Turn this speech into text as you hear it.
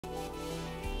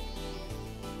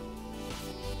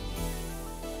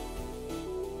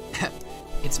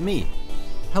It's me.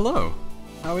 Hello.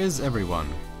 How is everyone?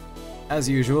 As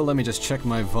usual, let me just check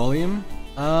my volume.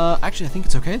 Actually, I think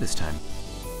it's okay this time.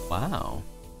 Wow.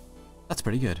 That's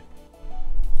pretty good.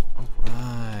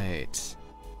 Alright.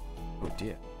 Oh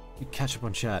dear. You catch up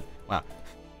on chat. Wow.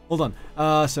 Hold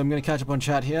on. So I'm gonna catch up on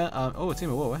chat here. Oh, it's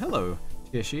Ima. Whoa, hello,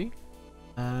 Tishi.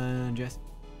 And Jess.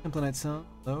 Simple Night Sound.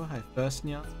 Hello. Hi, first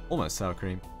Nya. Almost sour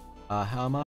cream. How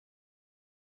am I?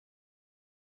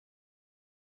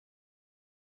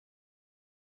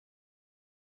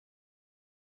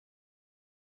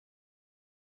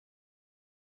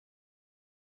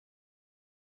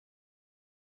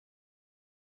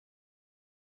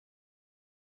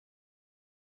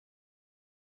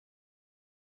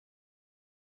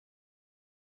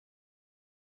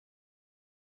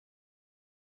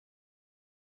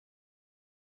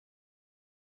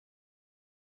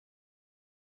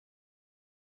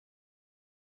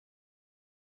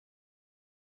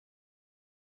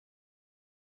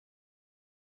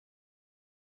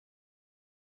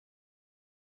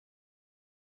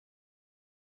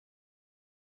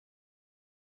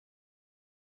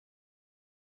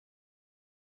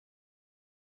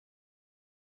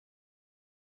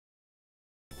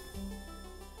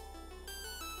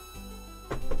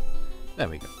 There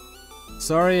we go.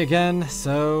 Sorry again,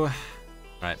 so...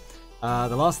 Right.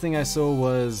 The last thing I saw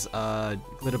was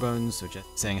Glitterbones, so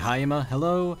just saying hi Ima,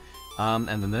 hello. And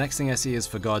then the next thing I see is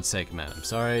for God's sake, man. I'm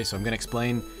sorry, so I'm gonna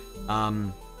explain.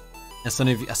 As some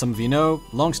of you know,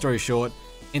 long story short,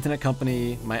 internet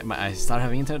company, I started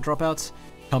having internet dropouts.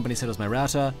 Company said it was my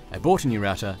router. I bought a new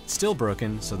router, it's still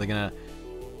broken, so they're gonna...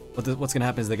 What's gonna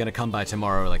happen is they're gonna come by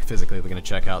tomorrow, like physically, they're gonna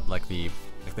check out like the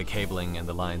cabling and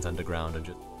the lines underground and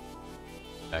just...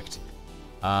 So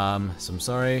I'm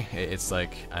sorry, it's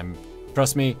like,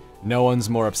 trust me, no one's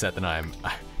more upset than I am.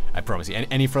 I promise you,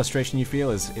 any frustration you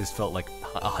feel is felt like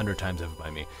 100 times over by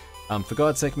me. For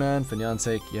God's sake, man, for Nyan's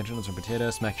sake, Yenchun's from Potato,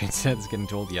 Smack Your Instead is getting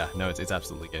too old. Yeah, no, it's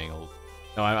absolutely getting old.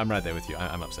 No, I'm right there with you,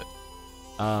 I'm upset.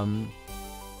 I'm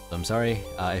sorry,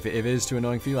 if it is too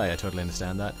annoying for you, I totally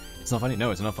understand that. It's not funny?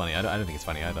 No, it's not funny, I don't think it's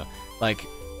funny either. Like,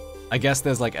 I guess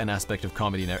there's like an aspect of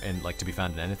comedy in like to be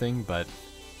found in anything, but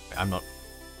I'm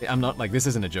not like, this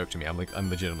isn't a joke to me. I'm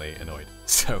legitimately annoyed.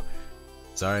 So,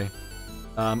 sorry.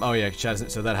 Oh yeah,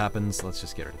 chat. So that happens. Let's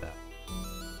just get rid of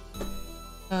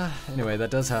that. Anyway, that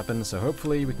does happen. So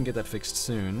hopefully we can get that fixed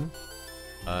soon.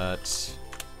 But just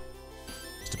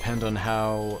depend on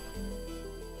how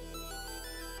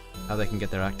they can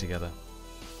get their act together.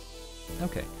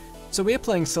 Okay. So we are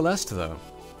playing Celeste though.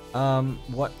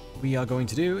 What we are going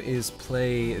to do is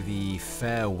play the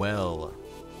farewell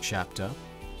chapter.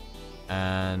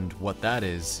 And what that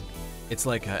is, it's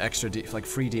like a extra like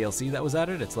free DLC that was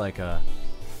added. It's like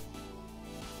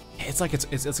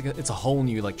it's a whole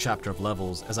new like chapter of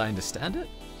levels as I understand it,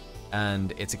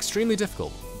 and it's extremely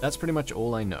difficult. That's pretty much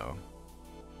all I know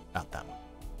about that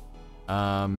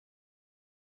one.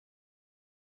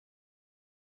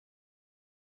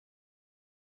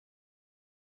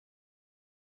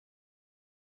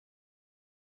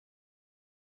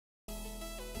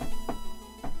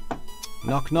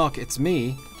 Knock knock, it's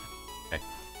me. Okay.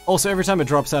 Also, every time it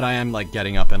drops out, I am like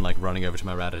getting up and like running over to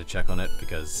my router to check on it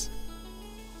because...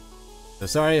 So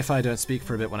sorry if I don't speak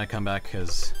for a bit when I come back,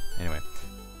 because... Anyway.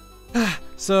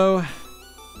 So...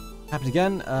 Happened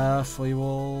again, for you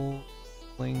all...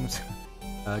 Flings...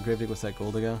 Gravedigger, what's that,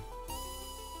 Goldigger?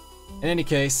 In any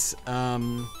case,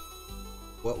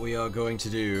 what we are going to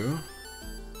do...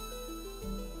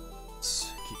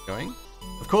 Let's keep going.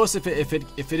 Of course, if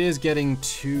it is getting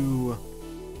too...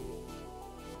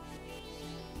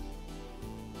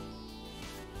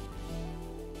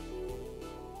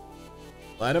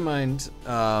 I don't mind.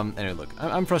 Anyway, look,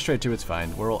 I'm frustrated too. It's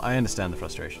fine. I understand the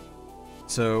frustration.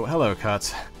 So, hello,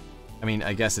 Cut. I mean,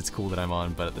 I guess it's cool that I'm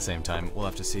on, but at the same time, we'll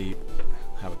have to see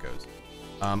how it goes.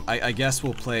 I guess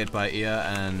we'll play it by ear,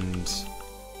 and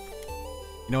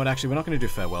you know what? Actually, we're not going to do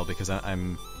farewell because I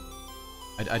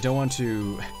don't want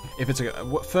to. If it's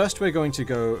first, we're going to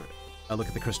go look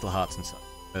at the crystal hearts and stuff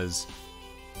because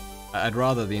I'd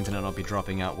rather the internet not be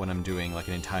dropping out when I'm doing like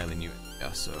an entirely new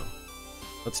area. So.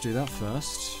 Let's do that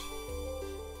first.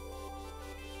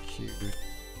 Cute.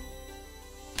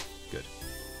 Good.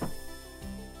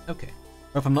 Okay.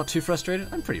 Hope I'm not too frustrated.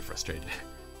 I'm pretty frustrated.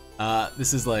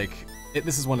 This is like...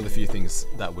 this is one of the few things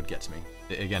that would get to me.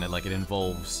 Again, it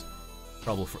involves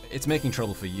trouble for... It's making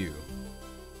trouble for you.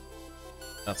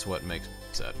 That's what makes me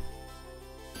upset.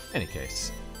 Any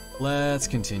case. Let's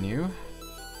continue.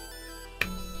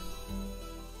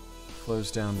 Close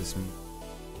down this...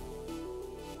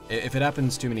 If it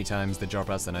happens too many times, the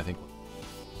dropouts, then I think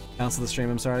cancel the stream.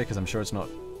 I'm sorry, because I'm sure it's not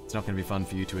going to be fun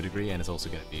for you to a degree, and it's also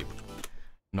going to be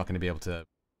not going to be able to.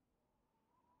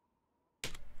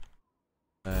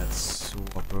 Let's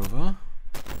swap over.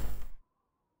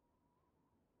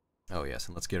 Oh yes,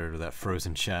 and let's get rid of that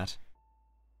frozen chat.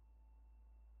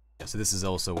 Yeah, so this is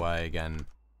also why, again,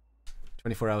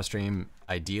 24-hour stream,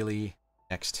 ideally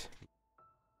next.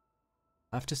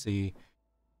 I'll have to see.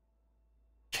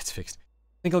 Gets fixed.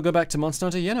 Think I'll go back to Monster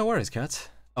Hunter? Yeah, no worries,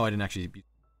 Cat. Oh, I didn't actually.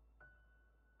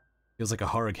 Feels like a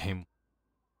horror game.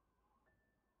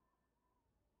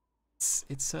 It's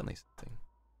certainly something.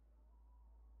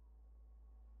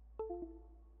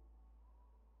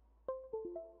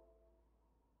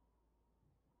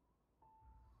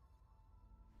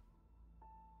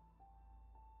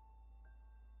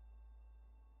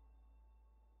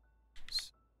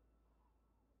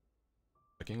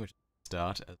 Which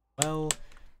start as well.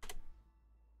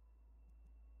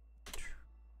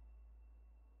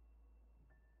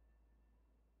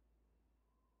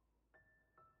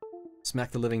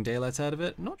 Smack the living daylights out of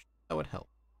it. Not sure that would help.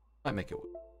 Might make it work.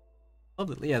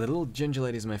 Lovely. Yeah, the little ginger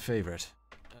lady's my favorite.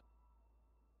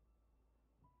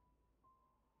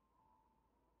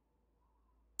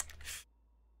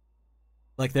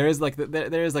 Like there is like a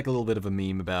little bit of a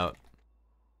meme about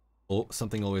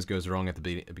something always goes wrong at the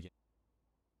beginning.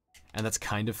 And that's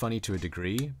kind of funny to a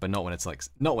degree, but not when it's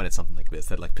something like this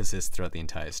that like persists throughout the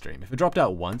entire stream. If it dropped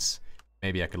out once,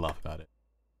 maybe I could laugh about it.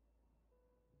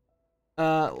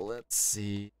 Let's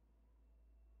see.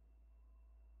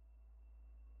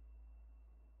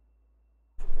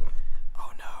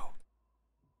 Oh no.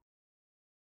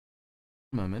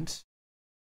 Moment.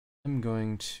 I'm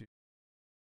going to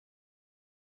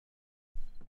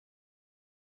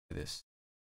do this.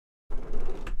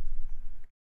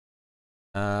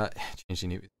 Changing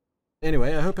new.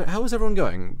 Anyway, I hope. How is everyone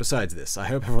going? Besides this, I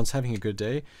hope everyone's having a good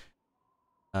day.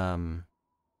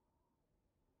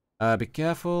 Be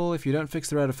careful. If you don't fix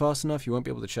the router fast enough, you won't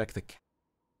be able to check the.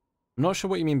 I'm not sure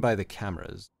what you mean by the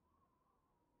cameras.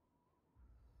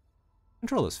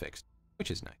 Controller's fixed,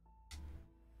 which is nice.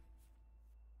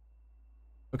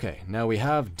 Okay, now we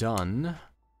have done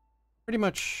pretty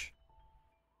much.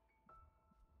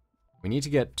 We need to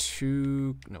get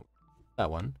no, that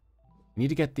one. We need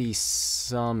to get the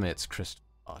Summit's crystal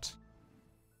pot.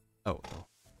 Oh.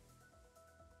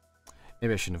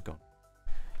 Maybe I shouldn't have gone.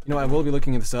 You know, I will be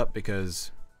looking this up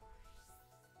because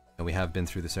we have been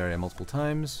through this area multiple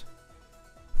times.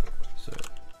 So,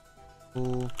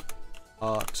 full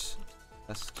art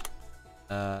test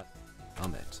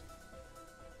Summit.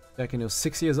 Back when he was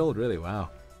 6 years old, really?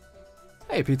 Wow.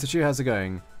 Hey, Pizza Chew, how's it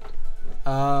going?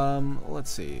 Let's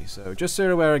see. So, just so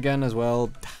you're aware again as well,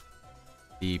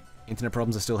 the internet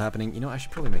problems are still happening. You know, I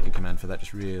should probably make a command for that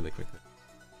just really quickly.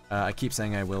 I keep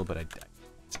saying I will, but I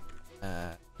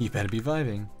don't. You better be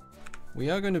vibing. We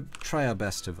are going to try our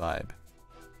best to vibe.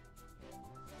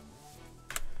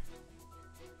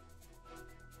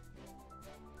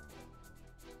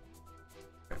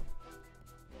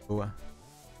 Ooh.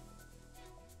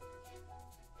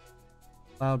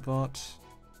 Cloudbot.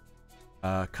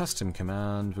 Custom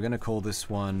command. We're going to call this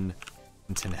one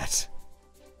Internet.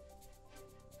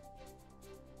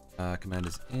 Command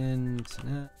is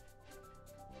Internet.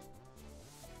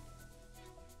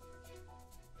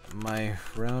 My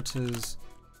router's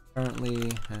currently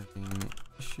having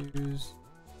issues.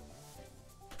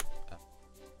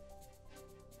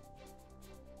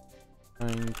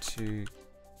 Trying to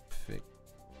fix.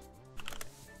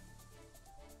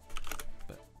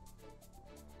 But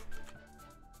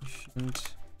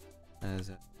patient as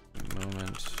at the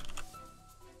moment.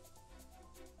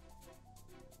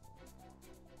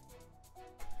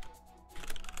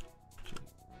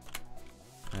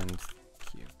 And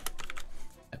Q.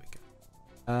 There we go.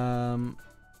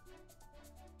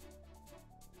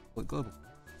 What global?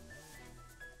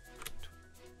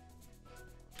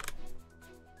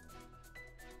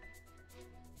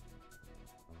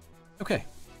 Okay,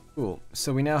 cool.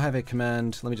 So we now have a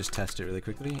command. Let me just test it really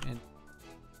quickly. And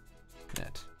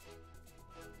net.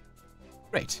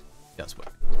 Great, it does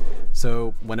work.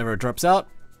 So whenever it drops out,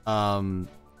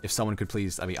 if someone could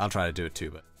please, I mean, I'll try to do it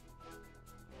too, but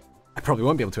I probably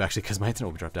won't be able to actually because my internet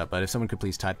will be dropped out. But if someone could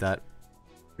please type that,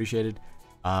 appreciated.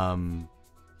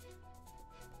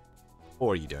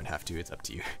 Or you don't have to, it's up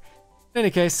to you. In any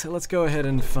case, let's go ahead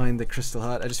and find the crystal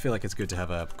heart. I just feel like it's good to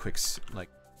have a quick, like,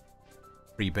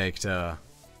 pre-baked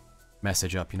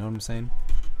message up, you know what I'm saying?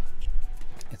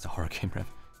 It's a horror game rep.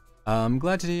 I'm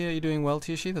glad to hear you're doing well,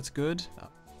 Tiashi, that's good.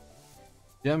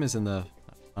 Gem is in the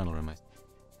final room, I see.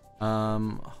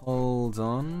 Hold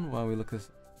on while we look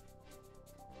this.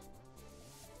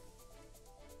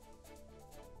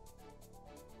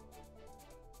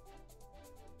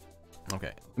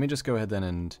 Okay, let me just go ahead then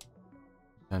and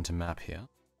turn to map here.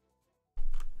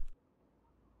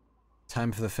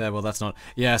 Time for the farewell. That's not.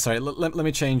 Yeah, sorry. Let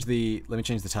me change the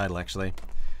title actually.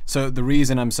 So the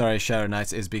reason I'm sorry, Shadow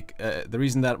Knights, is the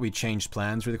reason that we changed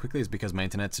plans really quickly is because my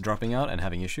internet's dropping out and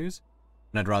having issues,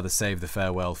 and I'd rather save the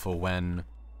farewell for when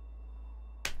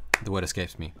the word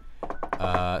escapes me.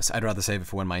 So I'd rather save it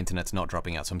for when my internet's not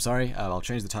dropping out. So I'm sorry. I'll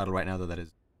change the title right now, though. That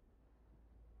is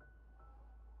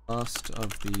Last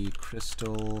of the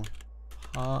Crystal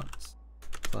Hearts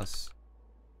plus.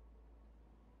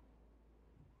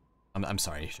 I'm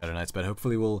sorry, Shadow Knights, but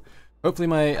hopefully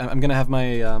I'm gonna have my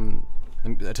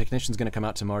a technician's gonna come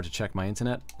out tomorrow to check my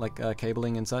internet, like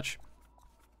cabling and such,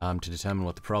 to determine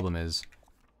what the problem is.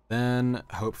 Then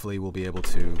hopefully we'll be able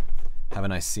to have a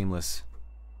nice seamless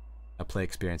play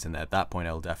experience, and at that point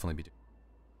I'll definitely be doing.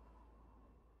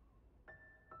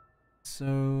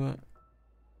 So.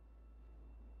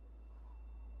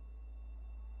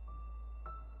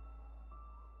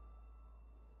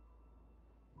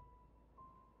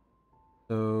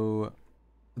 So,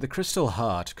 the Crystal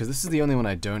Heart, because this is the only one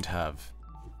I don't have.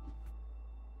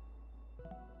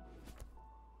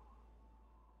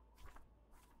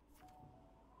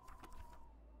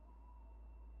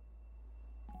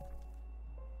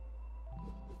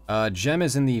 Gem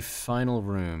is in the final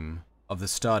room of the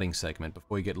starting segment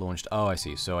before you get launched. Oh, I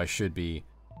see. So I should be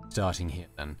starting here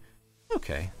then.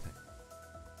 Okay.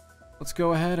 Let's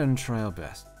go ahead and try our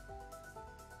best.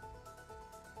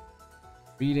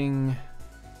 Reading.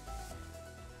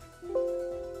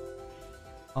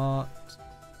 Art.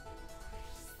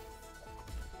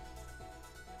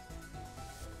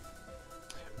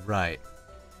 Right.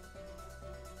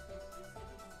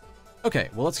 Okay,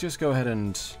 well let's just go ahead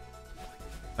and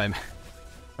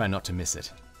try not to miss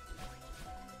it.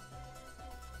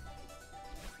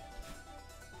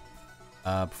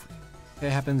 It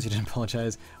happens, you didn't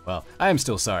apologize. Well, I am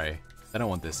still sorry. I don't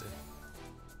want this.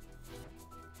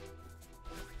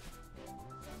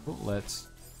 Well, let's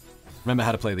remember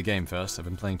how to play the game first. I've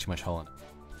been playing too much Holland.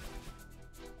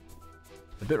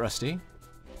 A bit rusty.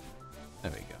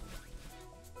 There we go.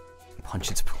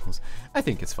 Punch its balls. I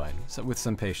think it's fine. So with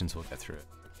some patience, we'll get through it.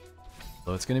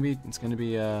 So it's gonna be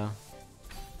a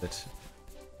bit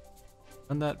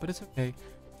on that, but it's okay. You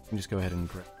can just go ahead and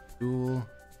grab the tool.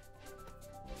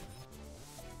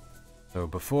 So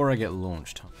before I get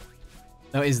launched,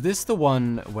 now is this the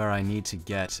one where I need to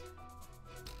get?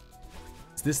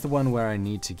 Is this the one where I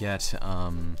need to get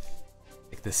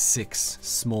like the 6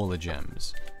 smaller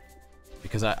gems?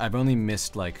 Because I've only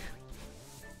missed like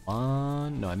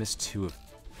one. No, I missed 2 of.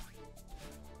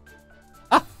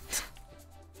 Ah!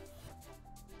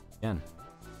 Again.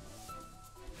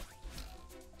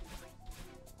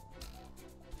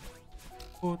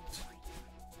 What?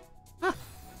 Ah!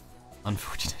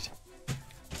 Unfortunate.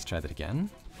 Let's try that again.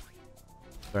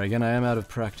 Sorry, again, I am out of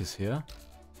practice here.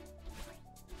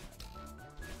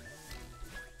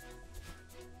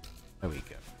 There we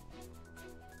go.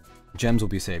 Gems will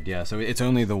be saved, yeah, so it's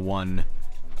only the one.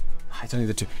 It's only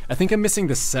the 2. I think I'm missing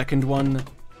the second one.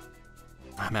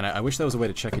 Oh, man, I wish there was a way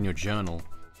to check in your journal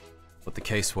what the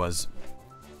case was.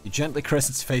 You gently caress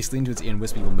its face, lean to its ear, and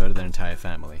whisper you will murder their entire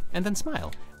family. And then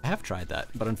smile. I have tried that,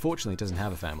 but unfortunately it doesn't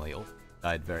have a family. It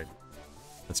died very...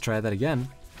 Let's try that again.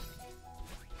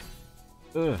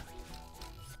 Ugh.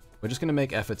 We're just gonna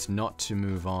make efforts not to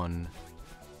move on.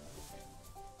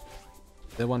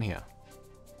 There's one here.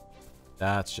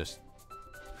 That's just...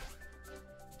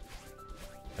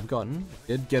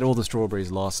 Did get all the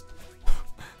strawberries last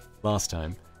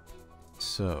time.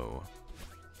 So...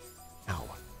 Ow.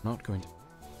 Not going to...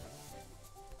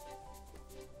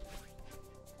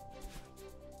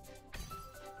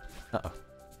 Uh-oh.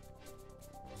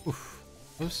 Oof.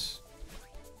 Close.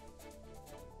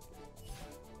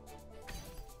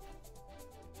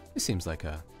 This seems like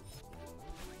a...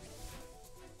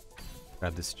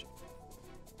 Grab this...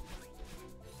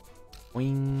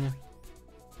 Wing.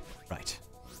 Right.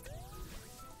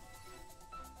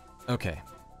 Okay.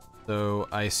 So,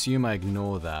 I assume I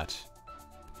ignore that.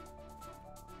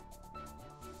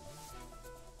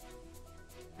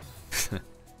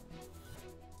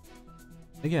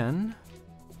 Again.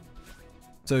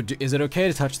 So, is it okay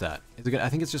to touch that? Is it good? I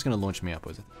think it's just going to launch me up,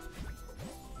 was it?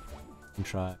 And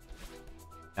try...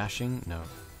 Dashing? No.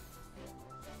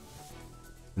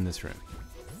 In this room.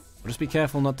 We'll just be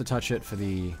careful not to touch it for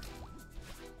the...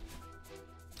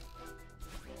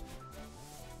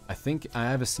 I think I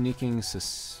have a sneaking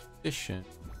suspicion.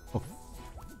 Oh,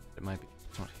 it might be.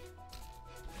 It's not here.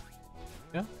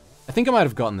 Yeah? I think I might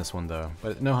have gotten this one though,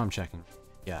 but no harm checking.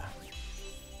 Yeah.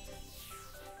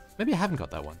 Maybe I haven't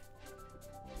got that one.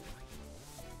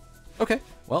 Okay,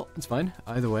 well, it's fine.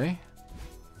 Either way,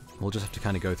 we'll just have to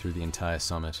kind of go through the entire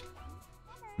summit.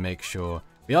 Make sure...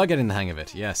 We are getting the hang of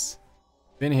it, yes.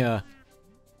 Been here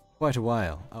quite a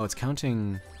while. Oh, it's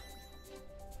counting...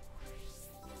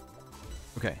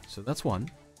 Okay, so that's one.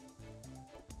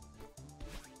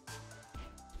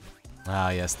 Ah,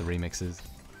 yes, the remixes.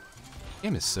 The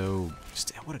game is so...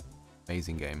 Just, what an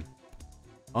amazing game.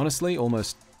 Honestly,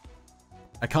 almost...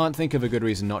 I can't think of a good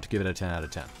reason not to give it a 10 out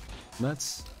of 10.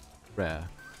 That's rare.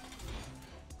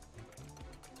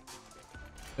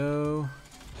 So...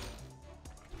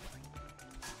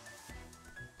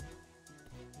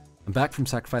 I'm back from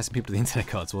sacrificing people to the internet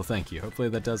gods. Well, thank you. Hopefully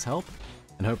that does help.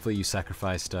 And hopefully you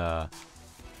sacrificed,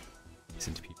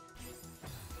 decent people.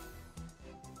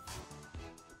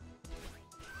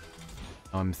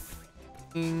 I'm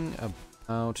thinking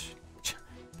about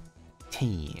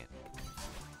 10.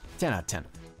 10 out of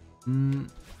 10.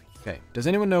 Okay. Does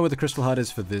anyone know where the crystal heart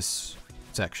is for this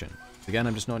section? Again,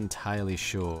 I'm just not entirely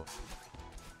sure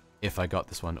if I got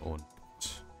this one or not.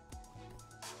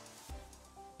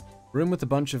 Room with a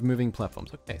bunch of moving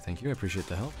platforms. Okay, thank you. I appreciate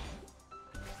the help.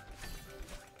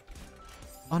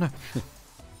 Oh no.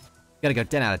 Gotta go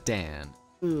 10 out of 10.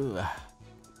 Ugh.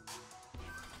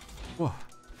 Whoa.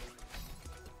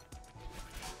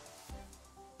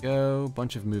 Go.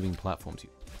 Bunch of moving platforms.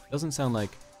 Doesn't sound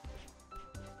like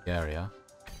the area.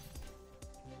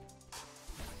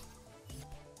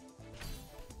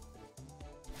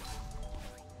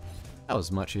 That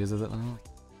was much easier than I like.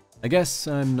 I guess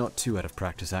I'm not too out of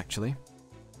practice, actually.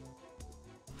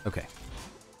 Okay.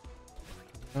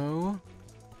 Oh.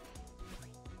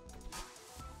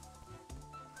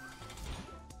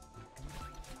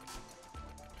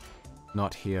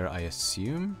 Not here, I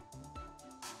assume.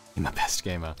 I'm the best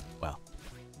gamer. Well.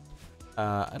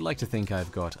 I'd like to think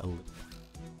I've got a little...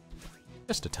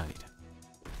 Just a tiny bit.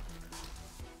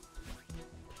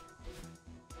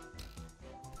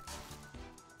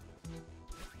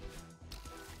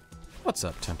 What's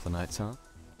up, Templar Knights, huh?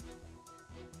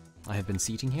 I have been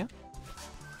seating here.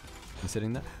 I'm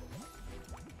sitting there.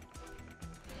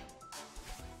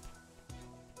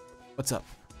 What's up?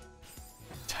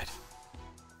 Tight.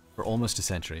 For almost a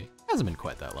century. Hasn't been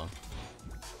quite that long.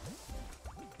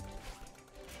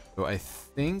 So I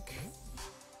think...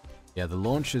 Yeah, the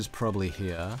launch is probably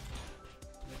here. I'm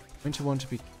going to want to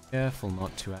be careful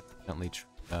not to accidentally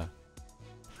trigger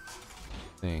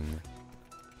thing.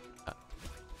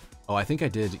 Oh, I think I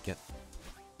did get...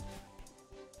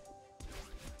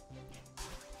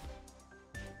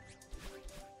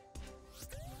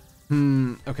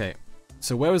 Okay.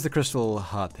 So where was the crystal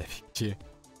heart there, Pikachu?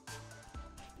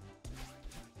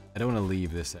 I don't want to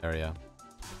leave this area.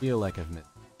 I feel like I've missed...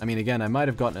 I mean, again, I might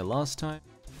have gotten it last time.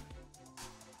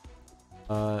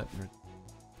 Oh,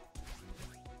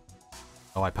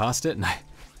 I passed it?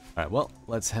 Alright, well,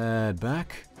 let's head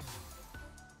back.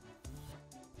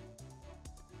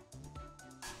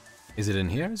 Is it in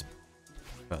here? It's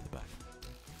further back.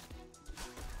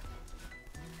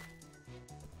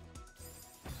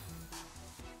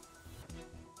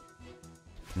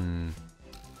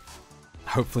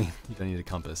 Hopefully you don't need a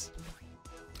compass.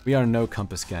 We are no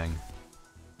compass gang.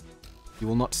 You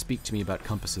will not speak to me about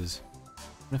compasses. I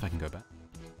don't know if I can go back.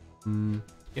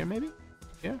 Here maybe?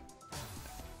 Here?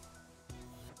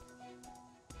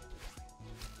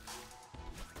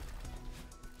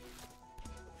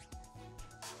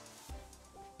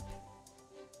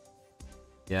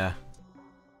 Yeah.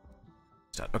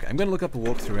 Okay, I'm gonna look up a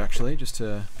walkthrough actually, just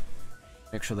to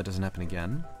make sure that doesn't happen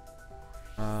again.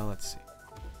 Let's see.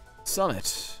 Summit.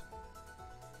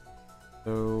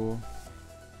 So...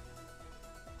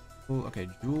 Oh, okay,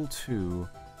 Jewel 2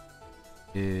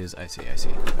 is... I see.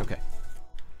 Okay.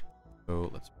 So,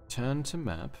 let's return to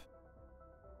map.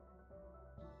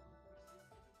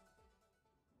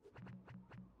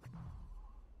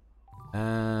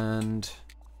 And...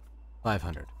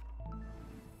 500.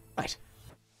 Right.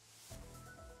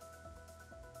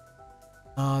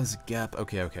 Ah, there's a gap.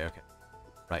 Okay.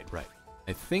 Right.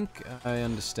 I think I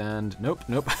understand. Nope.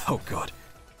 Oh, God.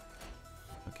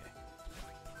 Okay.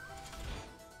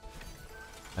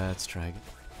 Let's try again.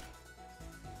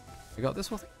 I got this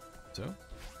one. So,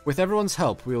 with everyone's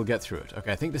help, we'll get through it.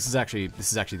 Okay, I think this is actually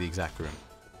the exact room.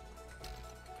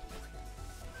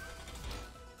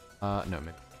 No,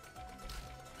 maybe.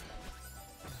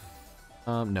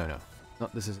 No.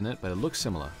 Not this isn't it, but it looks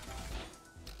similar.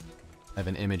 I have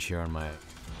an image here on my...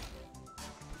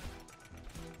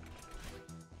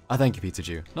 thank you, Pizza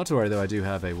Jew. Not to worry, though, I do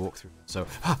have a walkthrough. So,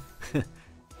 well,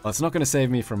 it's not going to save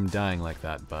me from dying like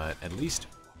that, but at least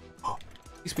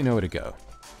we know where to go.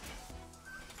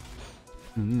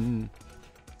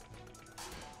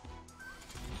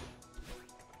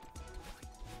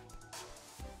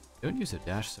 Don't use a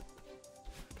dash. So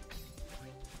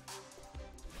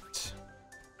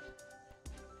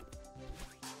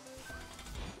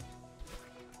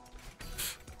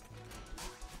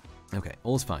okay,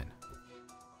 all's fine.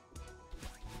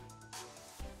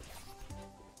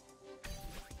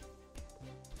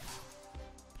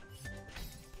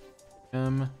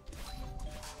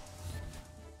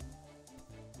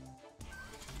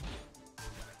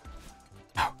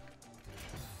 Oh.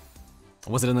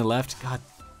 Was it in the left? God.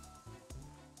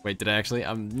 Wait, did I actually?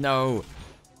 No.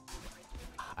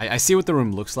 I see what the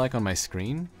room looks like on my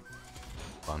screen.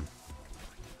 Hold on.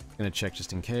 I'm gonna check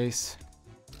just in case.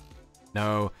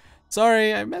 No.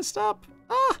 Sorry, I messed up.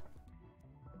 Ah!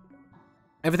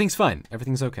 Everything's fine.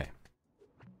 Everything's okay.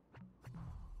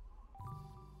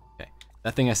 Okay.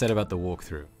 That thing I said about the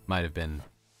walkthrough might have been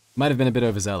a bit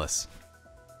overzealous.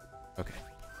 Okay.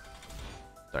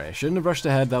 Sorry, I shouldn't have rushed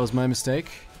ahead. That was my mistake.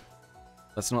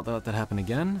 Let's not let that happen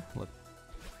again.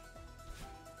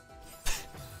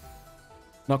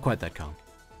 Not quite that calm.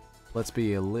 Let's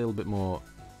be a little bit more...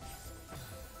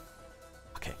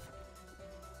 Okay.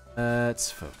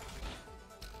 Let's focus.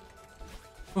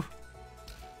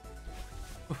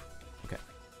 Okay.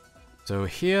 So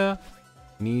here,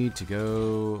 need to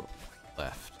go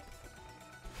left.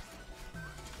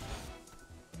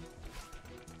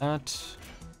 That.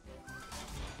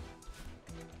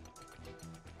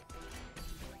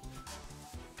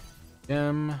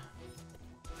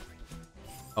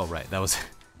 Oh, right, that was...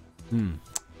 Oh.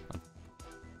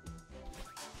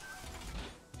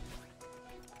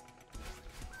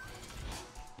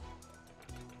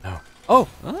 Oh!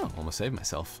 Oh, almost saved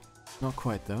myself. Not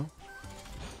quite, though.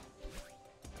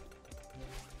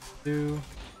 2.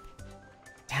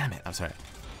 Damn it, I'm sorry.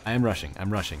 I am rushing,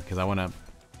 because I wanna...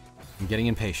 I'm getting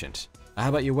impatient. How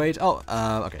about you wait? Oh,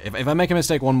 okay. If I make a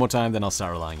mistake one more time, then I'll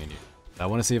start relying on you. I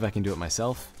want to see if I can do it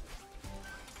myself,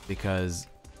 because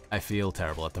I feel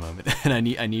terrible at the moment, and I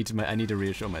need to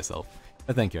reassure myself.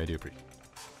 But thank you, I do appreciate it.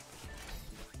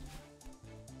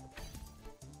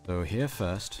 So here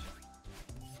first,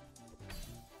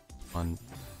 on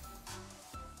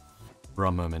for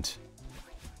a moment.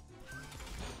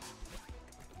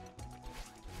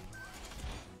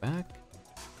 Back,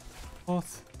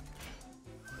 forth.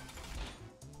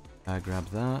 I grab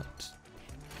that.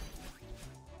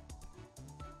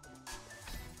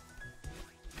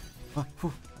 Oh,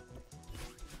 whew.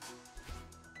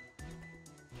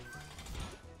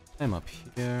 I'm up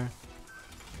here.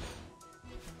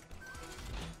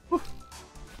 Whew.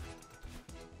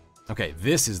 Okay,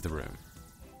 this is the room.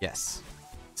 Yes.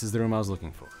 This is the room I was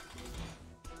looking for.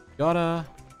 Gotta...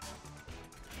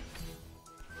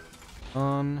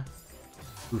 On...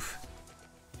 Oof.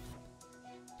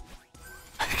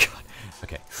 God.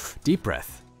 Okay. Deep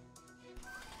breath.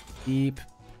 Deep...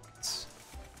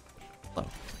 Slow.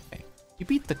 Okay. You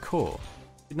beat the core.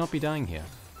 Should not be dying here.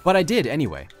 But I did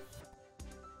anyway.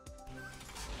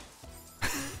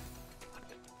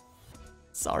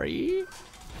 Sorry.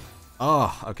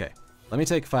 Oh, okay. Let me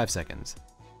take 5 seconds.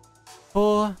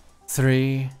 4,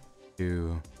 3,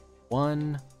 2,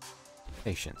 1.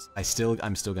 Patience. I'm still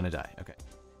gonna die. Okay.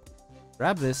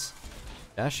 Grab this,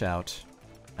 dash out,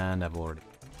 and I've already...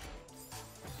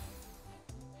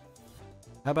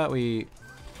 How about we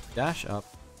dash up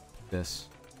this,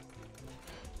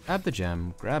 grab the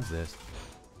gem, grab this,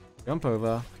 jump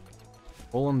over,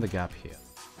 fall in the gap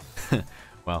here.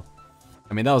 Well,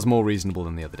 I mean, that was more reasonable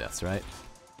than the other deaths, right?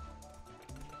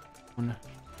 One.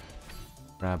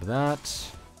 Grab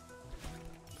that.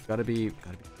 Gotta be...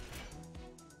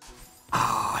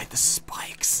 Ah, the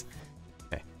spikes!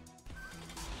 Okay.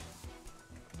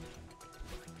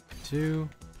 2.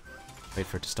 Wait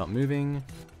for it to stop moving.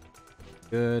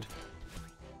 Good.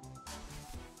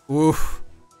 Oof.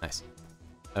 Nice.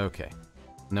 Okay.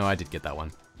 No, I did get that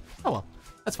one. Oh well.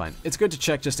 That's fine. It's good to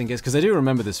check just in case, because I do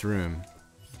remember this room.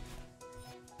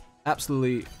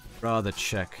 Absolutely rather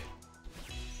check.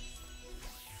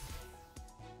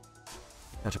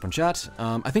 Catch up on chat.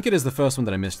 I think it is the first one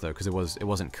that I missed, though, because it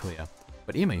wasn't clear.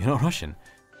 But Ima, you're not Russian.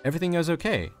 Everything goes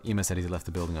okay. Ima said he left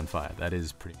the building on fire. That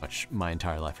is pretty much my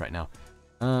entire life right now.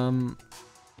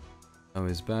 Oh,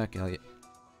 he's back.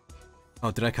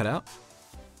 Oh, did I cut out?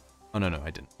 Oh, no,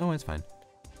 I didn't. Oh, it's fine.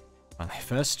 Finally,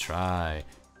 first try.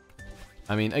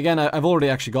 I mean, again, I've already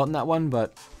actually gotten that one,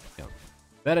 but, you know,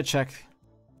 better check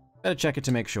it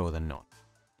to make sure than not.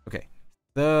 Okay,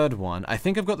 third one. I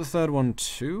think I've got the third one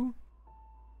too,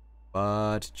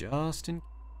 but just in...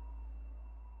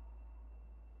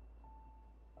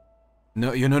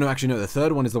 No, actually, no, the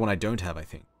third one is the one I don't have, I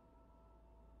think.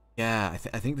 Yeah, I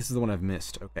think this is the one I've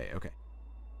missed. Okay.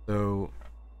 So,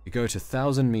 you go to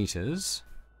 1,000 meters.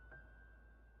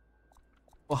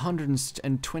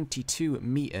 422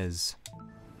 meters.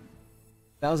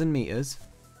 1,000 meters.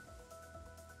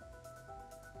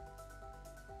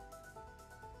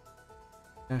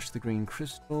 Dash the green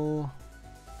crystal.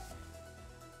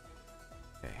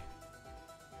 Okay.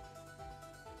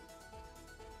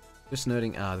 Just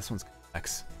noting, this one's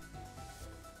complex.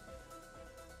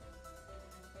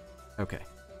 Okay.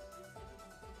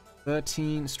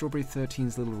 13, Strawberry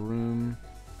 13's little room.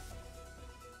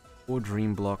 4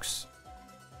 dream blocks.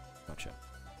 Gotcha.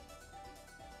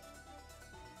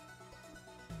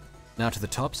 Now to the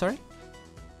top, sorry?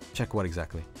 Check what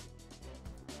exactly?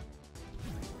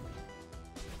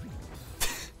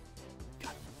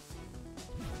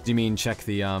 Do you mean check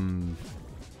the,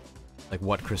 like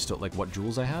what crystal, like what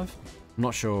jewels I have? I'm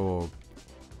not sure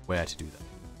where to do that.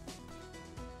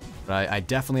 But I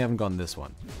definitely haven't gotten this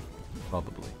one.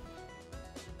 Probably.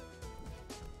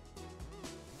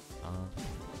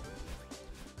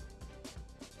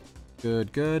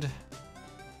 Good, good.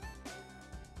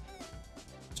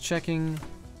 Just checking.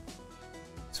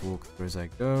 Let's walk through as I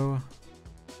go.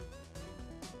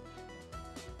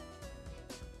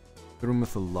 The room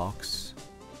with the locks.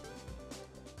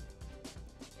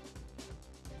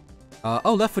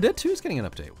 Oh, Left 4 Dead 2 is getting an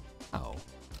update. Oh,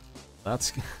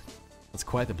 that's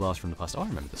quite the blast from the past. Oh, I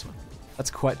remember this one.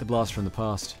 That's quite the blast from the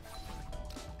past.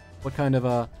 What kind of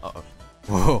uh-oh.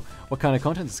 Whoa! What kind of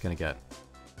content is it gonna get?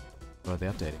 What are they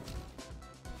updating?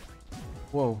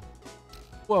 Whoa!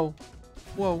 Whoa!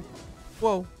 Whoa!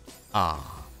 Whoa!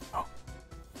 Ah! Oh.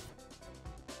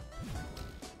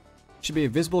 Should be a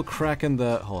visible crack in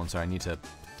the. Hold on, sorry. I need to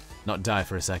not die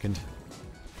for a second.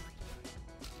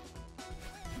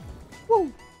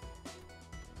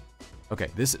 Okay,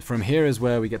 this from here is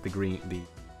where we get the green.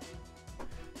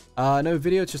 No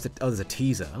video. It's just a. Oh, there's a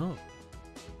teaser. Oh.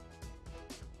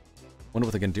 Wonder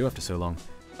what they're gonna do after so long.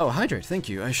 Oh, hydrate. Thank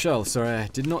you. I shall. Sorry, I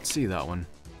did not see that one.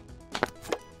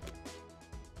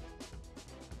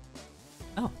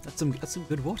 Oh, that's some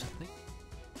good water.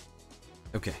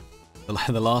 Okay,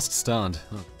 the last stand.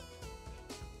 Oh.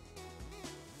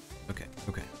 Okay.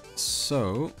 Okay.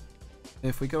 So,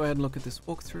 if we go ahead and look at this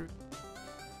walkthrough.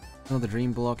 Another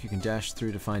dream block you can dash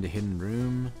through to find a hidden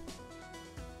room.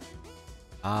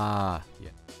 Ah,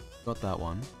 yeah. Got that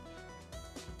one.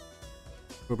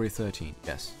 Strawberry 13,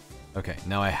 yes. Okay,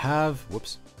 now I have...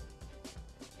 Whoops.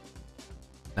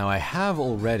 Now I have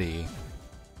already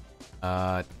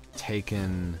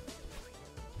taken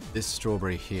this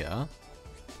strawberry here.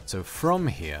 So from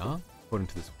here, according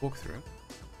to this walkthrough,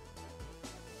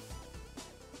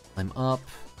 I'm up...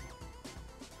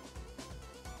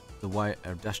 the white,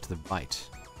 or dash to the right.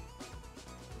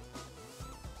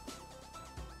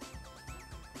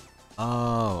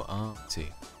 Oh, see.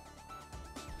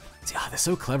 See, they're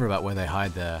so clever about where they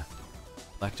hide their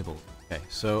collectible. Okay,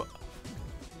 so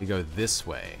we go this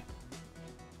way.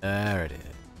 There it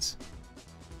is.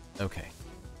 Okay.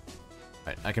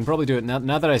 Right, I can probably do it now.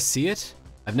 Now that I see it,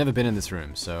 I've never been in this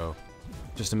room, so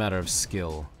just a matter of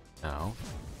skill now.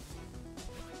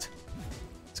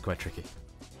 It's quite tricky.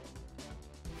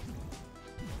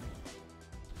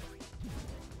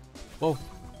 Whoa.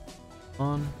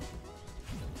 On.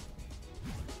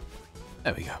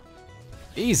 There we go.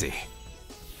 Easy.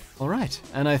 Alright,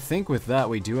 and I think with that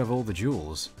we do have all the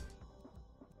jewels.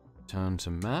 Turn to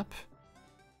map.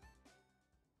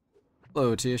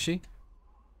 Hello, Tioshi.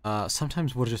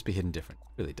 Sometimes water just be hidden different.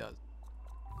 It really does.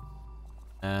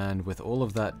 And with all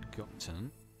of that gotten...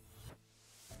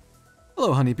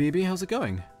 Hello, Honey BB, how's it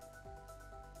going?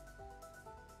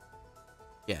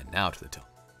 Yeah, now to the top.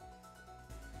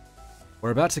 We're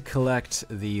about to collect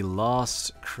the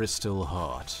last crystal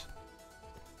heart.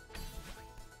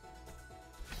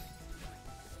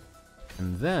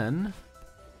 And then...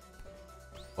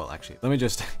 Well, actually, let me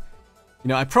just... You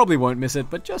know, I probably won't miss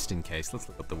it, but just in case, let's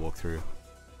look up the walkthrough.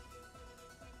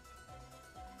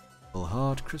 Crystal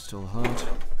heart, crystal heart.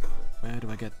 Where do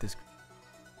I get this?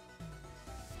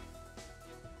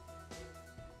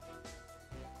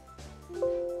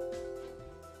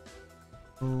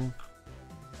 Oh.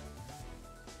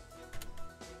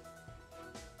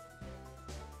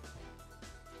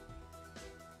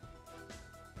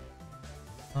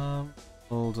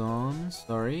 Hold on.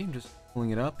 Sorry, I'm just pulling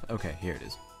it up. Okay, here it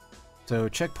is. So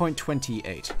checkpoint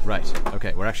 28. Right.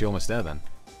 Okay, we're actually almost there then.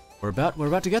 We're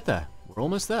about to get there. We're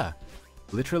almost there.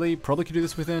 Literally, probably could do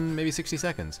this within maybe 60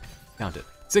 seconds. Count it.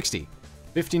 60,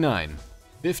 59,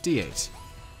 58,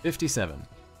 57,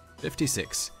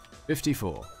 56,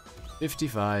 54,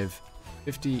 55,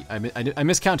 50. I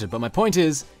miscounted, but my point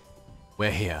is,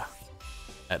 we're here.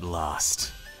 At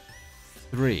last.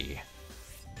 3,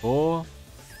 4,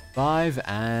 5,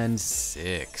 and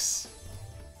 6.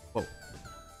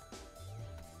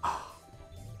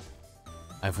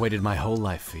 I've waited my whole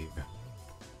life for you.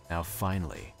 Now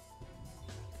finally.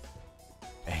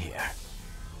 Here.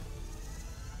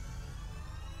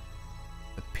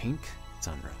 The pink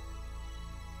sunrise.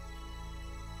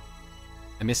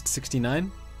 I missed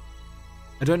 69?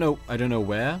 I don't know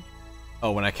where.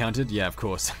 Oh, when I counted? Yeah, of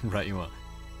course. Right you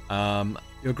are.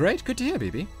 You're great. Good to hear,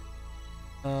 BB. Is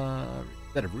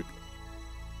that a root?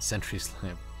 Sentry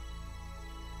slam.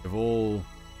 We've all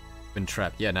been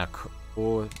trapped. Yeah, now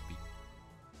core.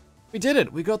 We did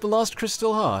it! We got the last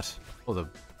crystal heart. Or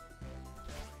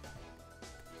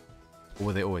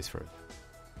were they always frozen?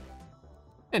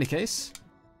 In any case,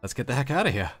 let's get the heck out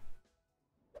of here.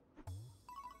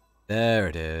 There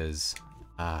it is.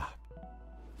 Ah.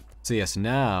 So yes,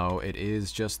 now it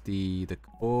is just the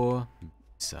core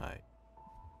side.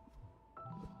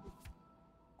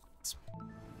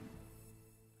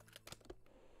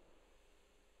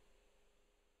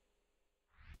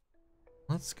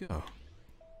 Let's go.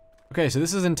 Okay, so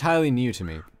this is entirely new to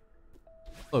me.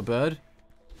 Hello, bird.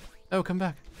 Oh, come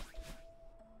back.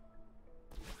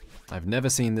 I've never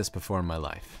seen this before in my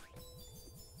life.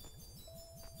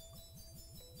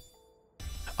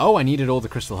 Oh, I needed all the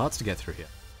crystal hearts to get through here.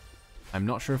 I'm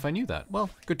not sure if I knew that. Well,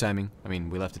 good timing. I mean,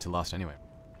 we left it to last anyway.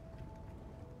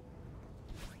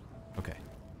 Okay.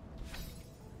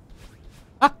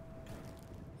 Ah!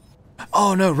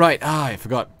 Oh, no, right. Ah, I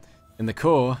forgot. In the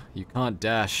core, you can't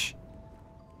dash.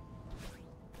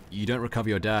 You don't recover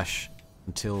your dash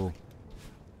until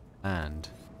land.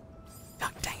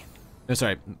 God dang it. No,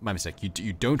 sorry, my mistake.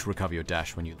 You don't recover your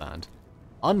dash when you land.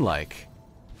 Unlike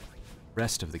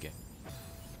rest of the game.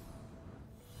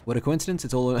 What a coincidence.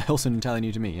 It's all also entirely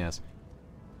new to me, yes.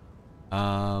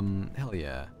 Hell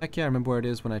yeah. Heck yeah, I remember where it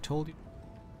is when I told you.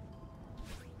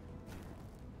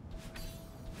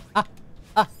 Ah!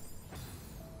 Ah!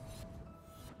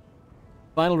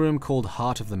 Final room called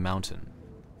Heart of the Mountain.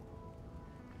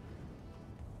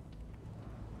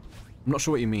 I'm not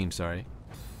sure what you mean, sorry.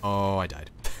 Oh, I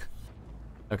died.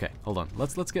 Okay, hold on.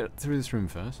 Let's get through this room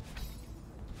first.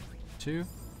 Too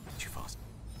fast.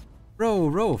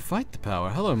 Row, fight the power.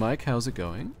 Hello, Mike. How's it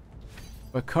going?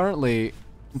 We're currently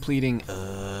completing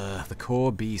the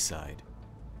core B side.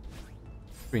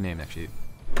 Rename actually.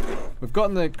 We've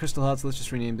gotten the crystal hearts. Let's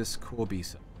just rename this core B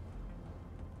side.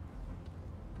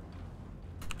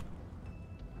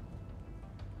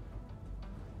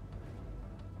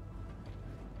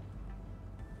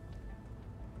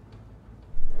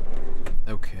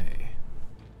 Okay.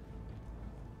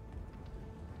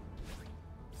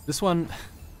 This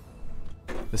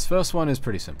first one is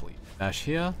pretty simple. Dash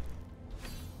here.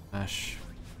 Dash.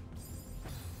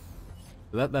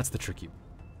 That's the tricky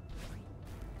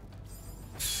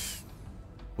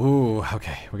one. Ooh,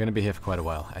 okay. We're gonna be here for quite a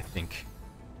while, I think.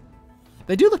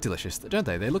 They do look delicious, don't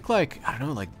they? They look like, I don't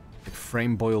know, like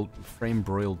frame broiled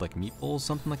like meatballs,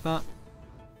 something like that.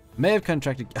 May have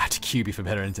contracted to QB for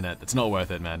better internet. It's not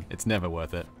worth it, man. It's never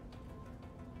worth it.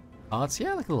 Hearts?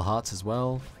 Yeah, like little hearts as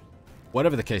well.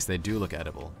 Whatever the case, they do look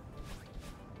edible.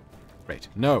 Great.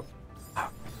 No. Oh.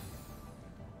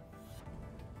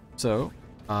 So,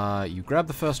 you grab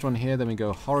the first one here, then we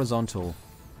go horizontal.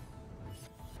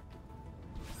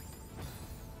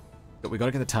 But we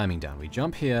gotta get the timing down. We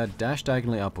jump here, dash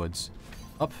diagonally upwards,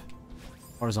 up,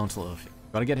 horizontal.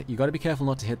 You gotta be careful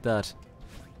not to hit that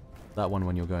one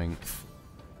when you're going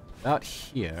out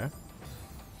here.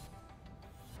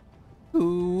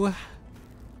 Ooh.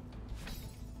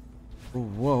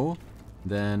 Whoa.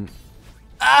 Then.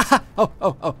 Ah!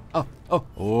 Oh.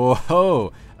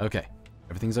 Okay.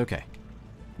 Everything's okay.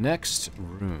 Next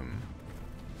room.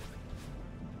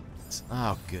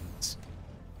 Oh, goodness.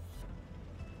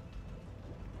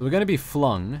 We're going to be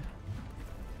flung.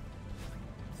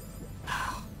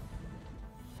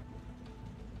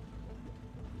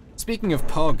 Speaking of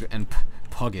Pog and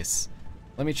Poggis,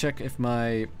 let me check if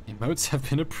my emotes have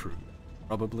been approved.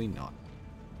 Probably not.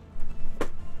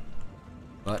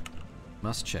 But,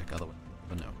 must check, otherwise,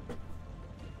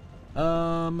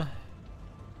 no.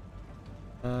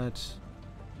 But...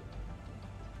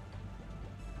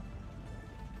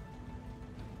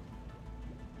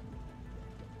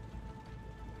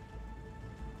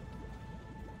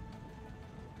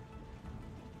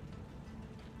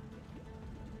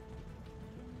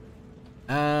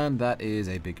 And that is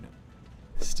a big no.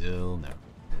 Still no.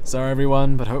 Sorry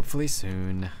everyone, but hopefully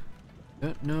soon.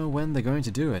 Don't know when they're going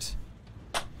to do it.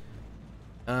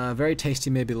 Very tasty,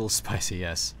 maybe a little spicy,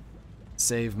 yes.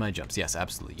 Save my jumps. Yes,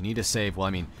 absolutely. You need to save, well, I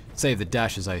mean, save the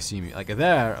dashes, I assume. Like,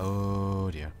 there. Oh,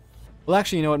 dear. Well,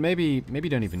 actually, you know what? Maybe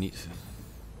don't even need to.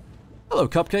 Hello,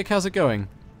 Cupcake. How's it going?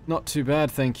 Not too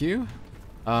bad, thank you.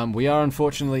 We are,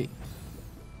 unfortunately...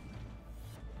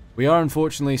 We are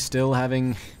unfortunately still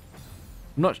having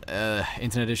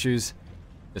internet issues.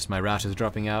 Just my router's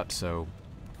dropping out, so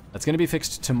that's going to be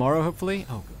fixed tomorrow, hopefully.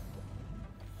 Oh, good.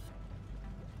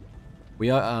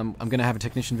 We are. I'm going to have a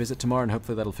technician visit tomorrow, and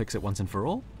hopefully that'll fix it once and for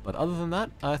all. But other than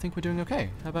that, I think we're doing okay.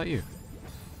 How about you?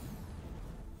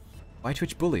 Why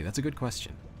Twitch Bully? That's a good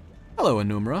question. Hello,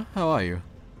 Anumra. How are you?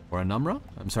 Or Anumra?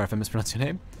 I'm sorry if I mispronounced your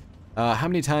name. How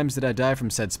many times did I die from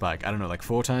said spike? I don't know, like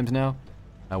 4 times now?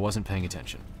 I wasn't paying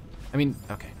attention. I mean,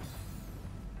 okay.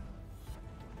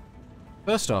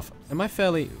 First off, am I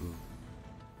fairly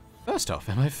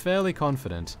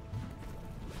confident?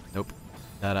 Nope.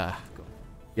 That,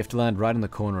 you have to land right in the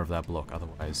corner of that block,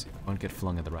 otherwise you won't get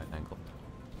flung at the right angle.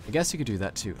 I guess you could do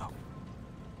that too. Oh.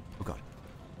 Oh god.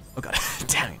 Oh god.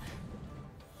 Damn it.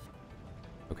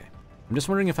 Okay. I'm just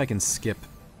wondering if I can skip.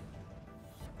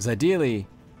 Because ideally...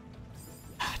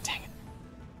 dang it.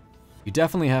 You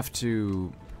definitely have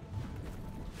to...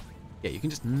 Yeah, you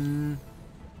can just...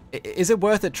 Is it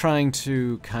worth it trying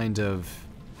to kind of...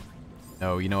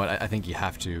 No, you know what? I think you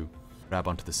have to grab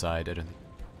onto the side. I don't think...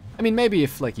 I mean, maybe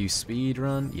if like you speed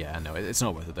run. Yeah, no, it's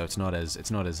not worth it though. It's not as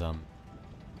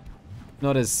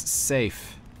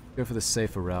safe. Go for the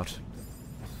safer route.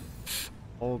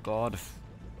 Oh god.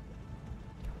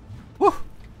 Woo!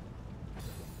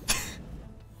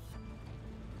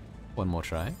 One more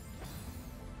try.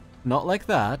 Not like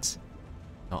that.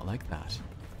 Not like that.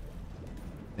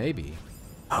 Maybe.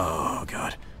 Oh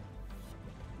god.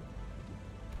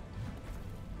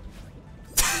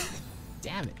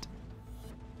 Damn it.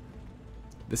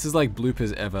 This is like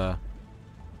bloopers ever.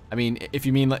 I mean, if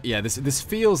you mean like, yeah, this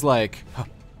feels like. Oh.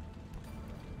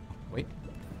 Wait.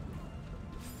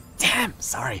 Damn.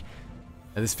 Sorry.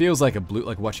 This feels like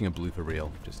like watching a blooper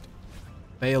reel. Just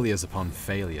failures upon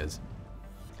failures.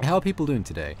 How are people doing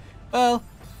today? Well,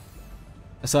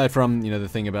 aside from the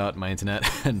thing about my internet,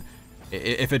 and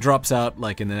if it drops out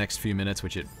like in the next few minutes,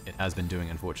 which it has been doing,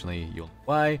 unfortunately, you'll know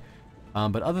why.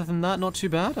 But other than that, not too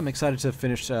bad. I'm excited to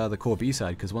finish the core B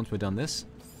side because once we're done this,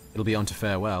 it'll be on to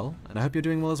farewell. And I hope you're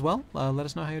doing well as well. Let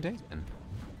us know how your day's been.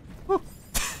 Woo.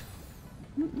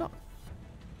 No.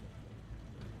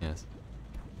 Yes.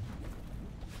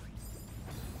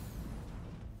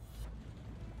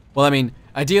 Well, I mean,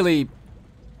 ideally,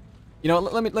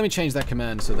 let me change that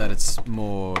command so that it's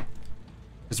more.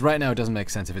 Because right now it doesn't make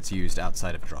sense if it's used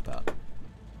outside of a dropout.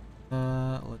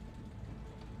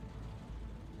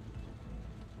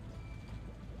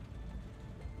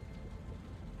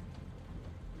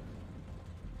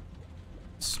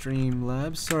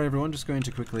 Streamlabs. Sorry everyone, just going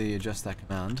to quickly adjust that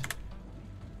command.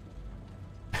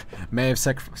 May have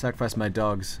sacrificed my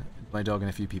dog and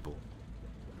a few people.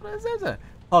 What is that?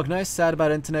 Hog, nice. Sad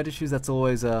about internet issues. That's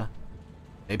always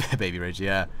baby rage.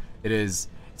 Yeah, it is.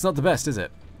 It's not the best, is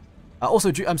it?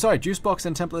 Also, I'm sorry, Juicebox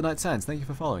and Temple of Night Sands. Thank you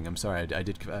for following. I'm sorry, I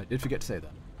did forget to say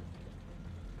that.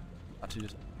 Actually,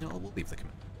 just we'll leave the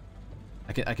command.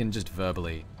 I can just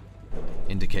verbally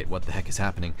indicate what the heck is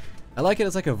happening. I like it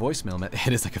as like a voicemail.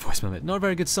 It is like a voicemail. Not a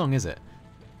very good song, is it?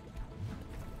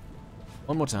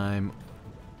 One more time.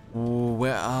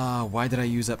 Oh, why did I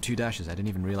use up 2 dashes? I didn't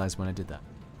even realize when I did that.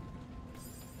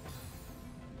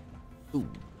 Ooh.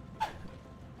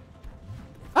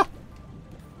 Ah!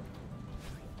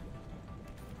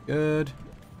 Good.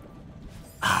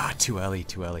 Ah, too early,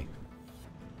 too early.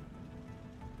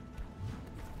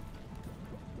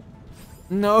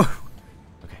 No!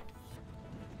 Okay.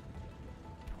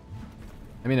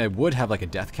 I mean, I would have like a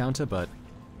death counter, but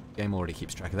the game already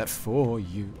keeps track of that for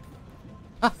you.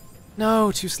 Ah!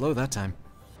 No, too slow that time.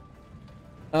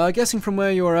 Guessing from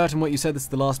where you are at and what you said, this is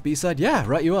the last B-side? Yeah,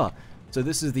 right you are. So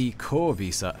this is the core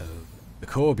B-side. The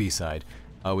core B-side.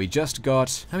 We just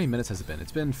got... How many minutes has it been?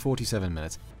 It's been 47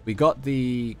 minutes. We got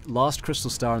the last crystal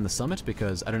star on the summit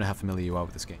because I don't know how familiar you are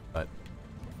with this game, but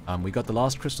we got the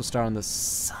last crystal star on the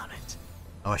summit.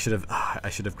 Oh, I should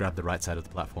have grabbed the right side of the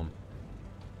platform,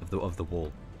 of the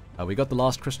wall. We got the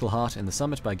last crystal heart in the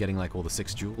summit by getting like all the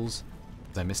 6 jewels,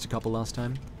 because I missed a couple last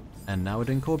time, and now we're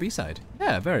doing core B-side.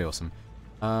 Yeah, very awesome.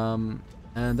 And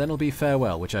then it'll be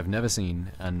farewell, which I've never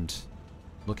seen, and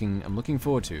I'm looking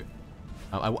forward to.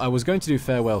 I was going to do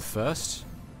farewell first,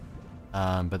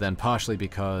 but then partially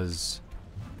because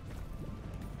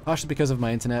of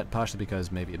my internet, partially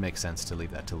because maybe it makes sense to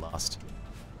leave that till last.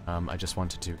 I just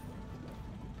wanted to.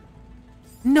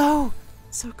 No,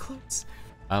 so close.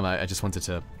 I just wanted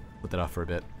to put that off for a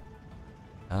bit.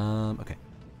 Okay.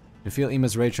 You feel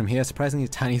Ima's rage from here? Surprisingly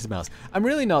tiny as a mouse. I'm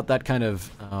really not that kind of.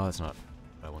 Oh, that's not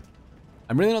what I want.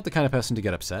 I'm really not the kind of person to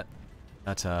get upset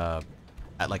at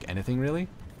like anything really.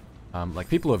 Like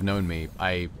people who have known me,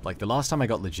 like the last time I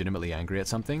got legitimately angry at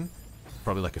something,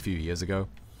 probably like a few years ago,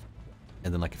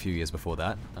 and then like a few years before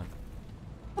that.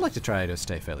 I like to try to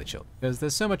stay fairly chill, because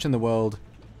there's so much in the world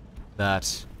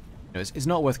that is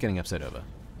not worth getting upset over.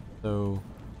 So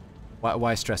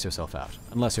why stress yourself out?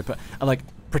 Unless you're like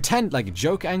pretend like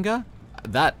joke anger.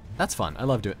 That's fun. I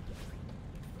love doing.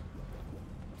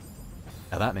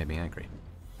 Now that made me angry.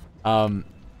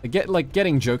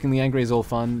 Getting jokingly angry is all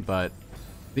fun, but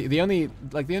the only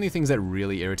things that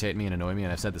really irritate me and annoy me,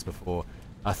 and I've said this before,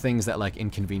 are things that like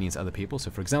inconvenience other people.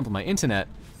 So for example, my internet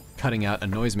cutting out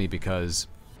annoys me because.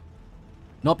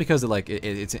 Not because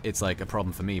it's like a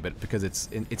problem for me, but because it's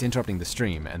interrupting the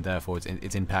stream, and therefore it's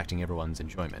impacting everyone's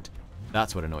enjoyment.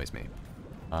 That's what annoys me.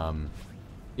 Yeah,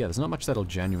 there's not much that'll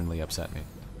genuinely upset me.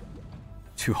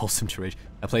 Too wholesome to rage.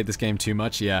 I played this game too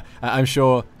much. Yeah, I'm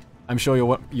sure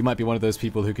you might be one of those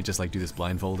people who could just like do this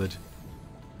blindfolded.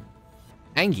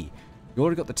 Angie, you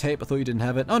already got the tape. I thought you didn't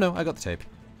have it. Oh no, I got the tape.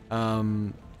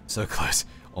 So close,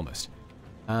 almost.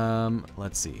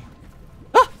 Let's see.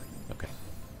 Ah! Okay.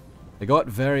 They got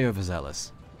very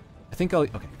overzealous. I think I'll...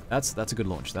 Okay, that's a good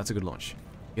launch. That's a good launch.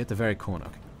 Get the very corner.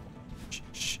 Okay. Shh,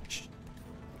 shh, shh.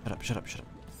 Shut up, shut up, shut up.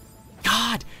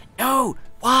 God! No!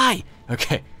 Why?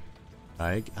 Okay.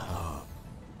 Oh.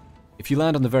 If you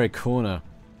land on the very corner,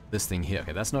 this thing here...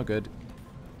 Okay, that's not good.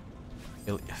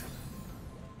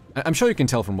 I'm sure you can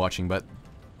tell from watching, but...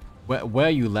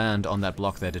 Where you land on that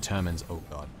block there determines... Oh,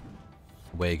 God.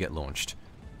 Where you get launched.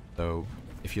 So...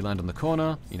 If you land on the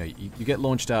corner, you get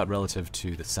launched out relative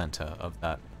to the center of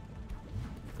that.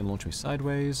 You can launch me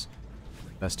sideways.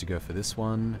 Best to go for this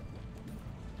one.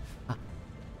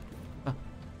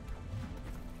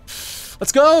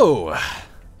 Let's go!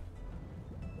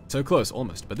 So close,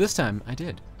 almost. But this time, I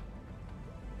did.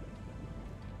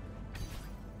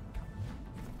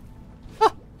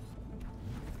 Ah!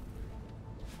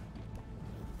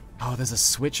 Oh, there's a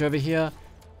switch over here?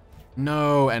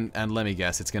 No, and let me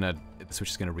guess, the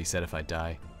switch is gonna reset if I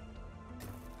die.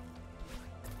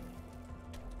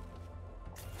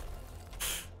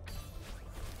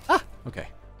 Ah, okay.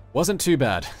 Wasn't too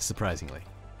bad, surprisingly.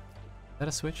 Is that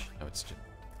a switch? No, it's just...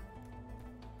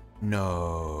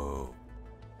 No.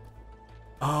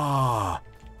 Ah.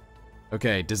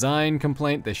 Okay, design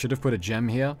complaint. They should have put a gem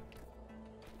here.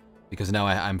 Because now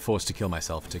I'm forced to kill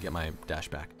myself to get my dash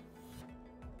back.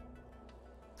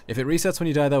 If it resets when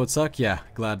you die, that would suck. Yeah,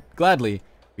 gladly,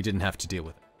 we didn't have to deal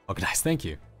with it. Organized, thank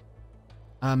you.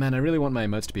 Man, I really want my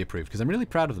emotes to be approved, because I'm really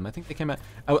proud of them. I think they came out...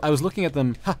 I was looking at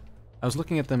them... Ha! I was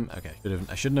looking at them... Okay,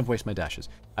 I shouldn't have wasted my dashes.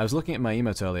 I was looking at my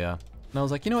emotes earlier, and I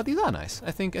was like, you know what, these are nice.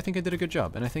 I think I did a good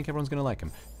job, and I think everyone's gonna like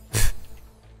them.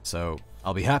 So,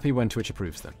 I'll be happy when Twitch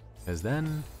approves them, because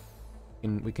then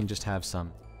we can just have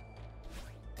some...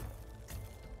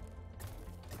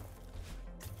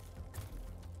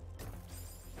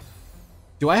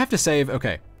 Do I have to save...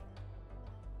 Okay.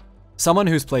 Someone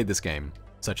who's played this game,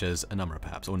 such as Anumra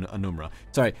perhaps, or Anumra.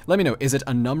 Sorry, let me know, is it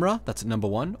Anumra, that's number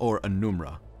 1, or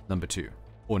Anumra, number 2,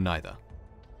 or neither?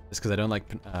 Just because I don't like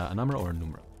Anumra or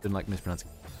Anumra. Didn't like mispronouncing.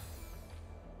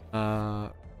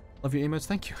 Love your emotes,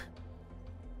 thank you.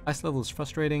 Ice level is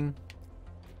frustrating.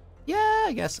 Yeah,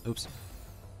 I guess. Oops.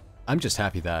 I'm just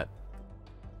happy that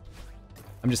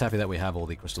we have all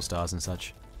the crystal stars and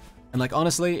such. And like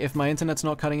honestly, if my internet's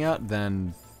not cutting out,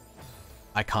 then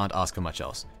I can't ask for much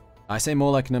else. I say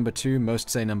more like number 2, most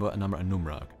say number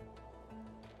Anumra. Okay.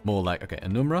 More like, okay,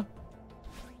 Anumra.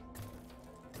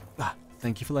 Ah,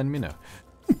 thank you for letting me know.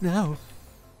 No.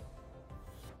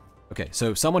 Okay,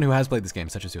 so someone who has played this game,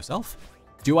 such as yourself,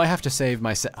 do I have to save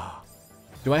my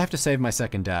do I have to save my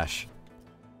second dash?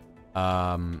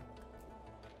 Damn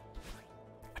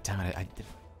it, I did.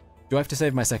 Do I have to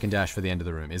save my second dash for the end of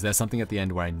the room? Is there something at the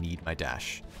end where I need my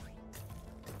dash?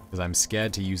 Because I'm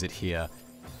scared to use it here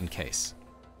in case.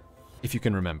 If you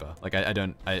can remember. Like, I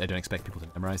don't expect people to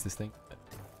memorize this thing, but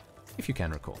if you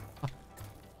can recall.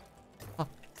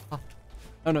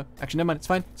 Oh no, actually never mind, it's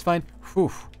fine, it's fine.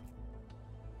 Whew.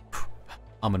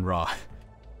 Amon-Ra.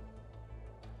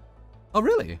 Oh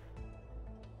really?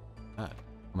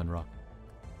 Amon-Ra.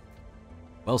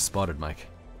 Well spotted, Mike.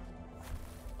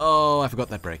 Oh, I forgot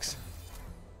that breaks.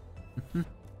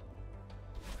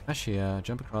 Dash here,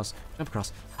 jump across, jump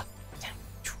across.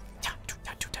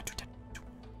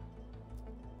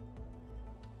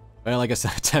 Well, I guess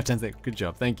tap 10 thing. Good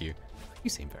job, thank you. You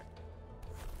seem very...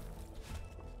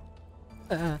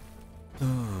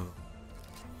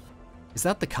 Is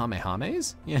that the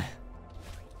Kamehamehas? Yeah.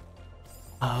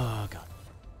 Oh, God.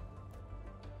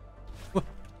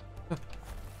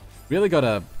 Really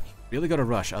gotta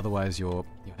rush, otherwise your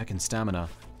heckin' stamina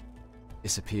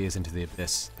disappears into the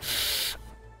abyss.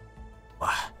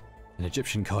 An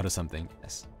Egyptian god or something.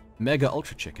 Yes. Mega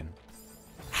Ultra Chicken.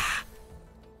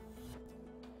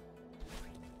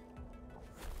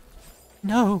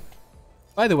 No!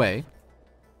 By the way,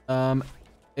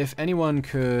 if anyone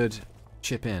could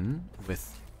chip in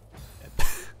with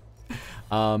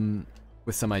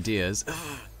some ideas.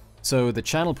 So the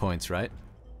channel points, right?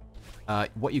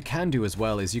 What you can do as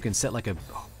well is you can set like a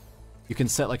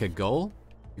goal.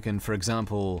 You can, for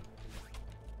example,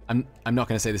 I'm not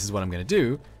going to say this is what I'm going to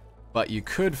do, but you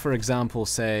could, for example,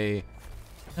 say,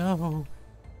 no.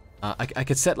 I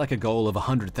could set like a goal of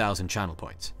 100,000 channel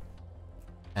points,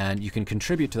 and you can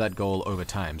contribute to that goal over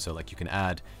time. So like you can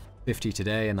add 50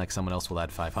 today, and like someone else will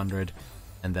add 500,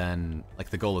 and then like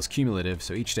the goal is cumulative.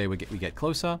 So each day we get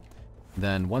closer.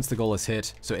 Then once the goal is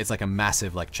hit, so it's like a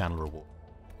massive like channel reward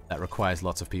that requires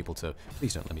lots of people to.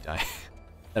 Please don't let me die.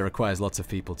 That requires lots of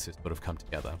people to sort of come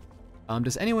together.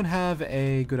 Does anyone have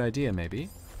a good idea? Maybe.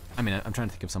 I mean, I'm trying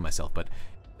to think of some myself, but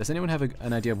does anyone have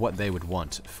an idea of what they would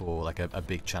want for like a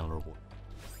big channel reward?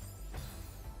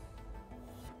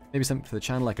 Maybe something for the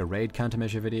channel, like a raid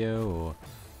countermeasure video, or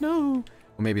no,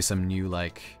 or maybe some new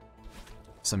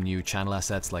channel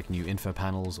assets, like new info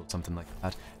panels or something like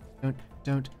that.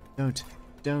 Don't, no.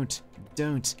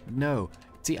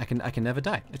 See, I can never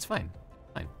die. It's fine.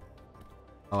 Fine.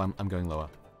 Oh, I'm going lower.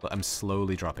 But I'm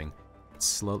slowly dropping.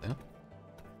 Slowly. Oh.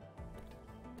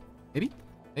 Maybe?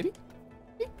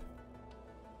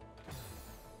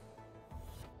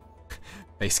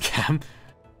 Face cam.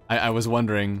 I was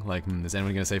wondering, like, is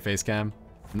anyone gonna say face cam?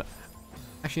 No.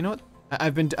 Actually, you know what?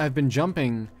 I've been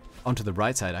jumping onto the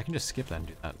right side. I can just skip that and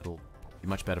do that. It'll be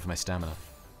much better for my stamina.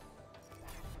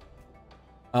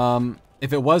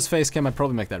 If it was face cam, I'd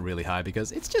probably make that really high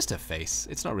because it's just a face.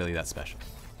 It's not really that special.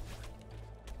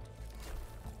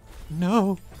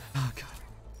 No. Oh god.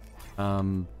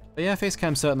 But yeah, face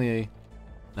cam certainly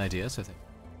an idea. So I think.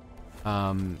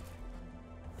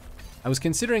 I was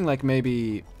considering like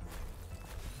maybe.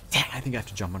 Dang, I think I have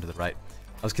to jump onto the right.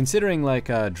 I was considering like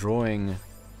drawing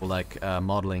or like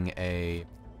modeling a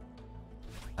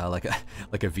like a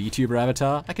VTuber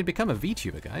avatar. I could become a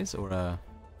VTuber, guys, or I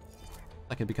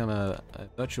could become a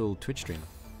virtual Twitch streamer.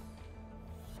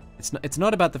 It's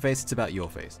not about the face, it's about your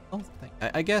face. Oh,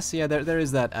 I guess yeah, there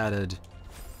is that added.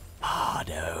 Ah,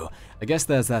 no. I guess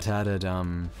there's that added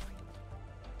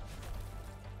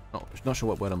not sure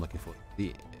what word I'm looking for.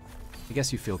 I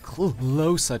guess you feel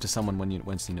closer to someone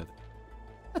once you know that.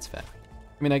 That's fair.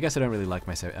 I mean, I guess I don't really like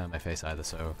my face either,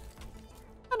 so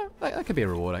I don't know. That could be a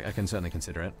reward. I can certainly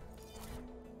consider it.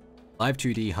 Live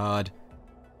 2D hard.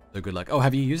 So good luck. Oh,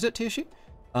 have you used it, Tiashi?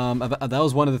 That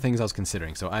was one of the things I was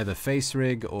considering. So either face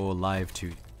rig or live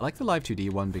 2D. I like the live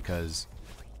 2D one because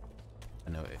I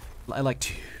know I like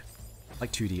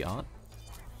 2D art.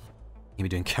 You be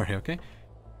doing karaoke.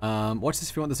 Watch this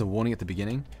if you want. There's a warning at the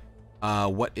beginning.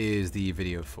 What is the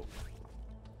video for?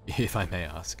 If I may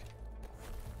ask.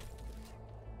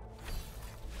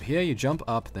 Here you jump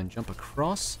up, then jump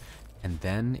across, and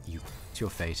then you meet your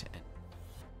fate.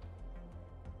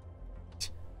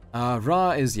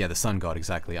 Ra is, yeah, the sun god,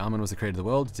 exactly. Amun was the creator of the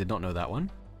world. Did not know that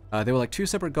one. They were like two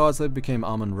separate gods that became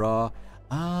Amun-Ra.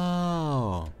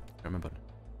 Oh, I remember.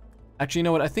 Actually, you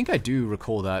know what? I think I do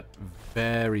recall that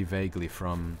very vaguely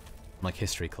from like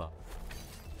history class.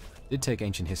 I did take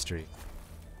ancient history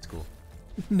at school.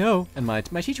 No, and my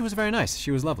teacher was very nice.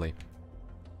 She was lovely.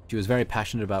 She was very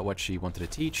passionate about what she wanted to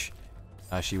teach.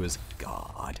 She was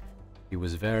God. She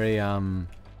was very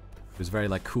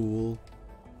like cool.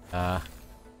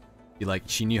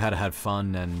 She knew how to have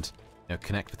fun and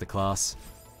connect with the class.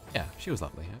 Yeah, she was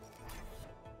lovely. Yeah.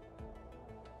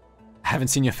 I haven't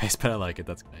seen your face, but I like it.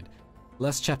 That's kind.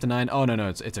 Celeste chapter 9. Oh no,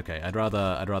 it's okay. I'd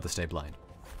rather stay blind.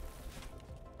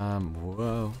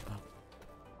 Whoa.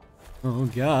 Oh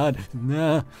god,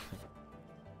 nah.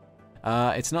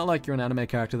 It's not like you're an anime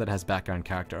character that has background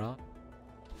character art.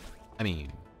 I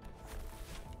mean,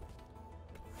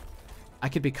 I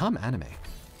could become anime.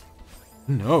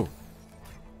 No.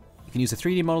 You can use a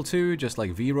 3D model too, just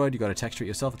like VoD. You got to texture it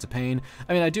yourself. It's a pain.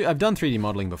 I mean, I've done 3D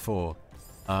modeling before.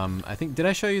 I think did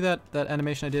I show you that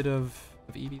animation I did of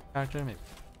Eevee's character? Maybe.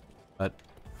 But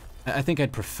I think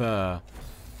I'd prefer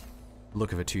the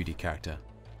look of a 2D character.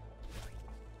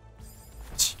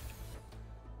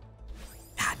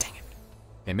 Ah, dang it.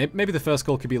 Okay, maybe the first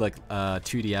goal could be like a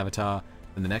 2D avatar,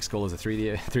 and the next goal is a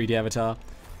 3D avatar,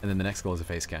 and then the next goal is a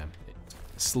face cam.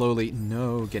 Slowly,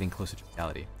 getting closer to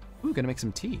reality. Ooh, gonna make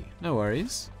some tea. No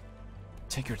worries.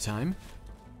 Take your time.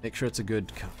 Make sure it's a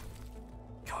good cup.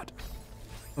 God.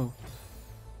 Oh.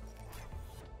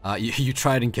 You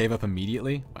tried and gave up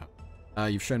immediately? Wow.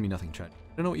 You've shown me nothing, Chad.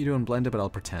 I don't know what you do in Blender, but I'll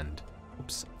pretend.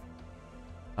 Oops.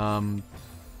 I'll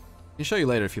show you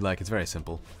later if you like. It's very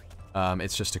simple.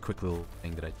 It's just a quick little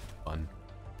thing that I did fun.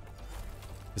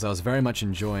 because I was very much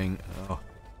enjoying... Oh,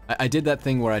 I did that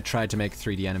thing where I tried to make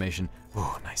 3D animation.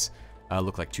 Oh, nice.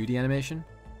 Look like 2D animation.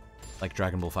 Like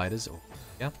Dragon Ball Fighters. Oh,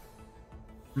 yeah.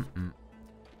 Mm-mm.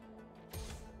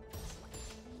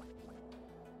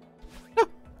 No.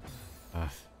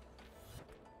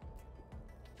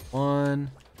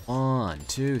 1,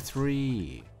 2,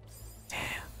 3. Damn.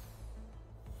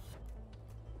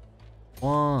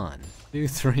 1, 2,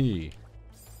 3.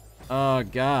 Oh,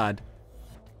 God.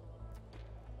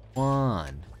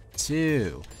 1,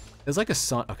 2. There's like a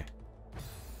song. Okay.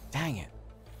 Dang it.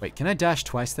 Wait, can I dash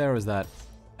twice there, or is that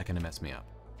gonna mess me up?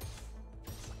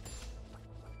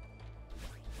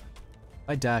 If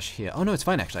I dash here. Oh, no, it's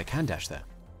fine, actually. I can dash there.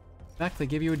 In fact, they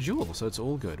give you a jewel, so it's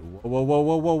all good. Whoa, whoa, whoa,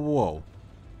 whoa, whoa, whoa.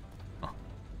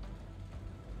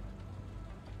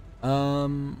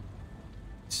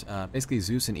 Basically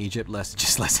Zeus in Egypt,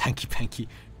 just less hanky-panky.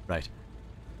 Right.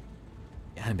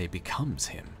 The anime becomes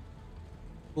him.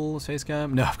 Full face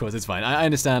cam? No, of course, it's fine. I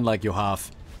understand, like, you're half...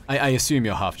 I assume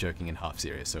you're half joking and half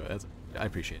serious, so I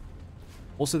appreciate it.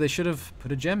 Also, they should have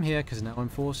put a gem here, because now I'm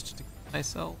forced to kill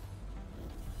myself.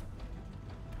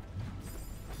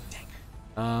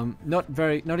 Dang. Not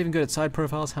even good at side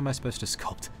profiles. How am I supposed to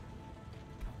sculpt?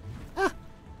 Ah!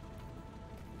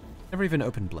 Never even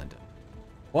opened Blender.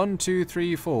 1, 2,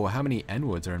 3, 4. How many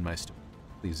N-words are in my store?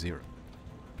 Please, 0.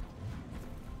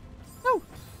 No!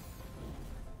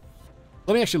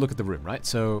 Let me actually look at the room, right?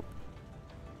 So...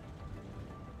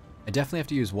 I definitely have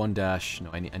to use 1 dash.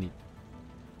 No, I need...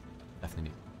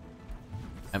 Definitely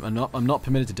need... I'm not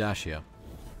permitted to dash here.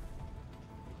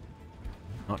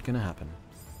 Not gonna happen.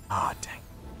 Ah, dang.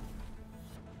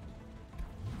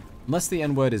 Unless the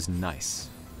N-word is nice.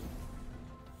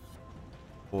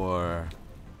 Or...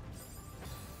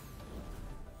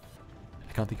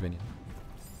 I can't think of any.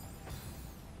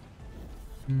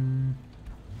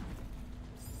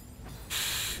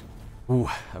 Ooh,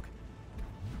 okay.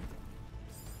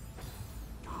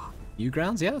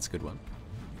 Newgrounds? Yeah, that's a good one.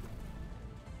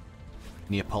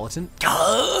 Neapolitan?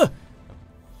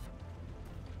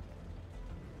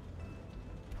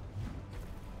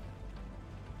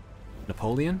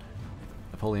 Napoleon?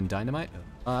 Napoleon Dynamite?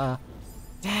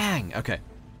 Dang! Okay.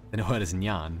 The word is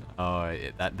nyan. Oh,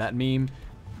 that meme.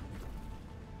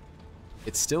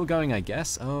 It's still going, I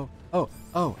guess. Oh.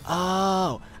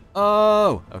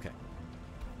 Okay.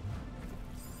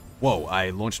 Whoa, I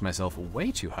launched myself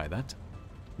way too high, that.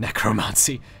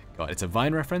 Necromancy. God, it's a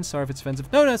Vine reference. Sorry if it's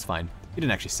offensive. No, it's fine. You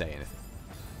didn't actually say anything.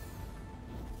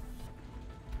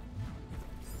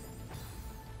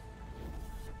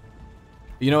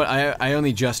 You know what? I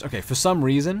only just... Okay, for some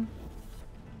reason...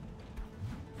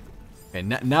 Okay,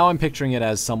 now I'm picturing it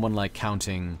as someone, like,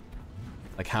 counting...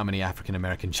 Like, how many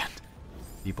African-American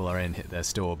people are in their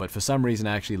store. But for some reason,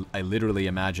 I literally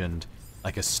imagined,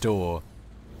 like, a store...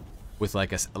 with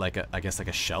like I guess like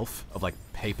a shelf of like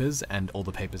papers, and all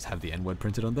the papers have the N-word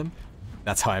printed on them.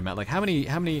 That's how I meant. Like how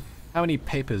many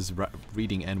papers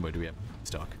reading N-word do we have in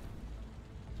stock?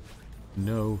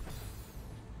 No.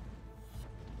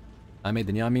 I made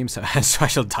the Nyan meme, so I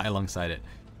shall die alongside it.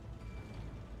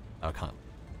 Oh, I can't.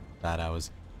 Bad hours.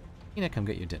 Tina, come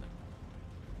get your dinner.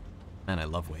 Man, I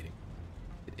love waiting.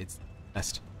 It's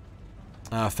best.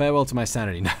 Farewell to my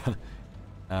sanity.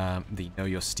 The know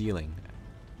you're stealing.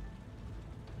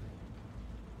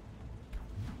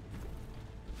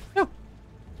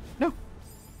 No.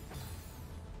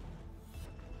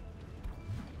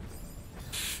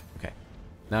 Okay.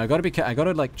 Now I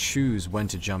gotta like choose when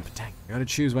to jump. Dang, I gotta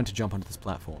choose when to jump onto this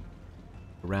platform.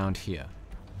 Around here.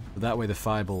 So that way the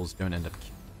fireballs don't end up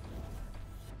killing.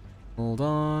 Hold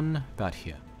on. About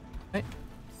here. Okay.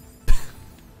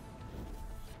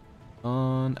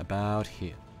 On about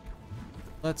here.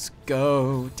 Let's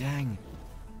go. Dang.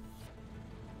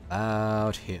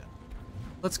 About here.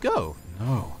 Let's go.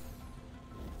 No.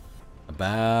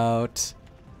 About...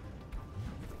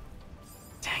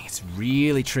 Dang, it's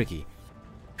really tricky.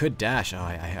 Could dash. Oh,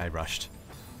 I rushed.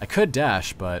 I could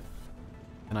dash, but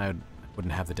then I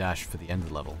wouldn't have the dash for the end of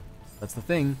the level. That's the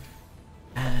thing.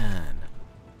 Man.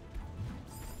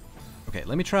 Okay,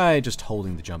 let me try just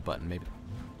holding the jump button, maybe.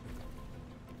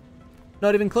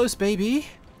 Not even close, baby.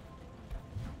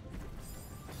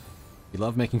 You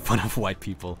love making fun of white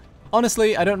people.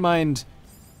 Honestly, I don't mind...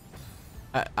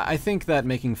 I think that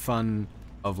making fun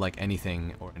of, like,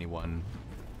 anything or anyone...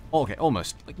 Okay,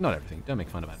 almost. Like, not everything. Don't make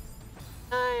fun of it.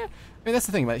 I mean, that's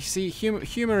the thing. But you see,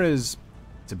 humor is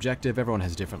subjective. Everyone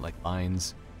has different, like,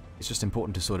 lines. It's just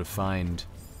important to sort of find,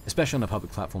 especially on a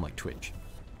public platform like Twitch,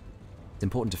 it's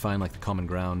important to find, like, the common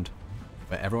ground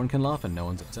where everyone can laugh and no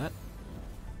one's upset.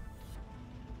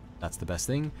 That's the best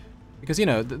thing. Because, you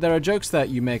know, there are jokes that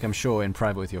you make, I'm sure, in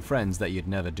private with your friends that you'd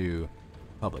never do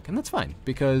in public. And that's fine,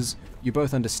 because you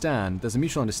both understand, there's a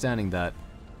mutual understanding that...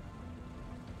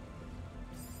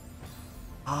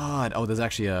 oh, there's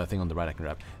actually a thing on the right I can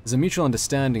grab. There's a mutual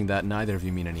understanding that neither of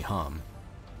you mean any harm.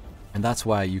 And that's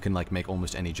why you can, like, make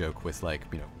almost any joke with, like,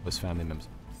 you know, close family members.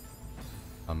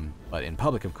 But in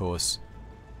public, of course,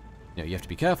 you know, you have to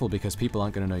be careful because people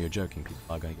aren't going to know you're joking. People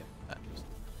are going to get that.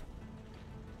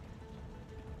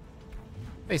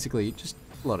 Basically, just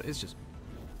a lot of, it's just...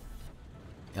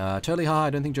 totally haha, I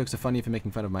don't think jokes are funny if you're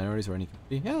making fun of minorities or any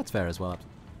community. Yeah, that's fair as well.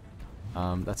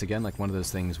 That's again, like, one of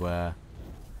those things where...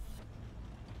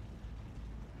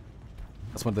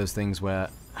 That's one of those things where...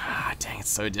 Ah, dang, it's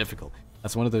so difficult.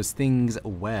 That's one of those things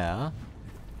where...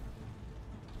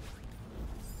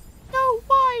 No,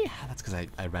 why? That's because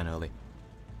I ran early.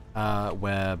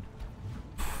 Where...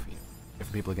 You know,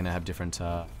 different people are going to have different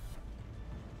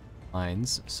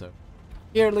lines, so...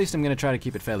 Here, at least, I'm going to try to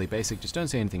keep it fairly basic. Just don't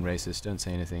say anything racist. Don't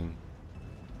say anything...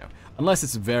 You know, unless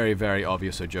it's very, very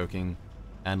obvious or joking,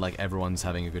 and, like, everyone's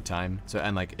having a good time. So,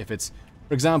 and, like, if it's...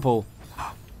 For example...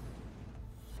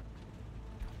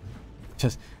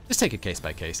 Just take it case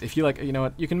by case. If you like, you know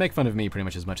what, you can make fun of me pretty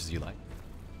much as you like.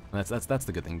 And that's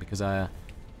the good thing, because I'm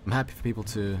happy for people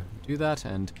to do that,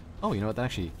 and... Oh, you know what, that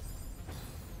actually...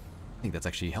 I think that's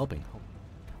actually helping.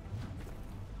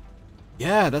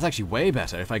 Yeah, that's actually way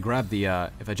better. If I grab the,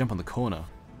 if I jump on the corner,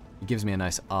 it gives me a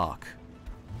nice arc.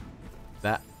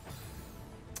 That...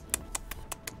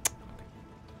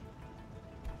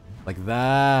 Like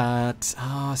that.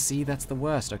 Ah, see, that's the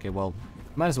worst. Okay, well,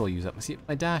 might as well use up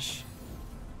my dash.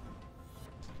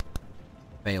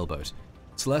 Fail boat.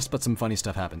 Celeste, but some funny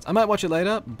stuff happens. I might watch it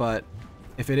later, but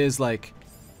if it is, like,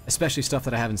 especially stuff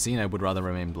that I haven't seen, I would rather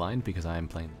remain blind because I am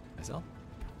playing myself.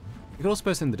 You could also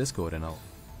post in the Discord and I'll...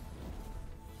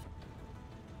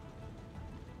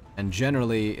 And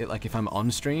generally, like, if I'm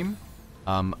on stream,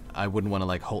 I wouldn't want to,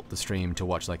 like, halt the stream to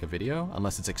watch, like, a video,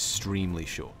 unless it's extremely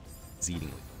short,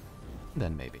 exceedingly.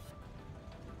 Then maybe.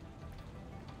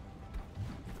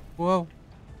 Whoa.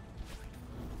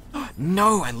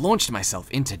 No, I launched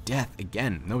myself into death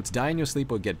again. No, it's die in your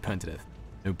sleep or get burnt to death.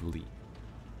 No bully.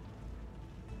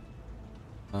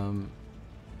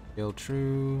 Feel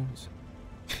true.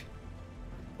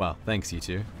 Well, thanks, you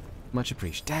two. Much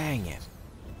appreciated. Dang it.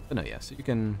 But no, yeah, so you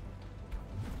can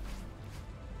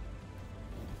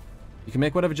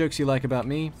make whatever jokes you like about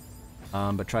me,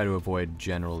 but try to avoid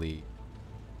generally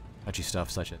touchy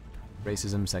stuff such as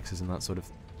racism, sexism, that sort of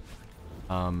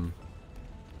thing.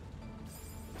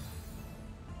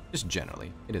 Just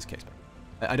generally, it is case by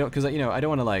case. I don't, because, you know, I don't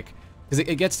want to, like, because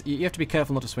it gets, you have to be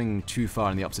careful not to swing too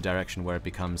far in the opposite direction where it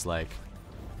becomes like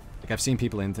I've seen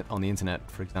people on the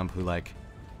internet, for example, who, like,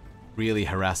 really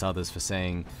harass others for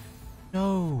saying,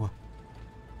 no.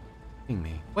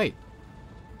 Me. Wait.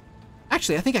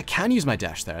 Actually, I think I can use my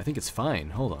dash there. I think it's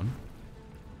fine. Hold on.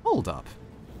 Hold up.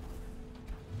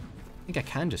 I think I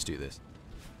can just do this.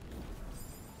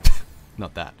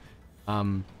 Not that.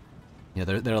 Yeah,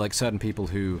 there are, like, certain people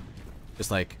who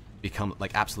just, like, become,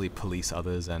 like, absolutely police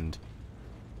others and,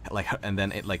 like, and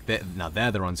then it, like,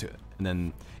 they're the ones who, and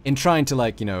then in trying to,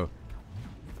 like, you know,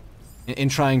 in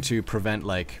trying to prevent,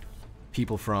 like,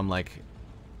 people from, like,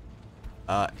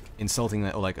 insulting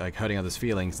or like hurting others'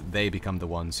 feelings, they become the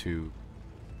ones who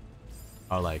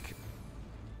are like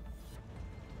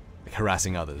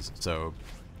harassing others. So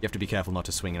you have to be careful not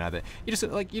to swing in either. You just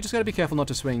gotta be careful not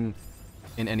to swing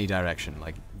in any direction.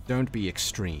 Like, don't be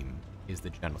extreme is the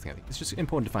general thing. I think it's just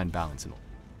important to find balance and all.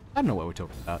 I don't know what we're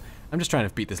talking about. I'm just trying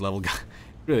to beat this level.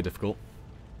 Really difficult.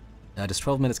 Does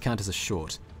 12 minutes count as a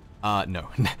short? No,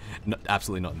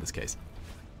 absolutely not in this case.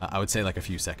 I would say like a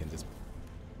few seconds.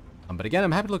 But again,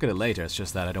 I'm happy to look at it later. It's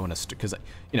just that I don't want to, because,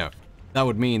 you know, that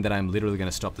would mean that I'm literally going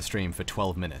to stop the stream for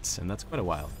 12 minutes, and that's quite a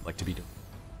while, like, to be doing.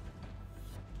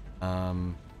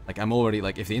 Like, I'm already,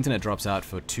 like, if the internet drops out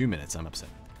for 2 minutes, I'm upset.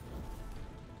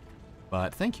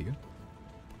 But thank you.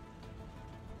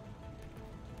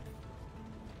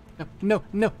 No.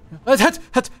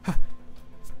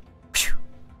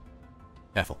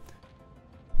 Careful.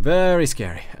 Very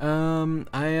scary.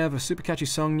 I have a super catchy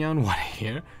song now and one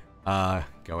here.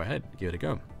 Go ahead, give it a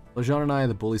go. Lejean and I are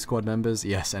the Bully Squad members.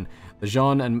 Yes, and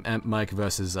Lejean and Mike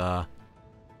versus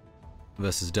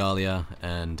Dahlia,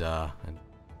 and you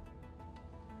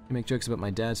make jokes about my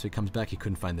dad, so he comes back, he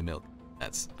couldn't find the milk.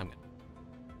 Is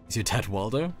your dad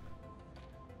Waldo?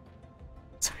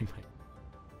 Sorry,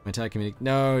 my entire community.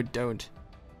 No, don't.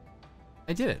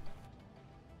 I did it.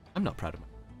 I'm not proud of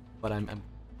myself, but I'm.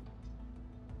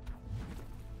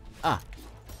 Ah.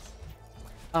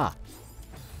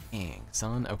 Dang,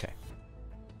 son. Okay.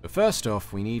 But first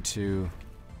off, we need to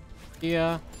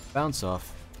here, bounce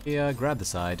off, here, grab the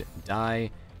side,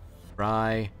 die,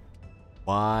 try.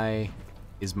 Why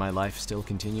is my life still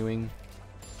continuing?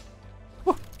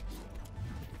 Woo.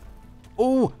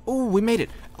 Oh, oh, we made it.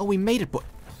 Oh, we made it, but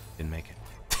didn't make it.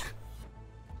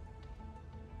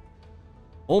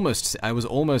 Almost, I was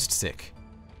almost sick.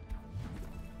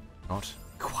 Not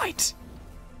quite.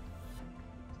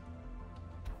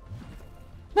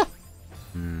 No.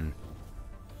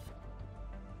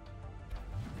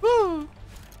 Woo.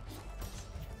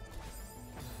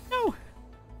 No.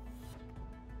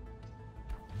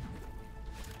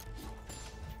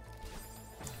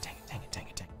 Dang it, dang it, dang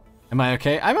it, dang it. Am I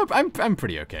okay? I'm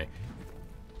pretty okay.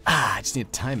 Ah, I just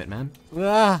need to time it, man.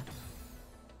 Ah.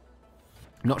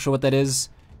 I'm not sure what that is,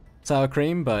 sour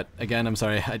cream, but again, I'm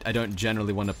sorry, I don't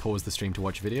generally want to pause the stream to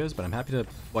watch videos, but I'm happy to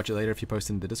watch it later if you post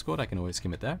in the Discord. I can always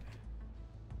skim it there.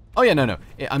 Oh yeah, no,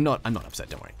 I'm not upset.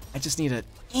 Don't worry. I just need a.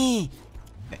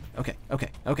 Okay.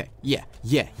 Yeah.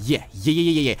 No.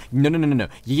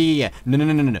 Yeah.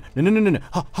 No.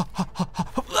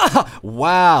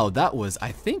 Wow, that was,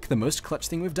 I think, the most clutch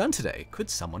thing we've done today. Could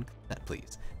someone click that,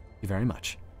 please? Thank you very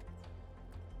much.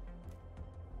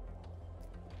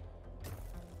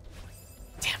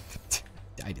 Damn.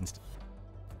 Died instantly.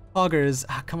 Poggers.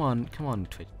 Ah, come on,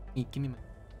 Twitch. Give me my.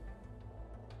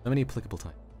 So many applicable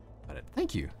time. Got it.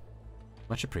 Thank you.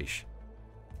 Much appreciated.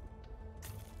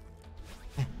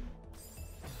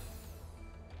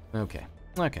 Okay.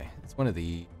 It's one of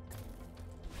the.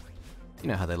 You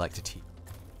know how they like to tease.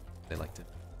 They like to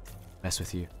mess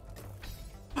with you.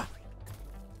 No,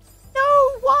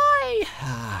 why?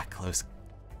 Ah, close.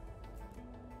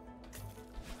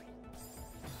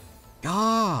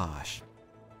 Gosh.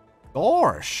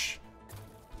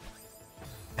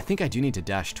 I think I do need to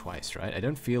dash twice, right? I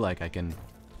don't feel like I can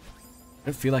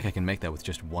make that with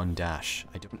just one dash.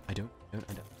 I don't.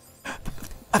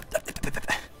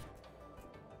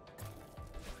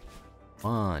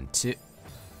 1, 2.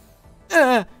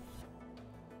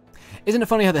 Isn't it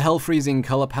funny how the hell-freezing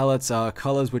color palettes are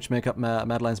colors which make up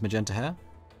Madeline's magenta hair?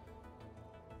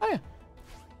 Oh yeah.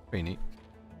 Pretty neat.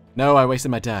 No, I wasted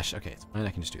my dash. Okay, it's fine,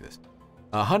 I can just do this.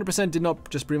 100% did not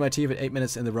just brew my tea for 8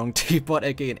 minutes in the wrong teapot,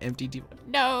 aka an empty teapot.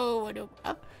 No, I don't.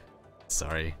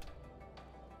 Sorry.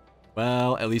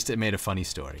 Well, at least it made a funny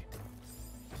story.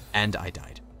 And I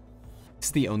died. It's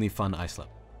the only fun ice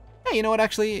level. Hey, you know what,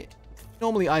 actually?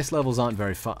 Normally ice levels aren't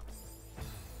very fun.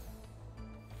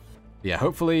 Yeah,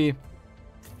 hopefully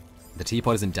the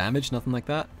teapot isn't damaged, nothing like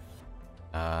that.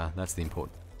 That's the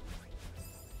important.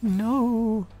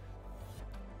 No.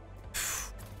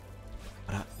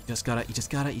 You just got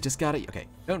it. Okay,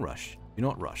 don't rush. Do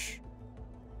not rush.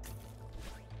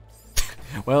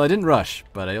 Well, I didn't rush,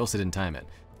 but I also didn't time it.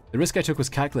 The risk I took was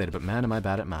calculated, but man, am I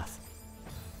bad at math.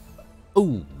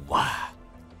 Ooh.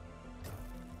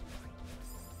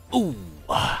 Ooh.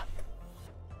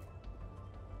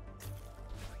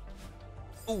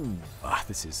 Ooh.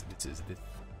 This is.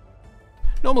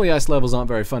 Normally ice levels aren't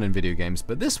very fun in video games,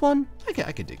 but this one,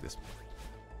 I could dig this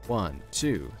one. 1,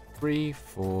 2, 3,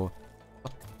 4.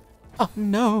 Oh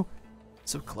no!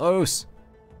 So close.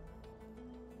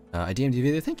 I DM'd you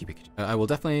video. Thank you, Pikachu. I will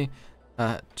definitely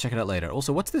check it out later.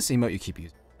 Also, what's this emote you keep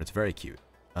using? It's very cute.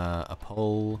 A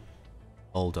pole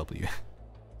W.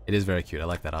 It is very cute. I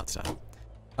like that art style.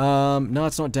 No,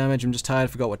 it's not damaged. I'm just tired. I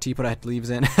forgot what teapot I had to leave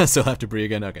in, so I'll have to brew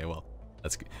again. Okay, well,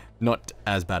 that's good. Not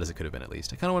as bad as it could have been, at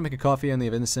least. I kind of want to make a coffee on the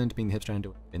instant, being the hipster and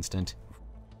do instant.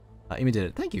 Amy did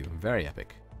it. Thank you. Very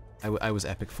epic. I was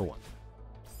epic for one.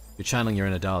 You're channeling your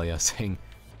inner Dahlia, saying,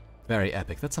 very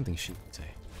epic. That's something she would say.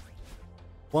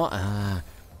 What?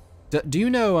 Do you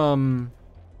know,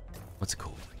 what's it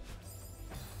called?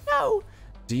 No!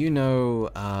 Do you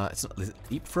know, it's not, is it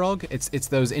Leapfrog? It's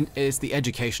those, it's the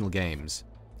educational games.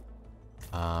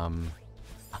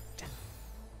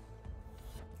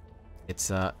 It's,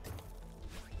 well,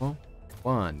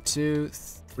 1, 2,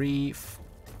 3, 4.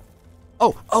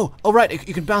 Oh, right,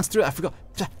 you can bounce through it, I forgot.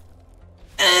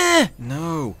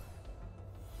 No.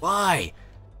 Why?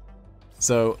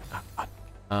 So,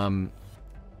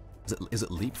 is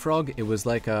it Leapfrog? It was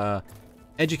like,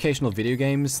 educational video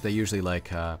games. They're usually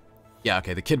like, yeah,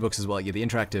 okay, the kid books as well. Yeah, the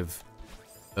interactive,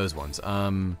 those ones.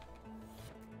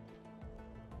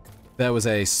 There was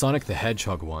a Sonic the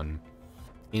Hedgehog one,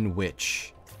 in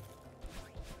which...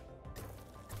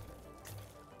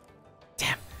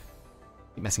 Damn.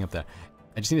 Keep messing up there.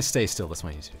 I just need to stay still, that's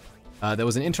what I need to do. There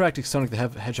was an interactive Sonic the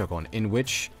Hedgehog one, in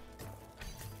which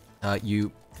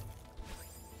you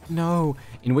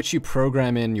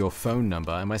program in your phone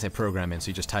number. And when I say program in, so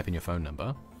you just type in your phone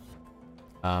number.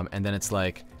 And then it's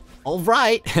like, all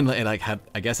right, and it like had,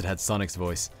 I guess it had Sonic's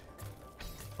voice.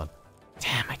 But,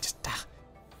 damn,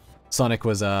 Sonic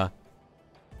was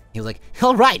he was like,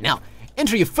 all right, now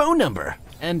enter your phone number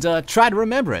and try to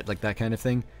remember it, like that kind of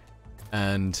thing,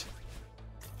 and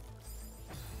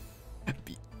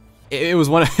it was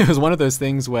one of those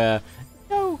things where,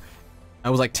 you know, I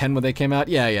was like 10 when they came out.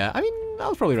 Yeah. I mean, I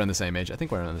was probably around the same age. I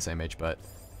think we're around the same age, but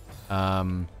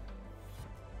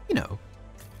you know,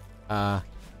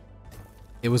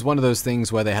 it was one of those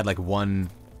things where they had like one.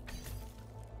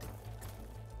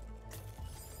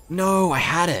 No, I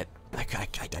had it. Like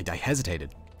I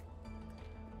hesitated.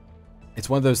 It's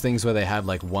one of those things where they had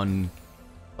like one,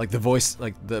 like the voice,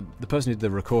 like the person who did the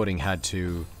recording had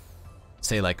to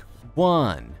say like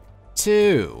 1,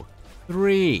 2,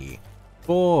 3,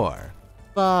 4,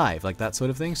 5, like that sort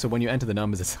of thing. So when you enter the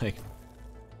numbers, it's like,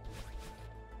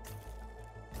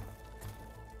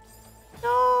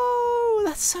 no,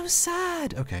 that's so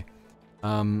sad. Okay.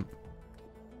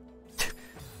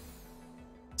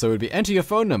 So it would be enter your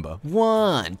phone number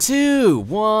 1, 2,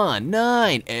 1,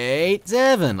 9, 8,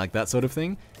 7, like that sort of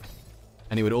thing.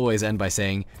 And he would always end by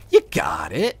saying, "You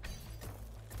got it."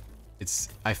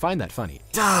 I find that funny.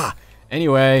 Duh!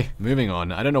 Anyway, moving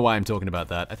on. I don't know why I'm talking about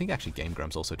that. I think actually Game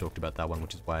Grumps also talked about that one,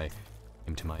 which is why it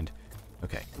came to mind.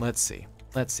 Okay, let's see.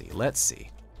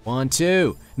 1,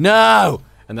 2, no!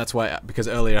 And that's why, because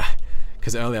earlier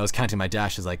I was counting my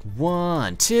dashes like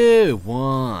 1, 2,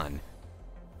 1.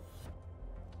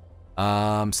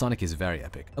 Sonic is very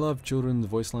epic. I love children's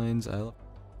voice lines. I love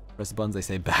press the buttons, they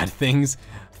say bad things.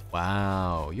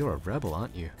 Wow, you're a rebel,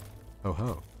 aren't you? Ho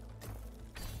ho.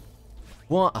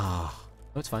 What? Ah, oh,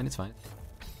 no, it's fine.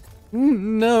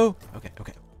 No. Okay.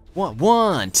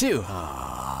 1, 2.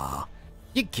 Ah,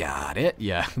 you got it.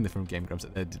 Yeah, from Game Grumps,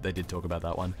 they did talk about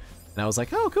that one, and I was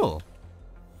like, oh, cool.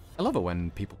 I love it when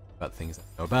people talk about things that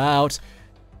they know about.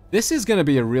 This is gonna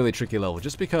be a really tricky level,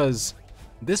 just because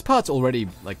this part's already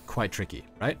like quite tricky,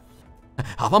 right?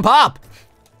 Hop on pop.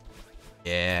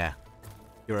 Yeah,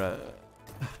 you're a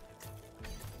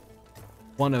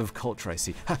one of culture, I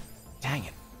see. Ha, dang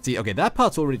it. See, okay, that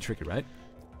part's already tricky, right?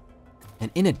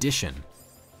 And in addition,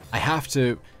 I have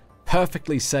to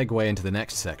perfectly segue into the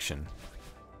next section.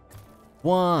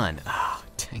 1. Ah,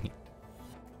 dang it.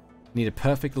 Need to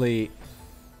perfectly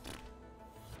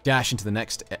dash into the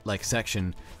next like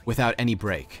section without any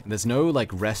break. There's no like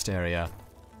rest area.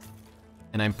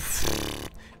 And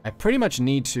I pretty much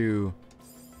need to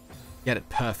get it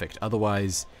perfect.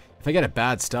 Otherwise, if I get a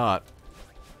bad start,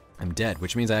 I'm dead,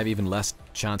 which means I have even less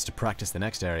chance to practice the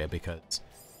next area because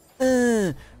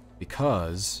I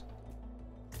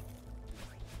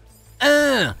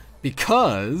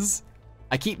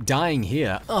keep dying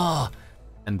here.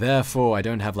 And therefore I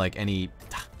don't have like any,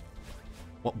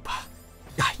 well,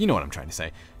 you know what I'm trying to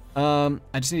say. I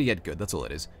just need to get good, that's all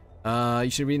it is. You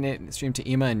should rename the stream to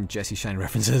Ima and Jesse Shine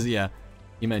references. Yeah,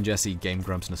 Ima and Jesse Game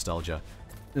Grumps nostalgia.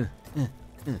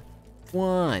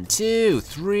 1, 2,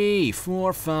 3,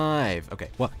 4, 5. Okay,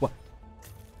 what?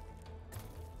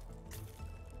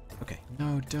 Okay,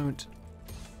 no, don't.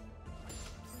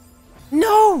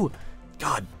 No!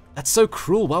 God, that's so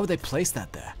cruel. Why would they place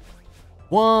that there?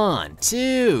 1,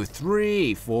 2,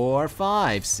 3, 4,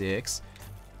 5, 6.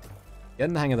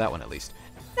 Getting the hang of that one at least.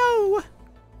 No!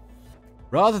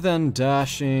 Rather than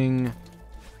dashing...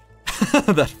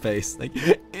 that face, like...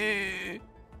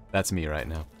 That's me right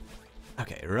now.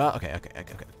 Okay, okay.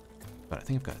 But I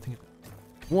think I've got it.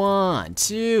 1,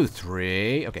 2,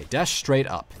 3. Okay, dash straight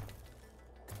up.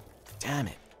 Damn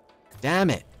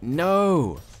it.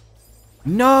 No.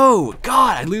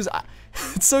 God, I lose...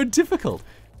 It's so difficult.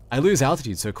 I lose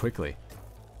altitude so quickly.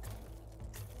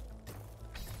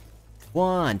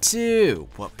 1, 2.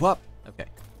 Whoop. Okay.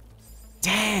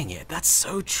 Dang it, that's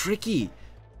so tricky.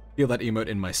 Feel that emote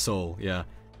in my soul. Yeah,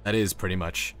 that is pretty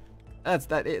much...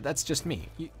 That's just me.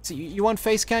 You want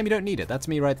face cam? You don't need it. That's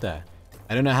me right there.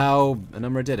 I don't know how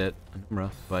Anumra did it,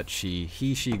 but she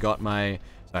got my...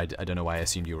 Sorry, I don't know why I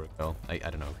assumed you were a girl. I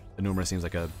don't know. Anumra seems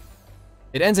like a...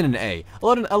 It ends in an A. A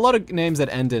lot of names that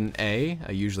end in A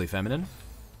are usually feminine.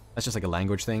 That's just like a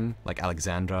language thing, like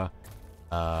Alexandra,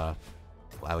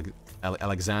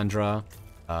 Alexandra.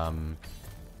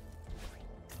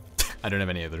 I don't have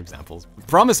any other examples.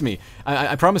 Promise me.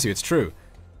 I promise you, it's true.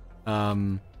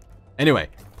 Anyway,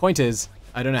 point is,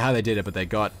 I don't know how they did it, but they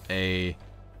got a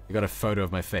photo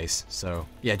of my face. So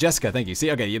yeah, Jessica, thank you.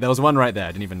 See, okay, there was one right there.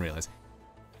 I didn't even realize.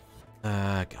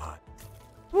 God.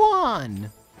 1.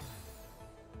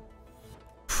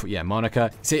 Yeah,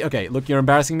 Monica. See, okay, look, you're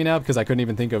embarrassing me now because I couldn't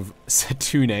even think of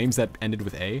 2 names that ended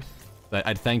with A. But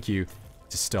I'd thank you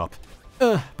to stop.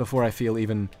 before I feel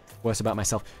even worse about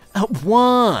myself.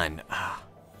 1!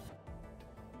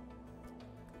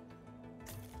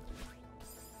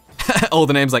 All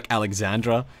the names like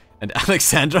Alexandra and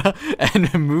Alexandra,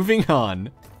 and moving on.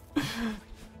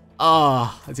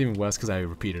 Ah, it's even worse because I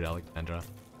repeated Alexandra.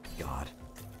 God.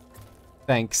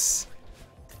 Thanks.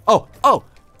 Oh!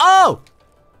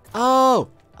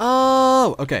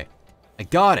 Okay. I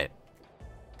got it.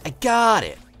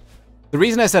 The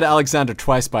reason I said Alexandra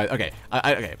twice by... Okay.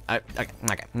 The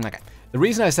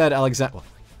reason I said Alexandra... Well,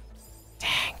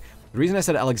 dang. The reason I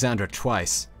said Alexandra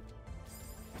twice...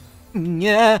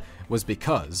 Yeah, was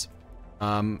because...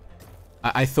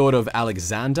 I thought of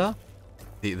Alexander,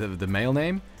 the male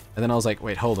name, and then I was like,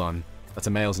 wait, hold on. That's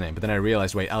a male's name. But then I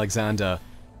realized, wait, Alexander...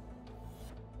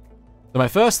 So my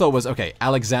first thought was, okay,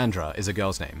 Alexandra is a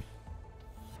girl's name.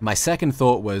 My second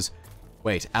thought was,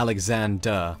 wait,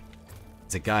 Alexander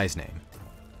is a guy's name.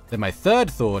 Then my third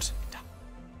thought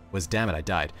was, damn it, I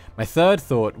died. My third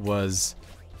thought was,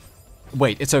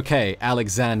 wait, it's okay,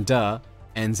 Alexander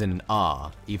ends in an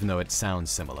R, even though it sounds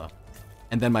similar.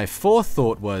 And then my fourth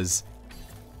thought was,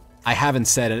 I haven't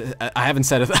said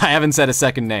a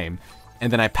second name,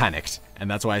 and then I panicked, and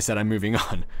that's why I said I'm moving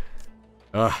on.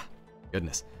 Ugh,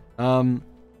 goodness. Okay,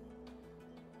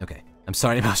 I'm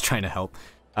sorry, I was trying to help.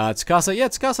 Tsukasa, yeah,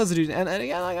 Tsukasa's a dude, and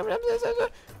again, like,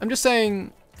 I'm just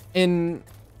saying,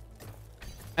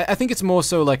 I think it's more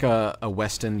so like a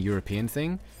Western European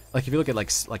thing. Like if you look at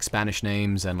like Spanish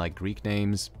names and like Greek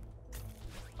names,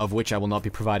 of which I will not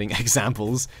be providing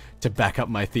examples to back up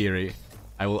my theory.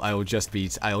 I will just be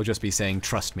saying,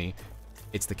 trust me,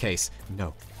 it's the case.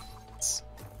 No.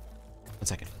 One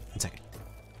second.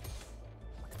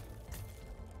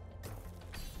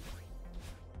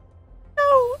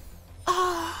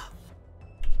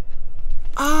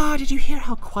 Did you hear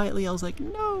how quietly I was like,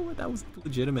 no, that was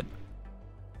legitimate.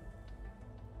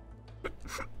 I'm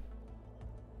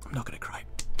not gonna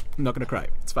cry.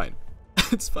 It's fine.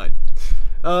 It's fine.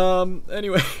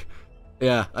 Anyway.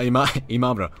 Yeah,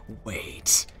 Imamura.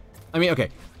 Wait. I mean, okay.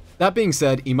 That being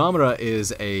said, Imamura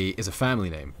is a family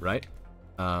name, right?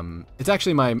 It's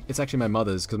actually my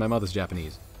mother's, because my mother's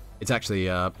Japanese. It's actually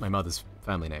my mother's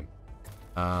family name.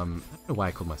 I don't know why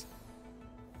I called myself.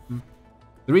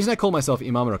 The reason I call myself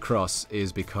ImamuraCross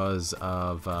is because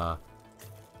of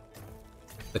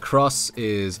the cross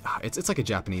is it's like a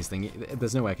Japanese thing.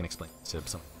 There's no way I can explain it to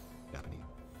someone Japanese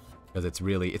because it's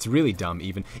really dumb.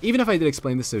 Even if I did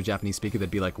explain this to a Japanese speaker,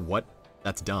 they'd be like, "What?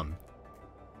 That's dumb."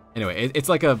 Anyway, it's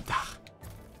like a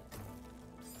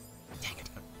dang it,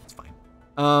 it's fine.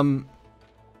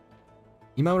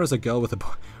 Imamura's a girl with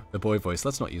a boy voice.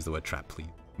 Let's not use the word trap, please.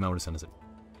 Imamura-san is it.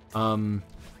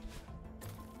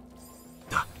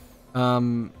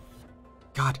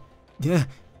 God. Yeah.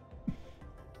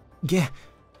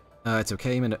 It's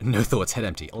okay, man. No thoughts, head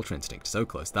empty. Ultra Instinct, so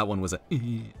close. That one was a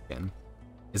again.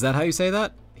 Is that how you say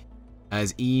that?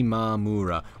 As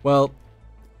Imamura. Well,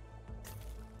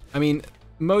 I mean,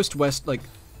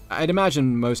 I'd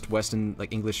imagine most Western,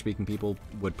 English-speaking people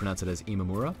would pronounce it as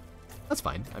Imamura. That's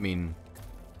fine. I mean,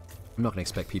 I'm not gonna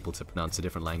expect people to pronounce a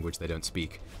different language they don't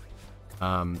speak.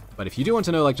 But if you do want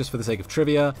to know, just for the sake of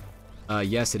trivia,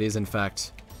 yes, it is in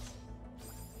fact...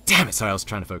 Damn it, sorry, I was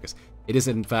trying to focus. It is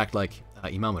in fact,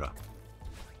 Imamura.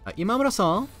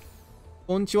 Imamura-san?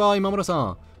 Konnichiwa,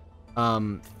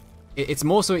 Imamura-san. It's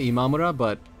more so Imamura,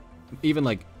 but even,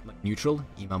 neutral,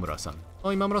 Imamura-san. Oh,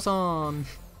 Imamura-san.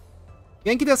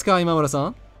 Genki desu ka,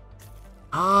 Imamura-san?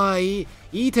 Ah, ii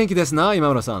tenki desu na,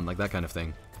 Imamura-san. Like that kind of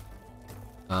thing.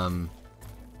 1,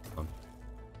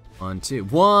 2.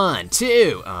 1,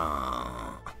 2!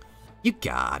 Oh, you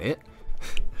got it.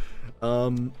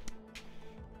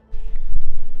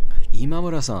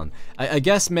 Imamura-san. I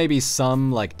guess maybe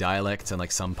some dialects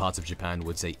and some parts of Japan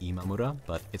would say Imamura,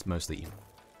 but it's mostly Imamura.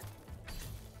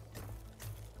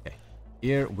 Okay,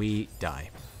 here we die.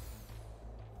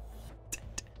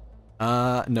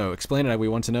 No, explain it. We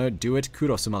want to know. Do it.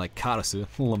 Kurosuma like Karasu.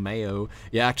 Lameo.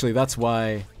 Yeah, actually, that's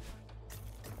why.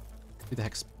 Who the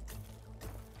heck's?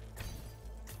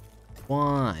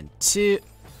 1, 2.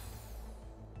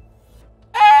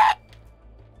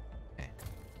 Okay.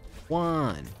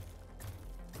 1.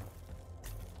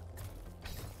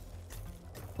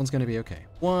 One's gonna be okay.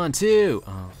 1, 2.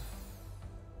 Oh.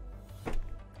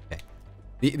 Okay.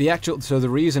 So the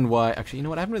reason why, actually, you know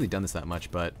what? I haven't really done this that much,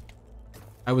 but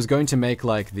I was going to make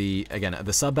again,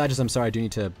 the sub badges. I'm sorry, I do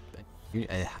need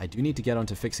to get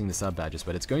onto fixing the sub badges,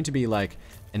 but it's going to be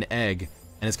an egg,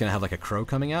 and it's gonna have a crow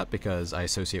coming out because I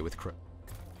associate with crow,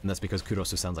 and that's because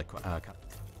Kurosu sounds like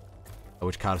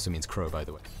which Karasu means crow, by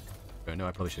the way. Oh, no,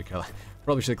 I probably should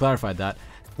have clarified that.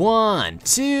 1,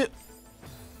 2.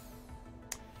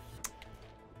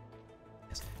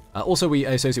 Also, I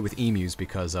associate with emus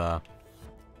because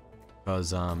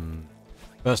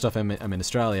first off, I'm in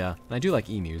Australia, and I do like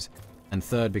emus. And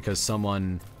third, because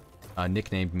someone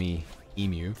nicknamed me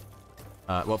Emu.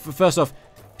 Well, first off,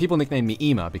 people nicknamed me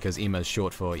Ima because Ima is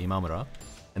short for Imamura.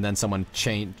 And then someone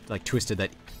twisted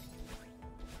that.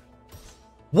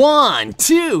 1,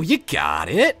 2, you got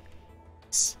it!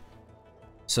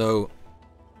 So,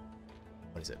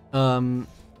 what is it?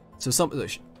 So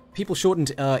people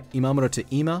shortened Imamura to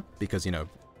Ima because, you know,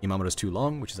 Imamura's too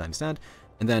long, which is I understand.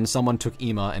 And then someone took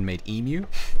Ima and made Emu.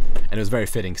 And it was very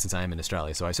fitting since I am in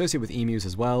Australia. So I associate with emus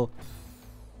as well.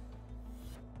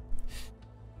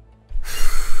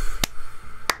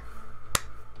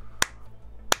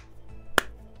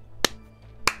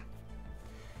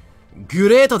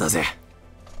 Greatだぜ!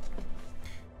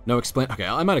 No explain. Okay,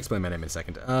 I might explain my name in a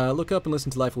second. Look up and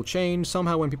listen to Life Will Change.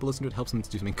 Somehow when people listen to it, it helps them to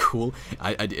do something cool.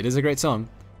 It is a great song.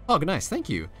 Oh, nice, thank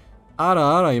you. Ara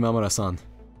ara Imamura-san.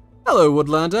 Hello,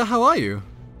 Woodlander, how are you?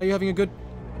 Are you having a good...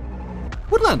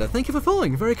 Woodlander, thank you for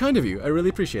following. Very kind of you. I really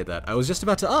appreciate that. I was just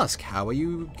about to ask, how are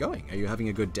you going? Are you having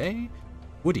a good day?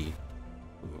 Woody.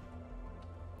 Ooh.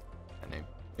 That name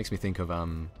makes me think of,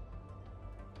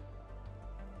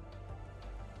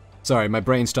 Sorry, my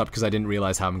brain stopped because I didn't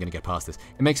realize how I'm going to get past this.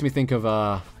 It makes me think of,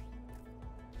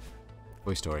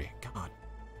 Toy Story. God.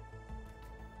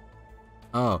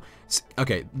 Oh,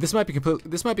 okay. This might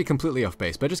be completely off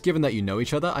base, but just given that you know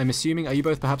each other, I'm assuming, are you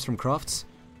both perhaps from Crofts?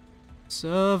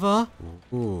 Server?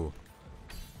 Ooh.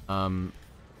 I'm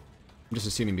just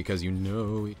assuming because you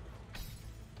know...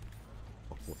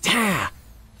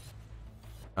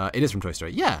 It is from Toy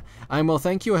Story. Yeah. I'm well,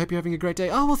 thank you. I hope you're having a great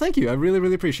day. Oh, well, thank you. I really,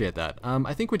 really appreciate that.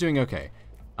 I think we're doing okay.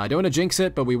 I don't want to jinx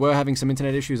it, but we were having some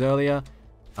internet issues earlier.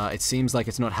 It seems like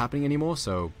it's not happening anymore,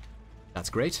 so that's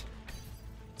great.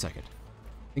 Second.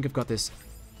 I think I've got this.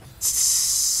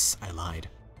 I lied.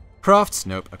 Crafts?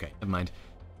 Nope. Okay, never mind.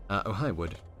 Oh, hi,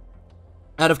 Wood.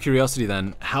 Out of curiosity,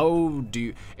 then, how do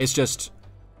you... It's just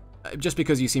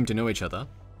because you seem to know each other.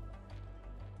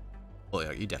 Well,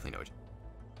 yeah, you definitely know each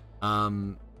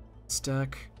other.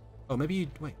 Stack. Oh, maybe you...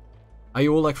 Wait. Are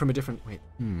you all, like, from a different... Wait.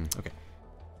 Okay.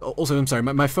 Also, I'm sorry.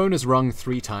 My phone has rung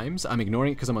 3 times. I'm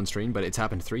ignoring it because I'm on stream, but it's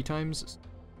happened 3 times.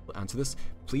 I'll answer this.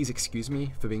 Please excuse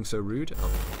me for being so rude.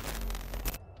 Oh.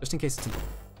 Just in case it's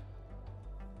important.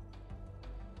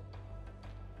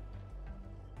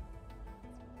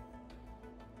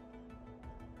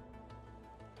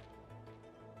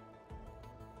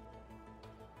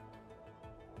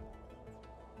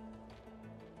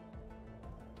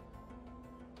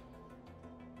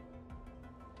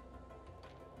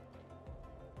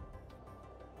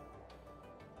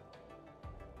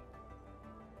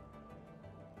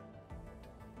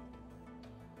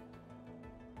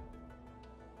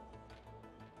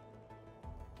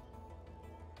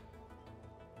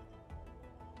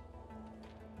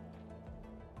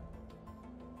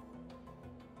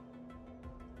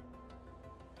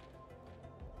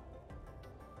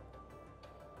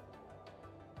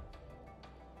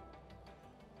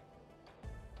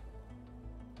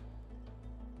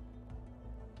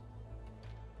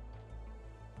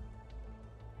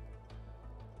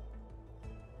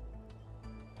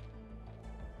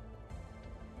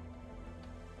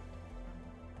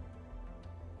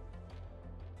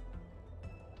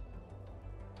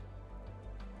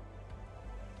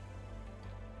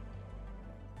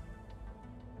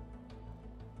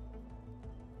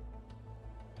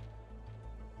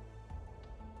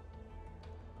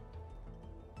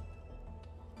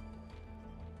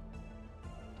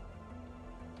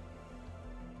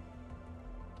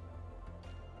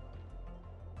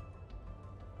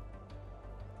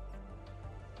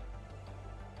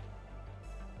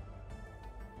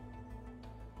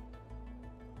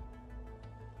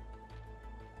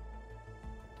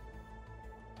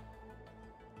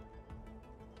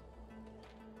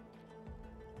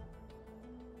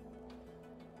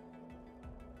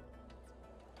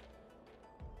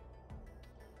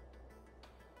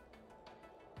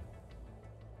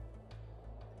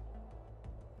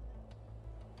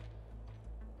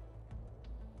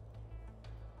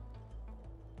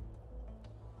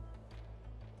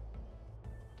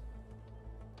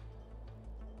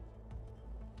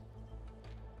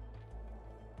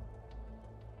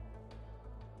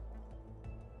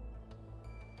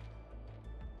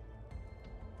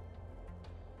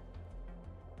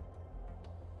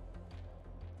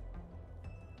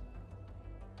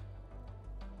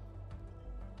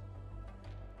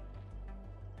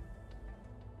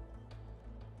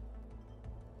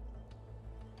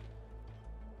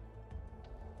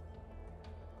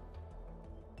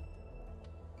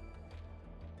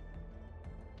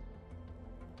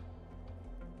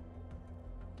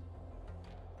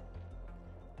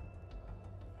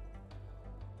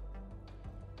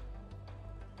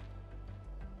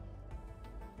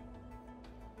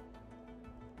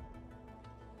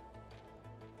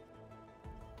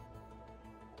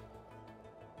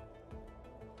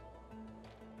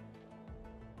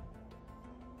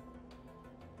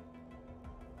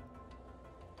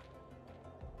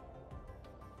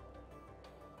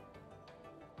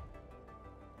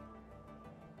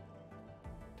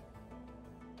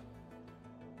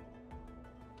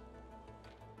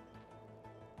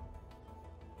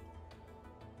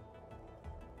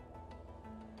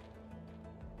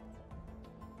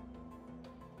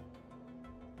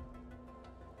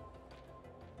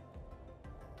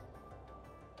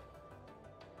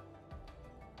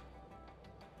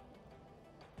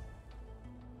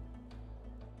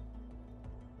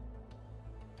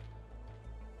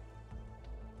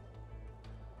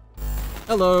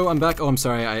 Hello, I'm back. Oh, I'm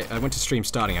sorry. I went to stream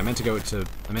starting. I meant to go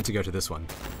to this one.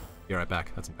 Be right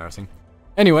back. That's embarrassing.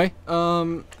 Anyway,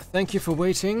 thank you for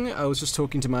waiting. I was just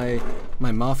talking to my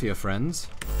mafia friends.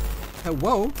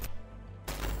 Whoa.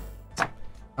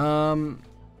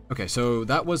 Okay, so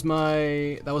that was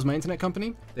my internet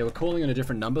company. They were calling on a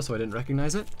different number, so I didn't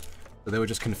recognize it. So they were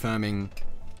just confirming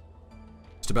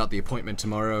just about the appointment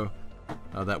tomorrow,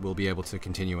 that we'll be able to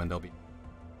continue and they'll be.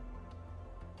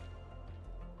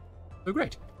 So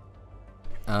great.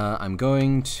 I'm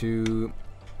going to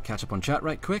catch up on chat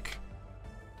right quick.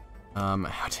 How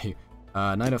do you...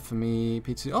 night up for me,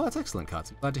 pizza... Oh, that's excellent, Katz.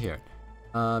 I'm glad to hear it.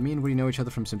 Me and Woody know each other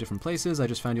from some different places. I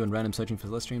just found you on random searching for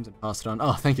Celeste streams and passed it on.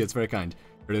 Oh, thank you. It's very kind.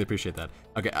 I really appreciate that.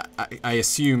 Okay, I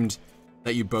assumed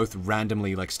that you both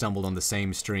randomly, like, stumbled on the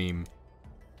same stream.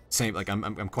 Same, like,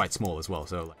 I'm quite small as well,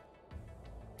 so,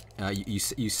 like... you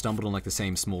stumbled on, like, the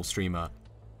same small streamer,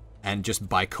 and just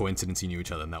by coincidence you knew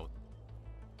each other, and that was...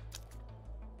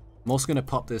 I'm also gonna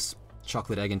pop this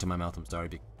chocolate egg into my mouth, I'm sorry,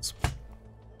 because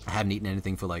I haven't eaten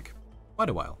anything for, like, quite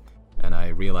a while. And I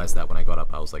realized that when I got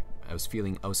up, I was like, I was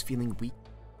feeling weak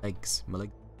legs, my leg.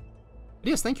 But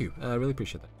yes, thank you, I really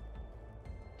appreciate that.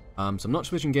 So I'm not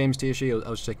switching games, Tiashi, I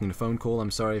was taking a phone call, I'm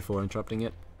sorry for interrupting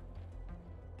it.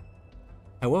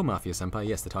 Hello, Mafia Senpai,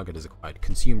 yes, the target is acquired.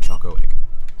 Consume Choco Egg.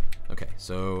 Okay,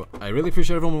 so I really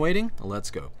appreciate everyone waiting,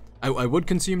 let's go. I would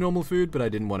consume normal food, but I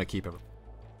didn't want to keep everyone.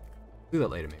 Do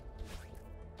that later, maybe.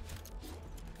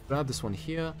 Grab this one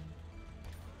here.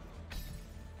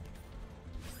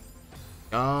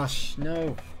 Gosh,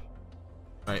 no.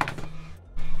 Right.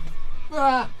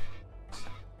 Ah!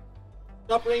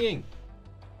 Stop ringing!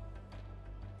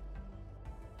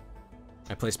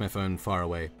 I placed my phone far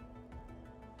away.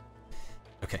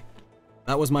 Okay.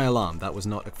 That was my alarm. That was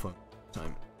not a phone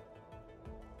time.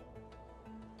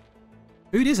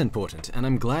 Food is important, and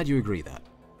I'm glad you agree that.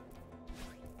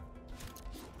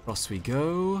 Across we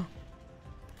go.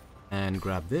 And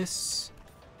grab this.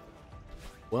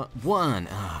 What? One!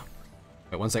 Ah.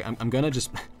 Wait, one sec. I'm gonna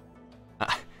just...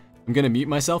 I'm gonna mute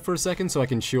myself for a second so I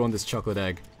can chew on this chocolate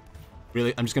egg.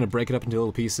 Really, I'm just gonna break it up into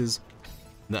little pieces.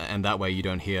 And that way you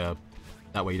don't hear...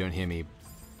 That way you don't hear me...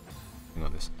 Hang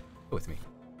on this. Go with me.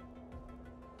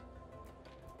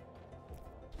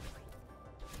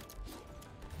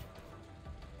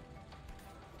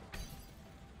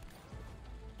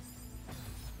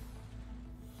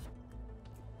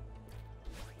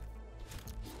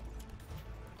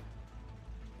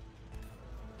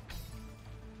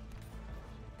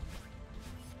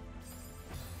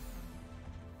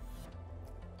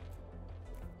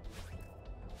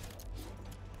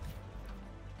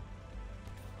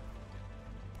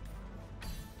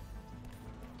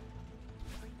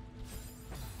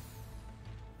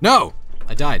 No!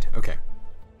 I died. Okay.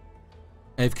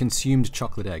 I've consumed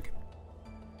chocolate egg.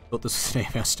 Thought this was an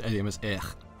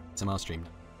ASMR stream.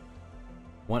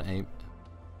 One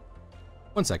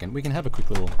second. We can have a quick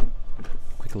little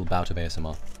bout of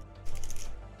ASMR.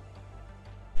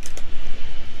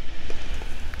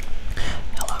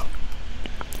 Hello.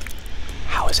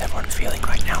 How is everyone feeling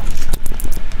right now?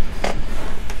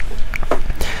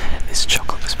 This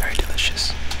chocolate was very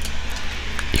delicious.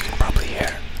 You can probably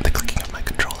hear the clicking of my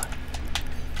controller.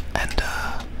 And,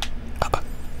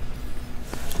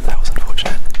 that was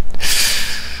unfortunate.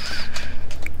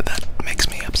 That makes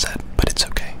me upset, but it's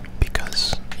okay,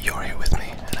 because you're here with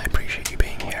me, and I appreciate you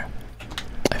being here.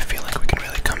 I feel like we can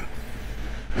really come...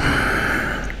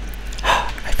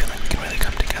 I feel like we can really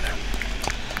come together.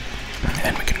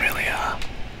 And we can really,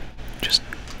 just,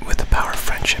 with the power of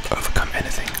friendship, overcome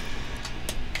anything.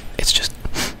 It's just...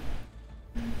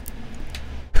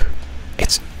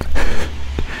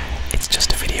 It's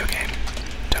just a video game.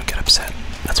 Don't get upset.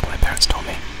 That's what my parents told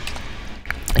me.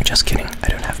 Just kidding. I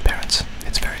don't have parents.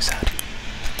 It's very sad.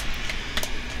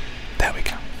 There we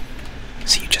go.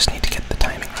 See, you just need to get the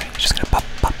timing right. You're just gonna pop,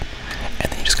 pop,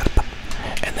 and then you just gotta pop,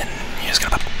 and then you just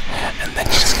gotta pop, and then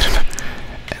you just gotta pop,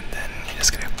 and then you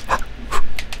just gotta pop.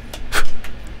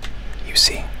 You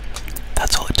see,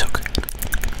 that's all it took.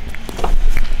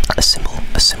 A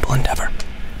simple endeavor.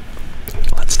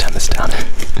 Let's turn this down.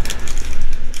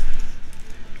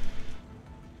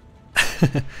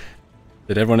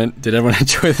 Did everyone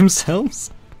enjoy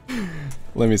themselves?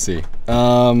 Let me see.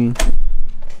 Okay,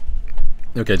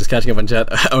 just catching up on chat.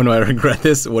 Oh no, I regret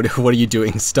this. What are you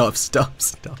doing? Stop.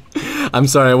 I'm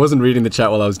sorry, I wasn't reading the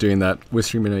chat while I was doing that. We're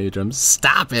streaming on eardrums.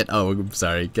 Stop it! Oh, I'm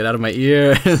sorry. Get out of my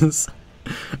ears.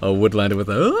 Oh, Woodlander with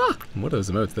a... what are those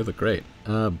emotes? They look great.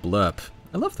 Blurp.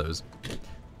 I love those.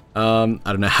 I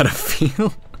don't know how to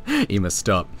feel. Ema,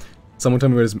 stop. Someone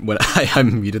told me when I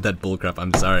muted that bullcrap.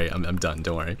 I'm sorry. I'm done.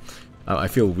 Don't worry. Oh, I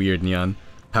feel weird, Neon.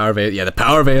 Power of yeah, the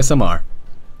power of ASMR.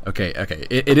 Okay, okay.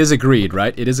 It is agreed,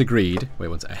 right? It is agreed. Wait,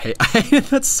 one second. I hate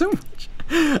that so much.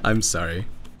 I'm sorry.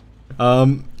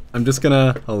 I'm just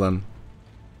gonna hold on.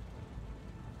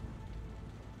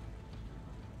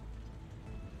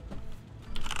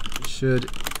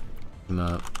 Should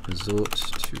resort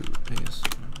to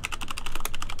ASMR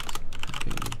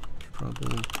having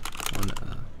trouble on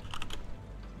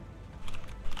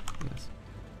yes.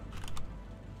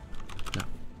 No.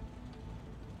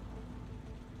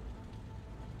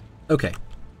 Okay.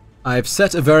 I've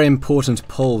set a very important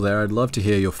poll there. I'd love to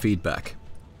hear your feedback.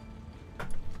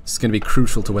 This is going to be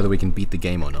crucial to whether we can beat the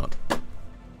game or not.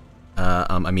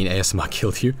 I mean, ASMR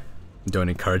killed you. Don't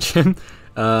encourage him.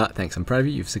 Thanks, I'm proud of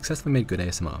you. You've successfully made good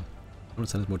ASMR. I don't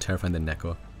sound more terrifying than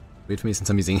Neko. Weird for me since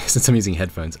I'm using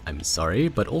headphones. I'm sorry,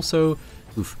 but also,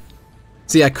 oof.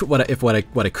 See, what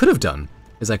I could have done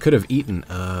is I could have eaten.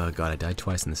 God, I died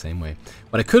twice in the same way.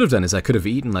 What I could have done is I could have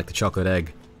eaten like the chocolate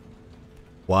egg.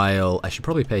 While I should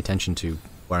probably pay attention to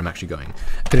where I'm actually going.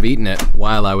 I could have eaten it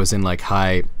while I was in like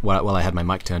high, while I had my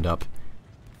mic turned up,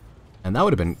 and that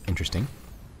would have been interesting.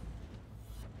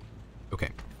 Okay.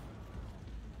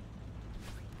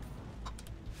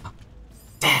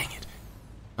 Dang it.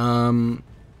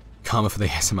 Karma for the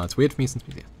ASMR. It's weird for me since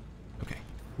we. Okay.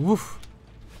 Woof.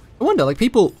 I wonder, like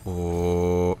people.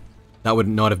 Oh, that would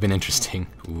not have been interesting.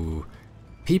 Ooh.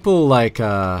 People like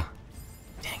dang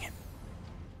it.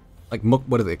 Like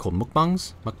what are they called?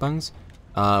 Mukbangs? Mukbangs?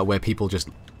 Where people just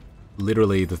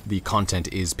literally the content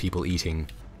is people eating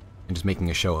and just making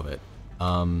a show of it.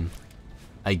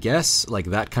 I guess like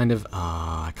that kind of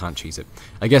I can't cheese it.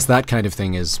 I guess that kind of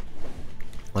thing is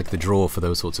like the draw for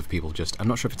those sorts of people. Just I'm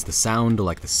not sure if it's the sound or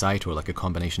like the sight or like a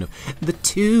combination of the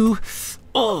two.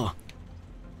 Oh,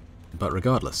 but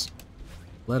regardless,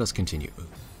 let us continue.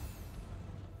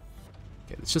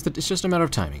 Okay, it's just a matter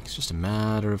of timing. It's just a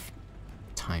matter of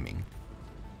timing.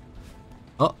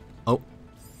 Oh, oh,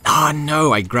 ah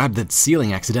no! I grabbed the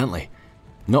ceiling accidentally.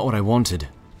 Not what I wanted,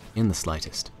 in the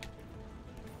slightest.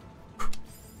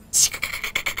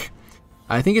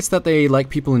 I think it's that they like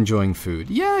people enjoying food.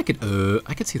 Yeah, I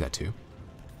could see that too.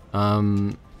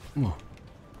 Oh.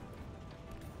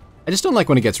 I just don't like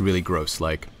when it gets really gross,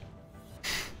 like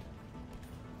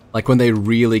when they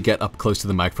really get up close to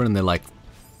the microphone and they're like,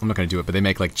 I'm not gonna do it, but they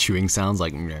make like chewing sounds,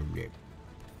 like,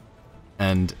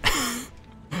 and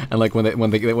and like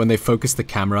when they focus the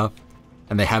camera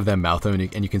and they have their mouth open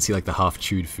and you can see like the half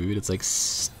chewed food. It's like,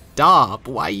 stop!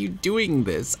 Why are you doing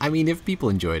this? I mean, if people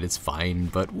enjoy it, it's fine,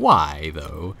 but why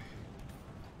though?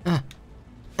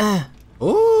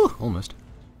 Oh, almost.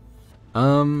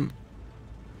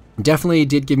 Definitely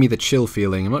did give me the chill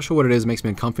feeling. I'm not sure what it is. It makes me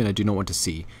uncomfortable. I do not want to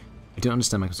see. I don't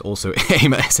understand. Mike was also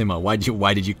aim at SMR.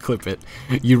 Why did you clip it?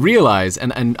 You realize,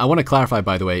 and I want to clarify,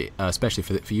 by the way, especially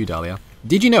for you, Dahlia.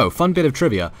 Did you know? Fun bit of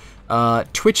trivia.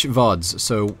 Twitch VoDs.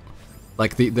 So,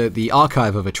 like the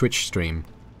archive of a Twitch stream.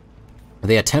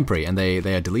 They are temporary and they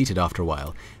are deleted after a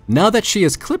while. Now that she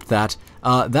has clipped that,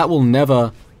 that will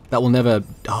never.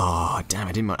 Oh damn!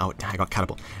 I got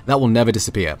catapult. That will never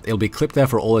disappear. It'll be clipped there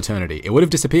for all eternity. It would have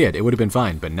disappeared. It would have been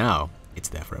fine, but now it's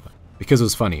there forever because it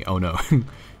was funny. Oh no! And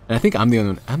I think I'm the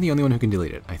only one who can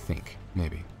delete it. I think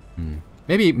maybe.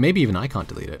 Maybe even I can't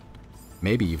delete it.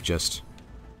 Maybe you've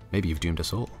doomed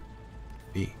us all.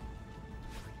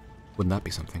 Wouldn't that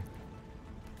be something?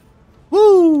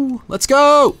 Woo! Let's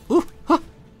go! Ooh, huh.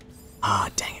 Ah,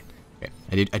 dang it. Okay.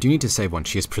 I do need to save one.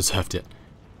 She has preserved it.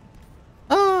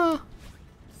 Ah!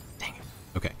 Dang it.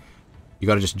 Okay. You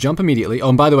gotta just jump immediately. Oh,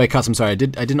 and by the way, Cuss, I'm sorry. I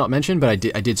did not mention, but I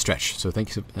did stretch. So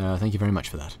thank you very much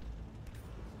for that.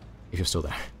 If you're still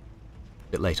there.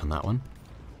 A bit late on that one.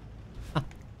 Ah.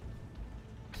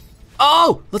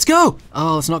 Oh! Let's go!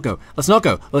 Oh, let's not go. Let's not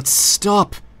go. Let's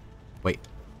stop. Wait.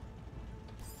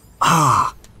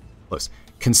 Ah! Close.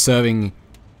 Conserving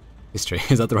history.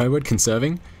 Is that the right word?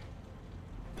 Conserving?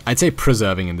 I'd say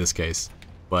preserving in this case,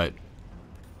 but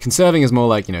conserving is more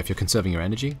like, you know, if you're conserving your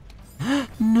energy.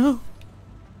 No.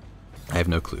 I have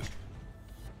no clue.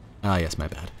 Ah, yes, my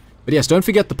bad. But yes, don't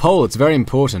forget the poll. It's very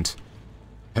important.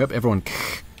 I hope everyone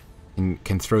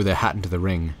can throw their hat into the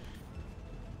ring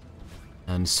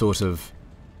and sort of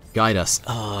guide us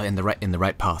in the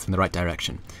right path, in the right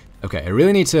direction. Okay, I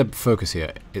really need to focus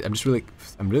here.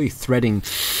 I'm really threading.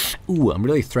 Ooh, I'm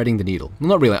really threading the needle. Well,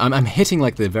 not really. I'm hitting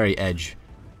like the very edge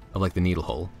of like the needle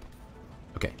hole.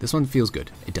 Okay, this one feels good.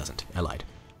 It doesn't. I lied.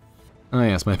 Oh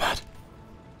yes, my bad.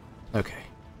 Okay,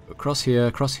 cross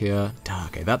here, cross here.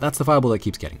 Okay, that's the fireball that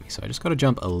keeps getting me. So I just gotta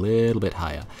jump a little bit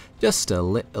higher, just a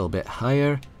little bit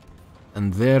higher,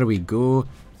 and there we go.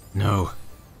 No.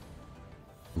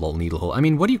 Lol, needle hole. I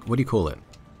mean, what do you call it?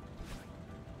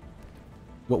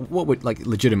 What would, like,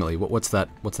 legitimately, what's that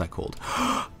called?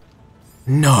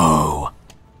 No!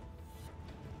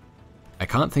 I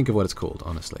can't think of what it's called,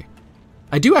 honestly.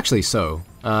 I do actually sew.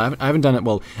 I haven't done it,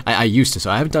 well, I used to sew.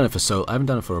 I haven't done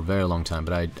it for a very long time,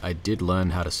 but I did learn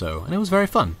how to sew, and it was very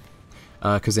fun.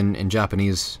 Because in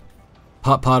Japanese,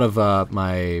 part of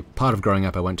growing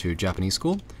up, I went to Japanese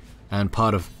school, and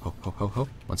part of,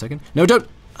 1 second. No, don't!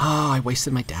 Ah, I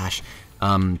wasted my dash.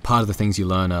 Part of the things you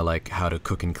learn are like how to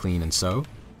cook and clean and sew,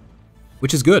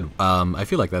 which is good. I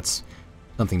feel like that's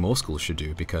something more schools should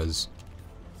do because,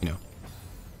 you know,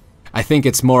 I think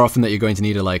it's more often that you're going to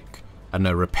need to, like, I don't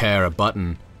know, repair a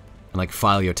button and like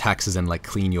file your taxes and like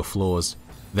clean your floors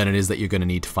than it is that you're going to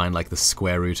need to find like the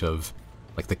square root of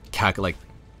like the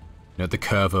the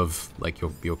curve of like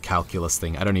your calculus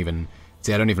thing. I didn't even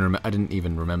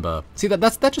remember. See,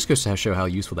 that just goes to show how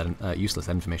useful that useless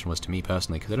that information was to me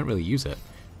personally, because I don't really use it.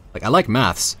 Like, I like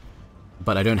maths,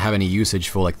 but I don't have any usage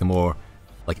for like the more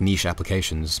like niche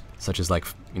applications, such as like,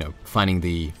 you know, finding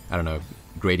the, I don't know,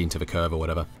 gradient of a curve or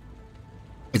whatever.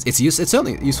 It's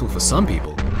certainly useful for some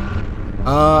people.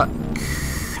 I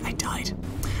died.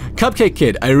 Cupcake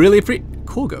Kid, I really appreciate.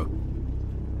 Corgo.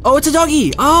 Oh, it's a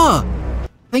doggy. Ah.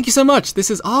 Thank you so much.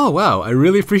 This is, oh wow, I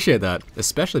really appreciate that,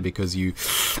 especially because you,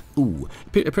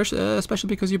 especially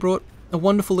because you brought a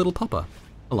wonderful little pupper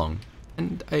along,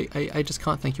 and I just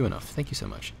can't thank you enough. Thank you so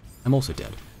much. I'm also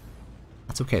dead.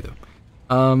 That's okay though.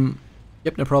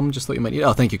 Yep, no problem. Just thought you might need.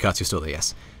 Oh, thank you, Katz. You're still there.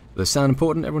 Yes. Does sound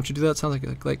important? Everyone should do that. Sounds like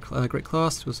a great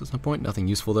class. Was no point. Nothing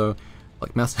useful though.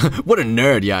 Like math. What a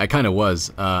nerd. Yeah, I kind of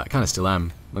was. I kind of still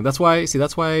am. Like that's why. See,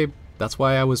 that's why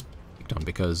I was on,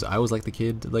 because I was like the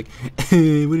kid, like, what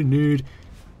a nerd.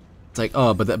 It's like,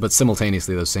 oh, but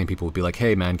simultaneously those same people would be like,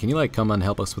 hey man, can you like come and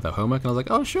help us with our homework? And I was like,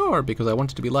 oh sure, because I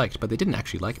wanted to be liked, but they didn't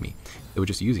actually like me. They were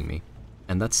just using me,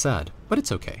 and that's sad, but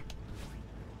it's okay.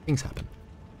 Things happen.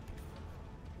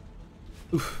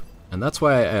 Oof. And that's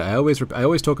why I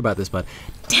always talk about this, but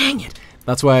dang it,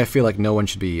 that's why I feel like no one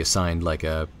should be assigned like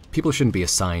a. People shouldn't be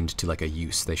assigned to like a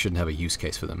use. They shouldn't have a use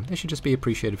case for them. They should just be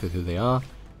appreciated for who they are.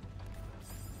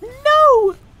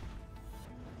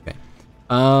 Okay.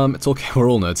 It's okay, we're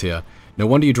all nerds here. No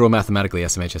wonder you draw mathematically,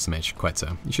 SMH. Quite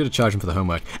so. You should have charged him for the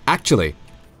homework. Actually,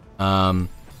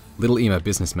 little emo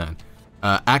businessman.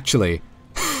 Actually,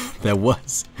 there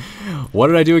was. What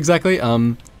did I do exactly?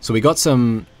 So we got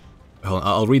some. Hold on,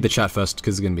 I'll read the chat first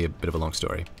because it's going to be a bit of a long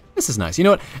story. This is nice. You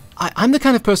know what? I'm the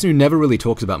kind of person who never really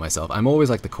talks about myself. I'm always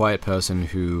like the quiet person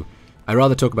who. I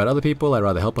rather talk about other people. I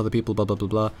rather help other people. Blah blah blah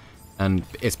blah. And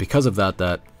it's because of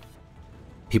that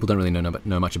people don't really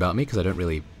know much about me, because I don't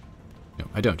really,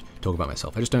 I don't talk about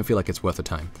myself. I just don't feel like it's worth the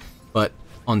time. But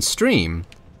on stream,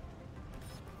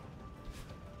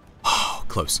 oh,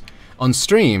 close. On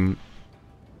stream,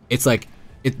 it's like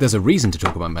there's a reason to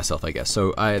talk about myself, I guess.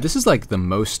 So this is like the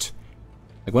most,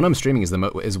 like when I'm streaming is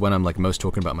when I'm like most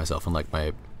talking about myself and like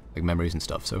my like memories and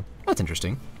stuff. So that's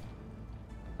interesting.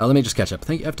 Let me just catch up.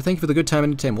 I have to thank you for the good time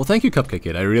and entertainment. Well, thank you, Cupcake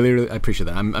Kid. I really appreciate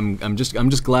that. I'm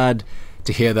just glad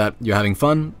to hear that you're having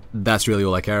fun. That's really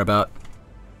all I care about.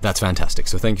 That's fantastic.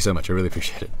 So thank you so much. I really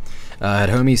appreciate it. I had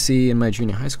homie C in my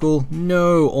junior high school.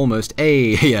 No, almost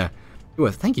A. Yeah,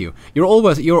 thank you. You're all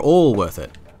worth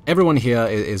it. Everyone here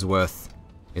is worth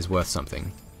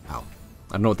something. Wow.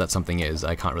 I don't know what that something is.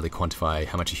 I can't really quantify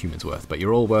how much a human's worth. But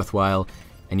you're all worthwhile,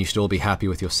 and you should all be happy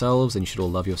with yourselves, and you should all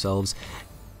love yourselves.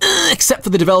 Except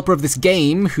for the developer of this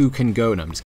game, who can go. No,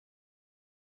 I'm just.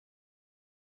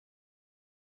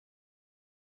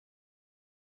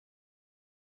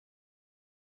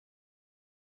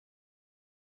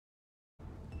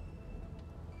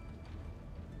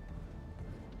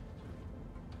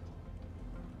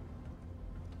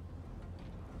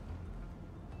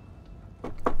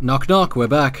 Knock knock, we're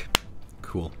back.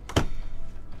 Cool.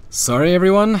 Sorry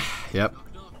everyone. Yep.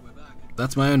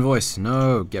 That's my own voice.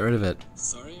 No, get rid of it.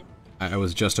 Sorry. I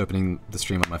was just opening the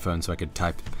stream on my phone so I could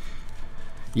type.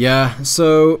 Yeah,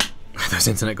 so those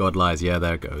internet god lies. Yeah,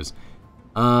 there it goes.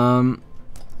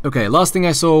 Okay, last thing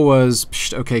I saw was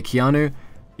okay, Keanu.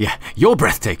 Yeah, you're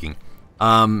breathtaking.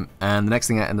 And the next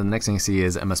thing I see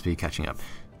is MSP catching up.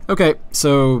 Okay,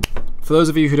 so for those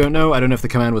of you who don't know, I don't know if the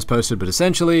command was posted, but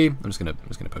essentially, I'm just gonna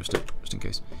post it just in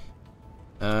case.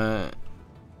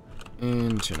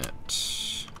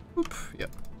 Internet. Oop, yep.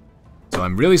 So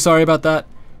I'm really sorry about that.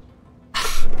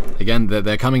 Again,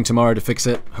 they're coming tomorrow to fix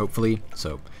it, hopefully.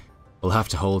 So we'll have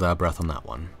to hold our breath on that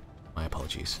one. My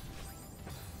apologies.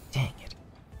 Dang it.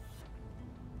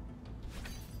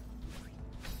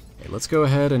 Okay, let's go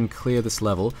ahead and clear this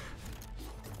level.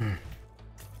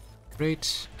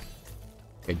 Great.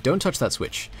 Okay, don't touch that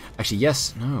switch. Actually,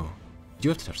 yes, no. You do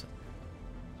have to touch that.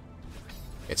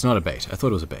 It's not a bait. I thought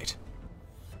it was a bait.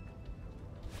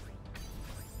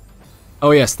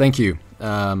 Oh yes, thank you.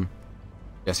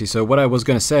 Jesse, so what I was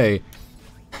gonna say,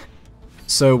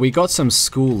 so we got some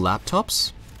school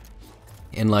laptops.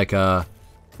 In like,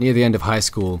 near the end of high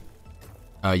school,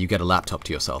 you get a laptop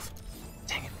to yourself.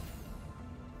 Dang it.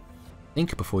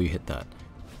 Think before you hit that.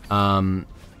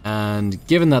 And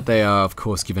given that they are, of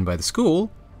course, given by the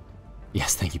school...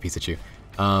 Yes, thank you, Pikachu.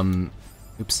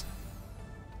 Oops.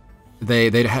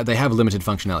 They have limited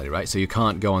functionality, right? So you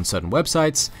can't go on certain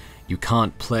websites, you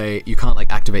can't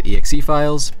like activate exe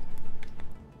files.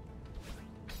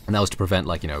 And that was to prevent,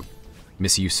 like, you know,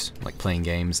 misuse, like playing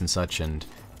games and such, and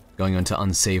going onto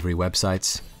unsavory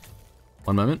websites.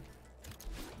 One moment.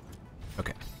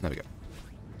 Okay, there we go.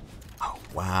 Oh,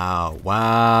 wow,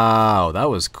 wow, that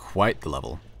was quite the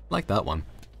level. I like that one.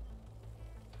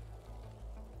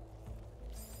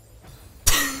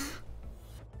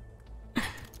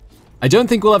 I don't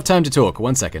think we'll have time to talk.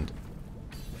 1 second.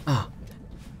 Ah,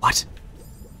 what?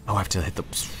 Oh, I have to hit the...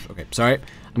 Okay, sorry.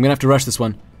 I'm gonna have to rush this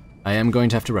one. I am going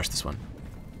to have to rush this one.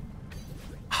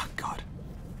 Oh, God.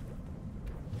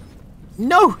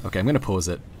 No! Okay, I'm gonna pause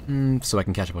it. So I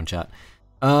can catch up on chat.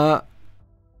 So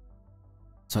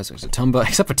it's a Tumblr,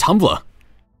 except for Tumblr.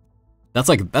 That's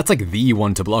like the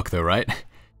one to block though, right?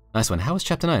 Nice one. How is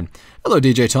Chapter 9? Hello,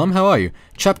 DJ Tom. How are you?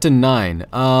 Chapter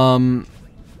 9.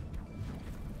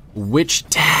 Which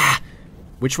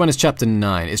one is Chapter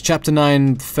 9? Is Chapter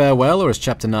 9 Farewell, or is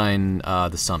Chapter 9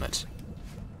 the Summit?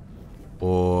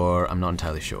 Or I'm not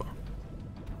entirely sure.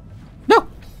 No.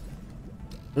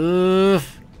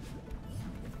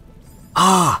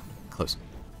 Close.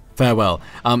 Farewell.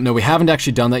 No, we haven't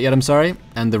actually done that yet, I'm sorry.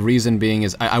 And the reason being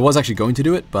is, I was actually going to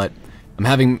do it, but I'm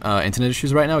having internet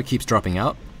issues right now. It keeps dropping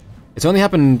out. It's only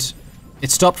happened,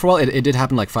 it stopped for a while. It did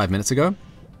happen like 5 minutes ago.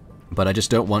 But I just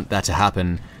don't want that to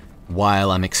happen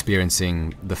while I'm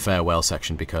experiencing the farewell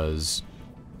section, because...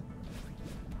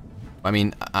 I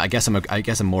mean, I guess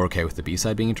I'm more okay with the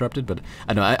B-side being interrupted, but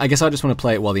I don't know, I guess I just want to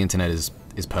play it while the internet is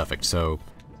perfect, so...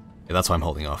 Yeah, that's why I'm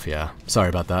holding off, yeah. Sorry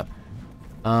about that.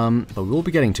 But we'll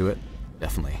be getting to it,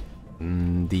 definitely.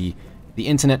 The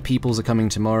internet peoples are coming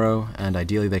tomorrow, and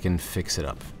ideally they can fix it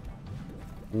up.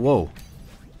 Whoa.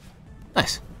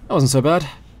 Nice. That wasn't so bad.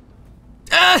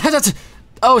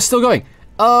 Oh, it's still going.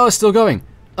 Oh, it's still going.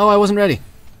 Oh, I wasn't ready.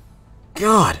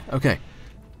 God. Okay.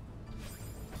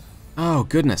 Oh,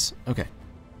 goodness. Okay.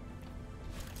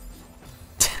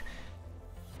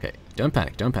 Okay, don't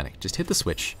panic, don't panic. Just hit the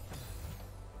switch.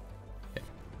 Okay.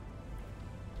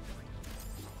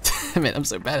 Man, I'm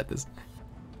so bad at this.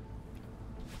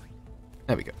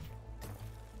 There we go.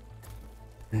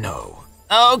 No.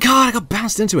 Oh, God, I got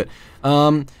bounced into it.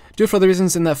 Do it for other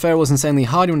reasons, in that farewell was insanely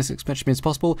hard. You want to expect me as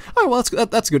possible. Oh, well, that's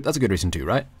good. That's a good reason too,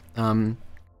 right?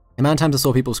 The amount of times I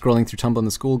saw people scrolling through Tumblr in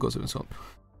the school goes to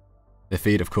their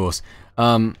feed, of course.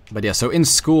 But yeah, so in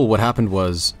school, what happened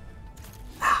was,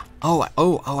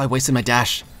 I wasted my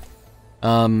dash.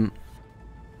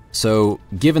 So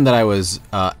given that I was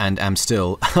and am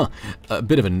still a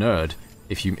bit of a nerd,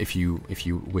 if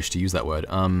you wish to use that word,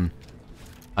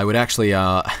 I would actually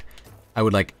I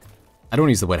would like. I don't want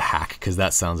to use the word hack, because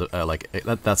that sounds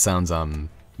that sounds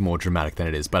more dramatic than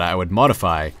it is. But I would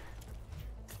modify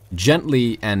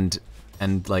gently and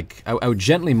like I would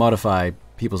gently modify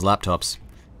people's laptops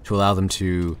to allow them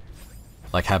to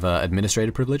like have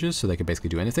administrative privileges, so they could basically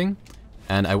do anything.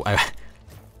 And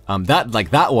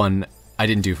that one I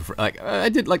didn't do for like I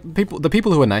did like the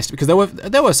people who were nice, because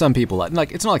there were some people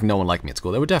like it's not like no one liked me at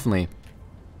school. There were definitely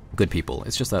good people.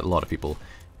 It's just that a lot of people.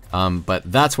 But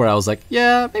that's where I was like,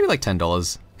 yeah, maybe like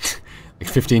 $10, like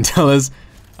 $15.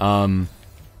 And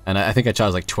I think I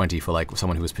charged like 20 for like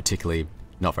someone who was particularly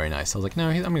not very nice. I was like, no,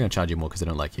 I'm gonna charge you more because I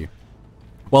don't like you.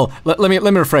 Well, let me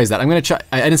rephrase that.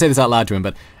 I didn't say this out loud to him,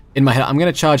 but in my head, I'm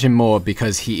gonna charge him more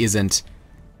because he isn't,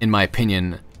 in my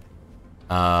opinion,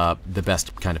 the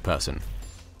best kind of person.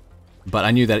 But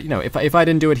I knew that, you know, if I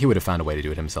didn't do it, he would have found a way to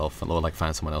do it himself, or like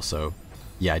find someone else. So.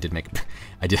 Yeah, I did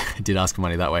ask for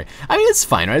money that way. I mean, it's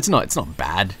fine, right? It's not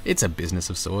bad. It's a business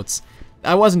of sorts.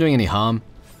 I wasn't doing any harm.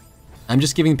 I'm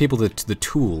just giving people the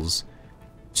tools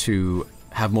to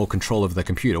have more control over their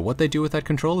computer. What they do with that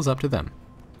control is up to them.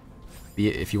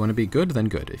 If you want to be good, then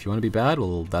good. If you want to be bad,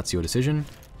 well, that's your decision,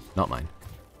 not mine.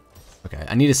 Okay,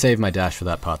 I need to save my dash for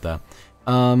that part there.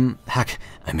 Heck,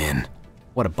 I'm in.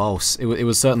 What a boss. It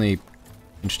was certainly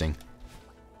interesting.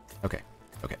 Okay.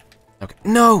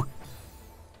 No!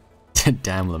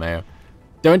 Damn, LeMayo.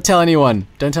 Don't tell anyone.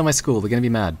 Don't tell my school. They're gonna be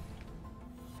mad.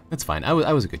 That's fine. I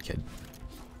was a good kid.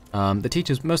 The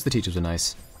teachers, most of the teachers were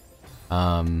nice.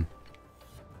 And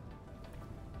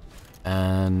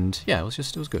yeah, it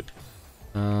was good.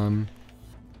 Damn,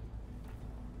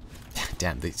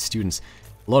 the students,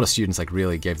 a lot of students like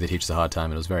really gave the teachers a hard time,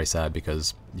 and it was very sad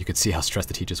because you could see how stressed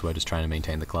the teachers were just trying to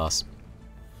maintain the class.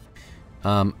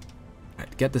 Right,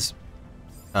 get this.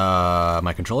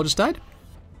 My controller just died?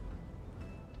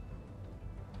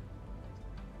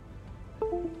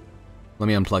 Let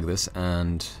me unplug this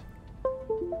and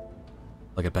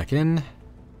plug it back in.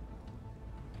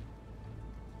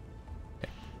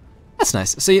 Okay. That's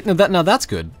nice. See, now that's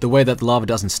good. The way that the lava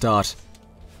doesn't start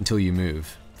until you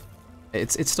move.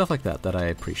 It's stuff like that that I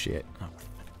appreciate. Oh.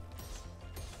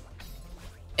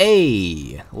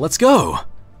 Hey, let's go.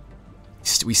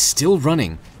 We still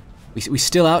running. We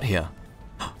still out here.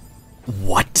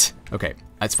 What? Okay,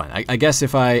 that's fine. I guess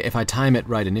if I time it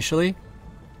right initially.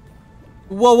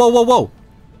 Whoa, whoa, whoa, whoa!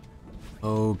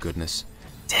 Oh goodness,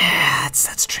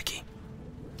 that's tricky.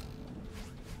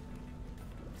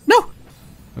 No.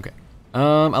 Okay.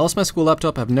 I lost my school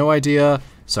laptop. I have no idea.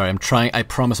 Sorry, I'm trying. I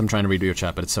promise I'm trying to redo your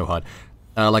chat, but it's so hard.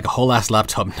 Like a whole ass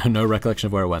laptop, no recollection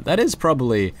of where it went. That is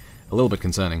probably a little bit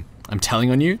concerning. I'm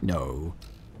telling on you? No.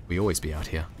 We always be out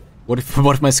here. What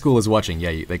if my school is watching?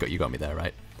 Yeah, you got me there,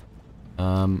 right?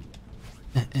 Okay,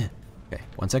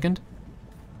 1 second.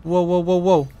 Whoa, whoa, whoa,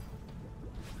 whoa.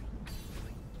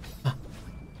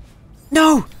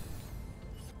 No!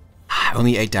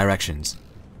 Only 8 directions.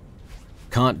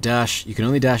 Can't dash. You can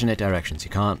only dash in 8 directions.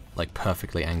 You can't, like,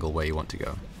 perfectly angle where you want to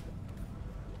go.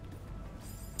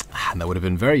 And that would have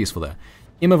been very useful there.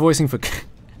 Ima voicing for...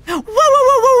 Whoa, whoa,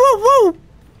 whoa, whoa, whoa, whoa!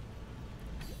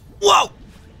 Whoa!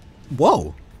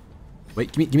 Whoa!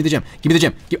 Wait, give me the gem. Give me the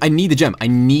gem. I need the gem. I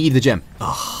need the gem.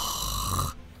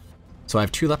 Ugh. So I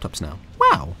have 2 laptops now.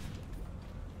 Wow.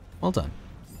 Well done.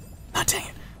 Ah, dang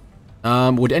it.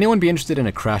 Would anyone be interested in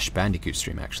a Crash Bandicoot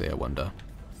stream, actually, I wonder?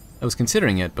 I was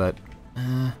considering it, but,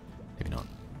 maybe not.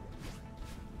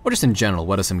 Or just in general,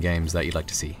 what are some games that you'd like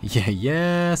to see? Yeah,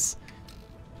 yes!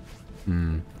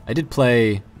 I did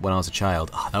play when I was a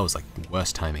child. Oh, that was like the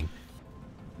worst timing.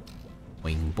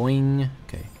 Boing, boing.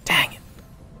 Okay, dang it.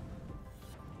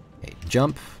 Okay,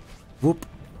 jump. Whoop.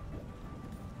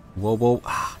 Whoa, whoa.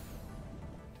 Ah.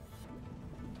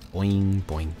 Boing,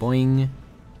 boing, boing.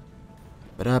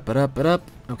 Ba-da-ba-da-ba-da.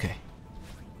 Okay.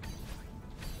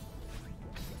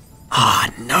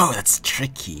 Ah, no, that's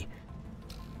tricky.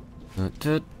 No.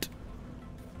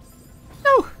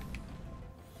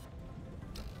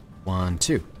 1,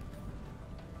 2.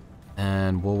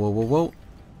 And whoa, whoa, whoa, whoa.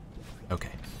 Okay.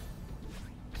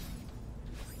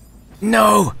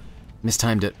 No!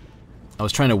 Mistimed it. I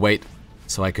was trying to wait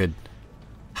so I could...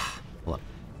 Hold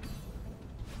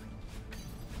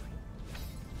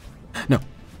on. No.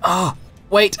 Ah! Oh,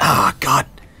 wait! Ah, God!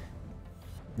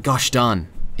 Gosh darn.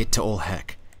 It to all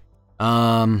heck.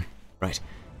 Right.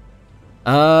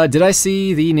 Did I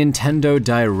see the Nintendo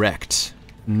Direct?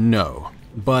 No.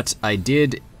 But I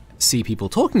did see people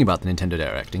talking about the Nintendo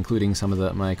Direct, including some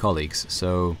of my colleagues,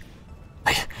 so...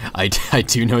 I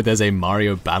do know there's a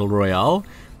Mario Battle Royale.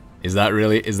 Is that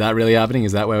really happening?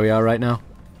 Is that where we are right now?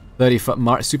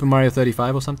 Super Mario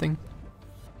 35 or something?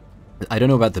 I don't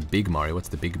know about the big Mario. What's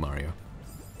the big Mario?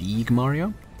 Big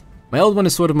Mario? My old one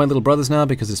is sort of my little brother's now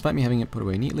because despite me having it put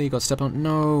away neatly, got stepped on.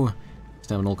 No. Just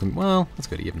have an old well, that's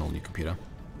good. You have an old new computer.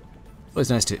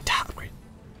 Always nice to... Wait.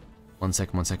 1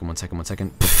 second.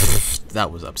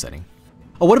 That was upsetting.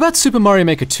 Oh, what about Super Mario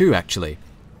Maker 2, actually?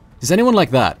 Does anyone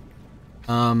like that?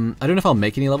 I don't know if I'll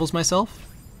make any levels myself.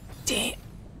 Damn.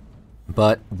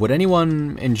 But would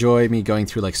anyone enjoy me going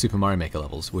through, like, Super Mario Maker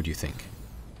levels, would you think?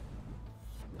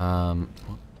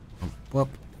 Whoop.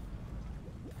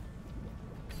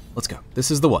 Let's go.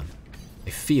 This is the one.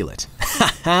 I feel it.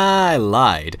 I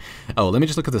lied. Oh, let me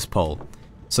just look at this poll.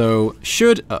 So,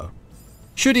 should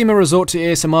Ima resort to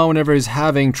ASMR whenever he's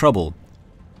having trouble?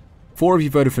 4 of you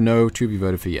voted for no, 2 of you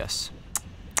voted for yes.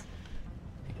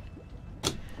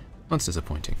 That's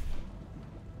disappointing.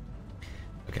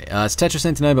 Okay, it's Tetris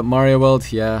 99, but Mario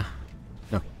World, yeah.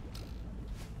 No.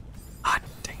 Ah,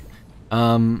 dang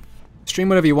it. Stream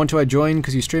whatever you want to, I join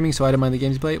because you're streaming, so I don't mind the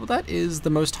games you play. Well, that is the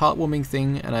most heartwarming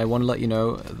thing, and I want to let you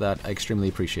know that I extremely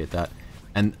appreciate that.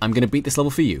 And I'm going to beat this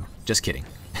level for you. Just kidding.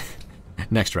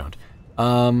 Next round.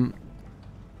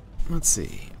 Let's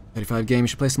see. 35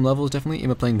 games, should play some levels, definitely.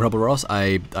 Ima playing Rubber Ross.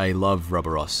 I love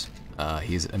Rubber Ross.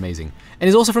 He's amazing. And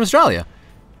he's also from Australia.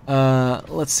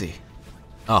 Let's see.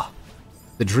 Oh,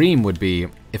 the dream would be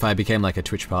if I became like a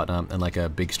Twitch partner and like a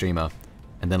big streamer,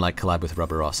 and then like collab with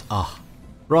Rubber Ross. Ah, oh,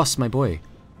 Ross, my boy.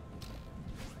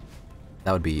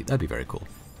 That'd be very cool.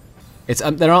 It's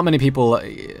there aren't many people.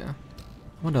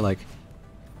 I wonder, like...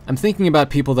 I'm thinking about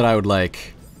people that I would,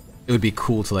 like... It would be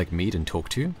cool to, like, meet and talk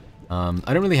to.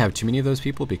 I don't really have too many of those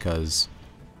people because...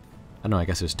 I don't know, I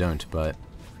guess I just don't, but...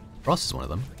 Ross is one of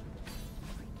them.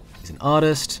 He's an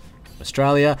artist from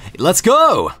Australia. Let's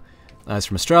go! He's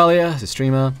from Australia, he's a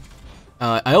streamer.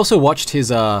 I also watched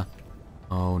his, oh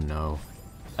no.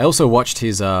 I also watched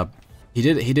his, he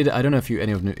did, I don't know if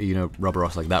any of you know Rubber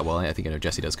Ross like that well. I think I know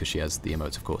Jessie does because she has the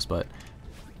emotes, of course, but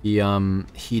he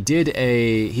did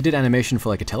animation for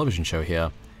like a television show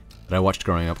here that I watched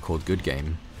growing up called Good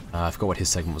Game. I forgot what his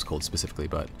segment was called specifically,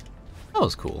 but that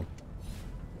was cool.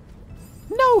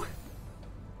 No!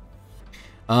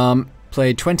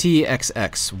 Played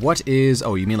 20XX. What is...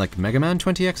 Oh, you mean like Mega Man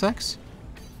 20XX?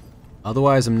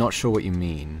 Otherwise, I'm not sure what you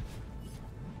mean.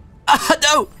 Ah,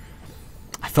 no!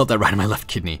 I felt that right in my left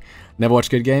kidney. Never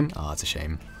watched Good Game? Oh, it's a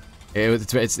shame.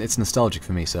 It's nostalgic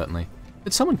for me, certainly.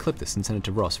 Did someone clip this and send it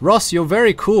to Ross? Ross, you're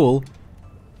very cool!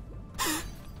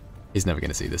 He's never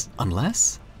gonna see this.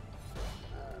 Unless...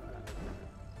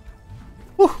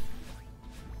 Woo!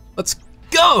 Let's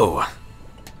go!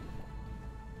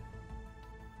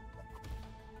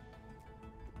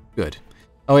 Good.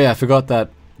 Oh yeah, I forgot that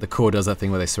the core does that thing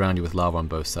where they surround you with lava on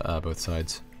both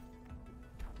sides.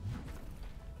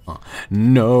 Oh,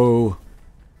 no!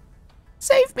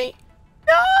 Save me!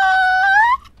 No!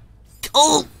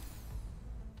 Oh!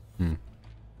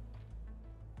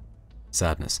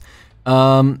 Sadness.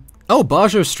 Oh,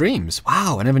 Bajo streams.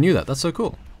 Wow, I never knew that. That's so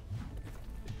cool.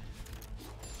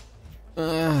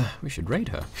 We should raid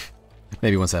her.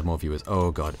 Maybe once I have more viewers.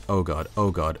 Oh god, oh god, oh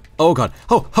god, oh god.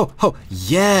 Ho, ho, ho,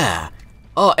 yeah!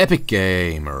 Oh, epic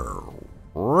gamer.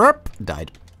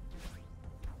 Died.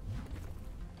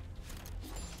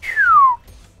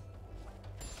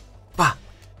 Bah.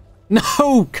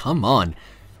 No, come on.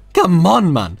 Come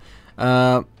on, man.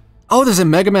 Oh, there's a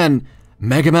Mega Man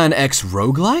X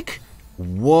roguelike?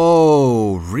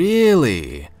 Whoa,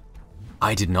 really?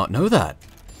 I did not know that.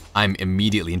 I'm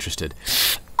immediately interested.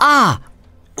 Ah!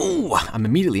 Ooh, I'm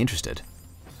immediately interested.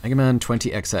 Mega Man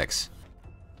 20XX.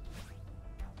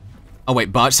 Oh wait,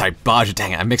 sorry, Bajo,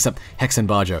 dang it, I mixed up Hex and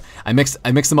Bajo. I mix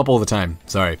them up all the time,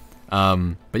 sorry.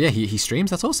 But yeah, he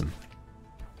streams, that's awesome.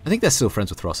 I think they're still friends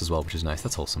with Ross as well, which is nice,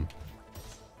 that's wholesome.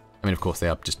 I mean, of course, they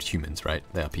are just humans, right?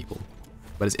 They are people.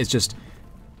 But it's just...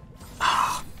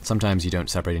 sometimes you don't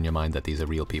separate in your mind that these are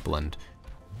real people and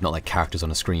not like characters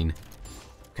on a screen.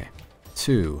 Okay,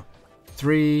 2,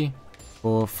 3,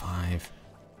 4, 5...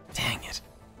 Dang it.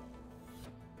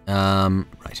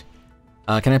 Right.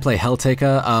 Can I play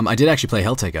Helltaker? I did actually play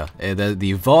Helltaker.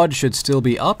 The VoD should still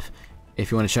be up,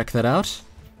 if you want to check that out.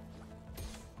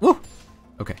 Woo!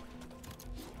 Okay.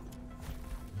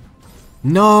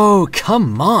 No,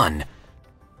 come on!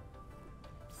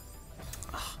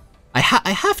 I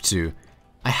have to,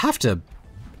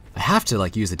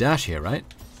 like, use the dash here, right?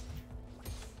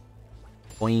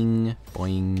 Boing,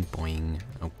 boing, boing.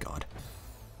 Oh, God.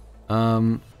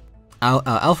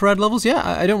 Alpharad levels? Yeah,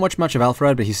 I don't watch much of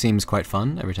Alpharad, but he seems quite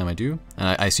fun every time I do.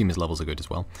 And I assume his levels are good as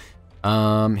well.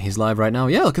 He's live right now.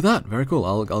 Yeah, look at that. Very cool.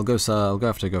 I'll go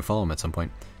have to go follow him at some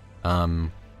point.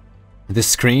 This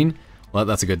screen? Well,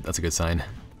 that's a good sign.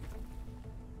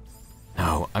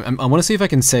 No, I want to see if I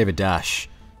can save a dash.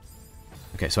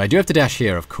 Okay, so I do have to dash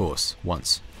here, of course,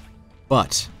 once.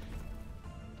 But...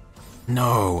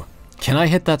 No. Can I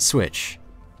hit that switch?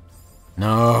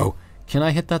 No. Can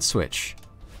I hit that switch?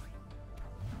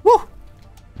 Woo!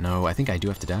 No, I think I do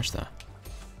have to dash there.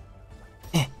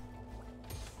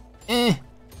 Okay,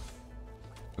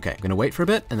 I'm gonna wait for a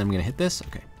bit, and then I'm gonna hit this.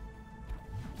 Okay.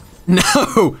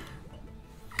 No!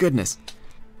 Goodness.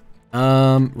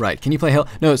 Right, can you play Hell...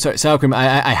 No, sorry, Sour Cream,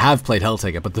 I have played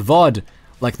Helltaker, but the VoD,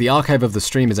 like the archive of the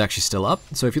stream is actually still up,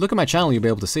 so if you look at my channel, you'll be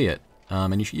able to see it.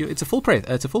 And it's a full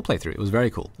playthrough. It was very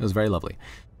cool. It was very lovely.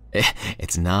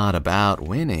 It's not about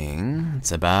winning.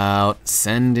 It's about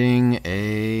sending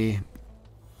a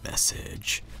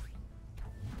message.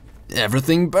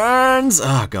 Everything burns!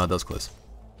 Oh god, that was close.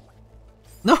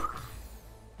 No!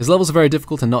 His levels are very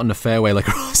difficult and not in a fair way like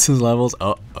Ross's levels.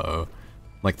 Uh-oh.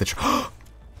 Like the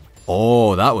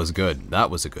Oh, that was good. That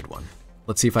was a good one.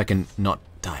 Let's see if I can not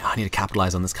die. I need to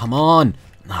capitalize on this. Come on!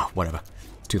 No, whatever.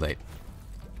 It's too late.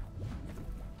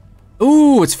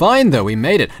 Ooh, it's fine though. We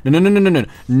made it. No, no, no, no, no, no,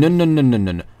 no, no, no, no,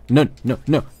 no, no, no,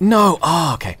 no, no.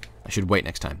 Oh, okay. I should wait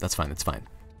next time. That's fine. That's fine.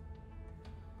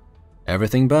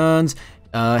 Everything burns.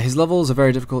 His levels are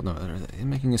very difficult. No, he's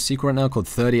making a sequel right now called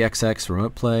 30XX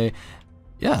remote play.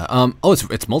 Yeah. Oh, it's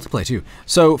multiplayer too.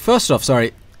 So first off,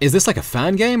 sorry, is this like a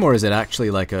fan game or is it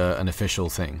actually like an official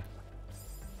thing?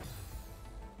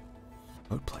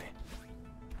 Remote play.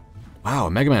 Wow,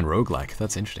 a Mega Man roguelike.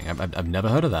 That's interesting. I've never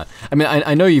heard of that. I mean,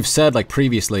 I know you've said, like,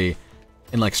 previously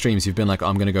in, like, streams, you've been like, oh,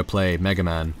 I'm gonna go play Mega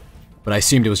Man. But I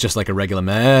assumed it was just like a regular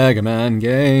Mega Man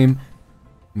game.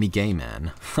 Me gay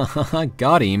man.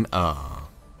 Got him. Oh.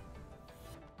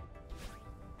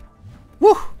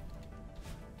 Woo!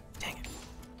 Dang it.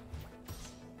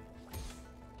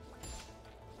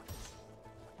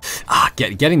 Ah,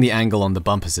 getting the angle on the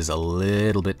bumpers is a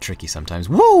little bit tricky sometimes.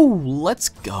 Woo! Let's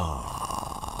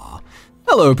go.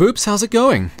 Hello, Poops. How's it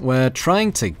going? We're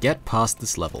trying to get past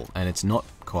this level, and it's not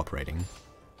cooperating.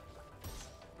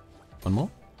 One more?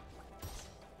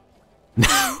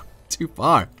 No! Too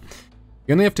far.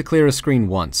 You only have to clear a screen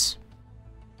once.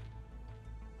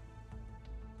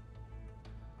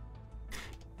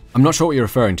 I'm not sure what you're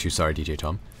referring to, sorry, DJ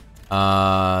Tom.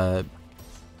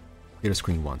 Clear a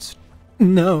screen once.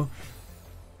 No.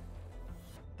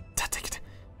 Take it.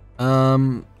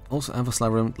 Also Endless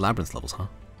Labyrinth levels, huh?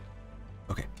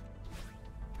 Okay.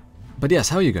 But yes,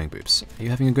 how are you going, Boops? Are you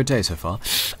having a good day so far?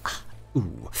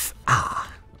 Ooh.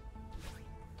 Ah.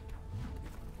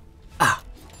 Ah.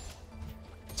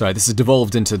 Sorry, this has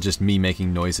devolved into just me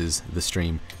making noises, the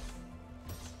stream.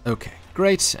 Okay,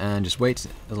 great, and just wait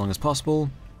as long as possible.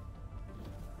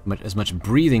 As much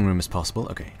breathing room as possible.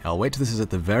 Okay, I'll wait till this is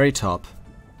at the very top.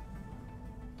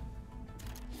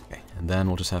 Okay, and then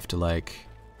we'll just have to, like...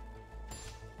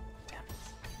 Damn.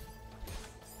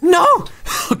 No!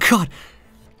 Oh god!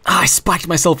 Ah, I spiked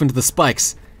myself into the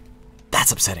spikes.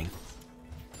 That's upsetting.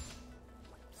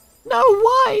 No,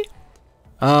 why?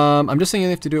 I'm just saying you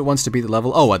have to do it once to beat the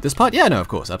level. Oh, what, this part? Yeah, no, of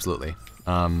course, absolutely.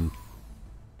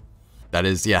 That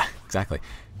is, yeah, exactly.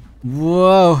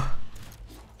 Whoa.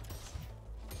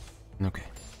 Okay.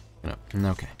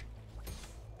 No, okay.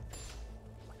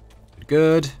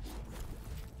 Good.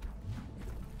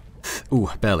 Ooh,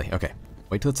 barely, okay.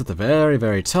 Wait till it's at the very,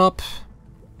 very top.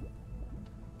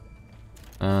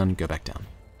 And go back down.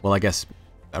 Well, I guess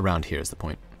around here is the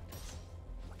point.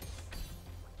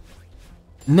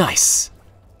 Nice!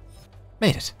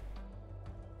 Made it.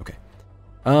 Okay.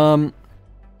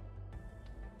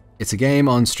 It's a game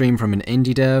on stream from an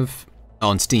indie dev. Oh,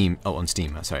 on Steam. Oh, on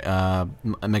Steam. Sorry.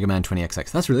 Mega Man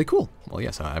 20XX. That's really cool. Well,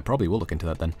 yes, I probably will look into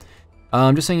that then.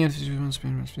 I'm just saying if you want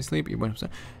to sleep, you won't.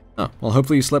 Oh, well,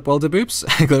 hopefully you slept well, Deboops.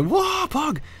 Whoa,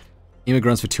 Pog! Emo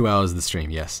grunts for 2 hours of the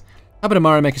stream, yes. How about a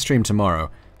Mario Maker stream tomorrow?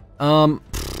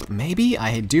 Maybe?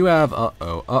 I do have...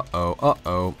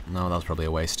 Uh-oh. No, that was probably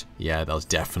a waste. Yeah, that was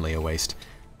definitely a waste.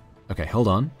 Okay, hold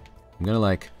on. I'm gonna,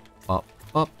 like... Up.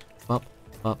 Ah!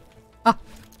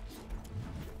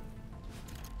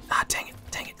 Ah, dang it.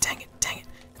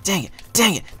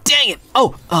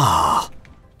 Oh! Ah!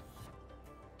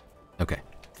 Okay.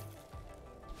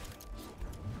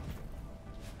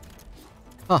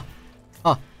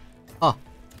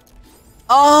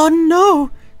 Oh, no!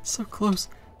 So close.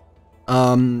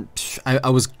 I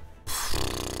was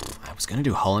gonna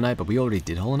do Hollow Knight, but we already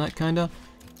did Hollow Knight, kinda.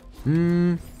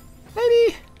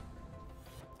 Maybe?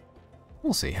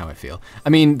 We'll see how I feel. I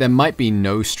mean, there might be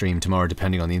no stream tomorrow,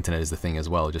 depending on the internet is the thing as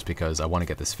well, just because I want to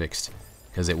get this fixed.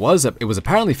 Because it was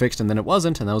apparently fixed, and then it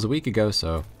wasn't, and that was a week ago,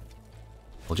 so...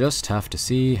 We'll just have to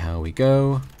see how we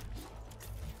go.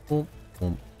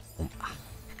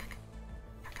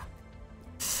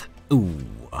 Ooh,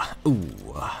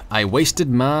 I wasted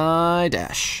my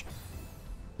dash.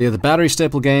 They are the battery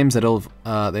staple games that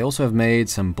they also have made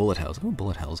some bullet hells. Oh,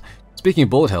 bullet hells. Speaking of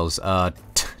bullet hells,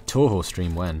 Toho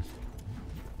stream when?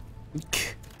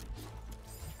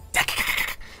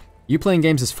 You playing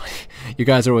games is funny. You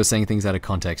guys are always saying things out of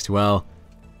context. Well,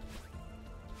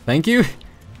 thank you.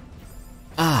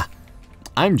 Ah,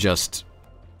 I'm just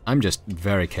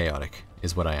very chaotic,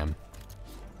 is what I am.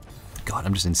 God,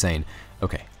 I'm just insane.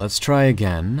 Okay, let's try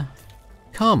again.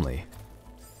 Calmly.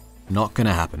 Not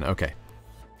gonna happen, okay.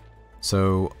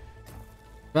 So,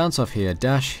 bounce off here,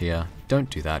 dash here.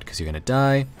 Don't do that, because you're gonna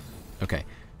die. Okay,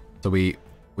 so we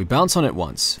bounce on it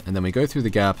once, and then we go through the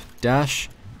gap, dash,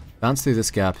 bounce through this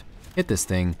gap, hit this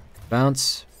thing,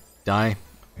 bounce, die.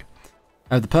 Okay.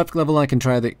 I have the perfect level I can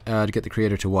try to get the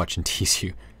creator to watch and tease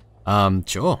you.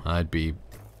 Sure,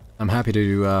 I'm happy to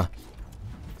do,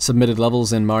 submitted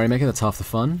levels in Mario Maker, that's half the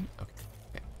fun. Okay.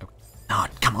 Oh,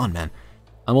 come on, man.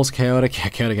 I'm also chaotic.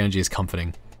 Chaotic energy is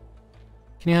comforting.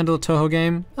 Can you handle a Toho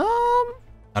game? I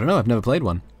don't know, I've never played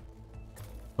one.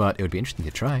 But it would be interesting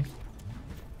to try.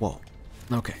 Whoa.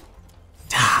 Okay.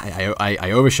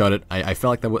 I overshot it. I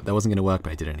felt like that wasn't gonna work,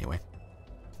 but I did it anyway.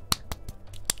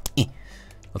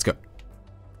 Let's go.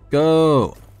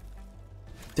 Go!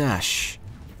 Dash.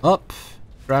 Up.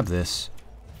 Grab this.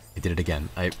 I did it again.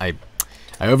 I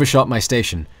overshot my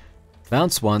station.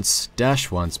 Bounce once,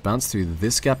 dash once, bounce through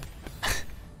this gap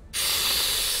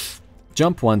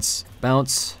jump once,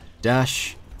 bounce,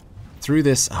 dash, through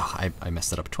this. Oh, I messed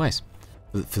that up twice.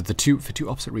 For two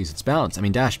opposite reasons. Bounce, I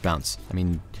mean dash, bounce. I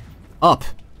mean up.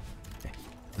 Okay.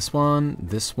 This one,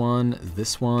 this one,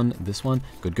 this one, this one.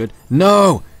 Good, good.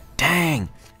 No! Dang!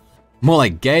 More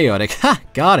like chaotic. Ha!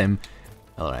 Got him.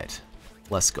 Alright.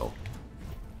 Let's go.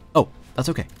 Oh, that's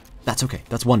okay. That's okay.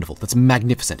 That's wonderful. That's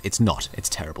magnificent. It's not. It's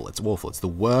terrible. It's awful. It's the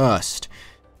worst.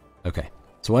 Okay.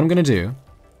 So what I'm gonna do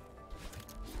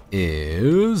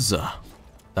is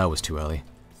that was too early.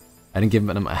 I need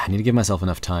to give myself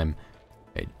enough time.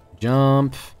 Okay,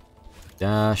 jump,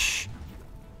 dash.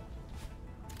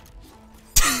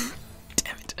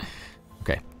 Damn it.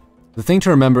 Okay. The thing to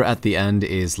remember at the end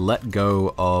is let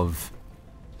go of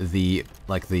the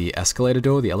the escalator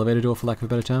door, the elevator door, for lack of a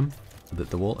better term,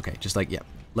 the wall. Okay, just like yeah,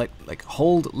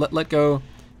 hold, let go,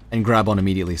 and grab on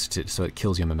immediately so it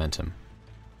kills your momentum.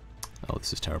 Oh,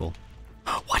 this is terrible.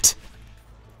 What?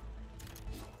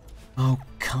 Oh,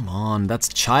 come on. That's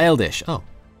childish. Oh.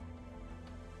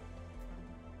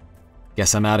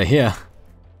 Guess I'm out of here.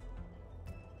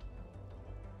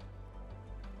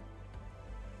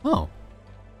 Oh.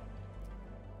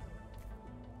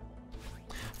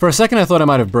 For a second, I thought I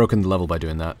might have broken the level by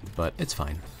doing that, but it's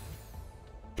fine.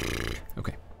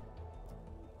 Okay.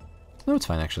 No, it's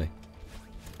fine, actually.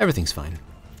 Everything's fine.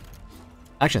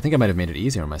 Actually, I think I might have made it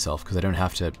easier on myself, because I don't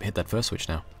have to hit that first switch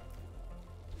now.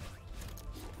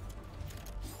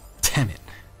 Damn it.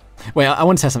 Wait, I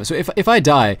want to test something. So if I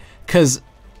die, because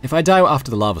if I die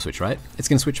after the lava switch, right? It's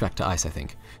going to switch back to ice, I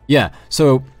think. Yeah,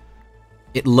 so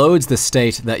it loads the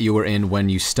state that you were in when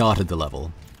you started the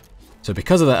level. So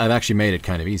because of that, I've actually made it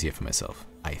kind of easier for myself,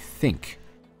 I think.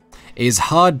 Is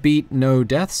hard beat no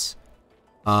deaths?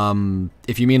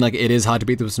 If you mean like it is hard to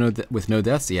beat with no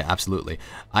deaths, yeah, absolutely.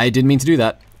 I didn't mean to do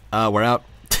that. We're out.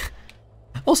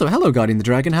 Also, hello, Guardian the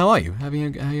Dragon. How are you? Are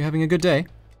you having a good day?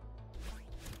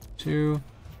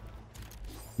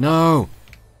 No.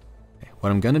 Okay,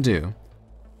 what I'm gonna do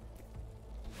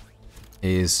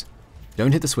is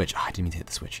don't hit the switch. Oh, I didn't mean to hit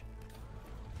the switch.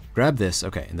 Grab this,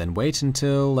 okay, and then wait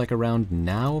until like around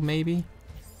now, maybe.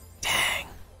 Dang.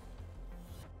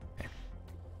 Okay.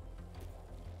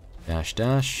 Dash,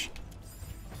 dash.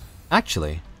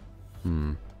 Actually,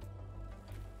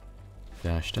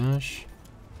 dash, dash.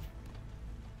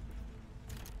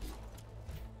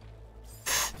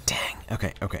 Dang.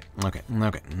 Okay, okay, okay,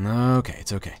 okay, okay,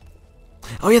 it's okay.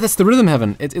 Oh yeah, that's the Rhythm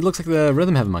Heaven. It looks like the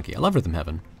Rhythm Heaven monkey. I love Rhythm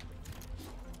Heaven.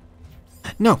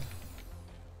 No.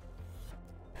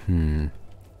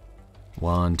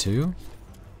 1, 2.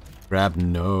 Grab,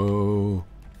 no.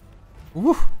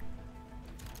 Woo.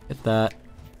 Hit that.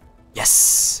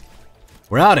 Yes.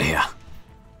 We're out of here.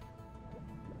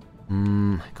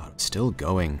 God, it's still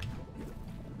going.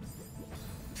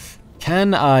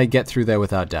 Can I get through there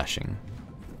without dashing?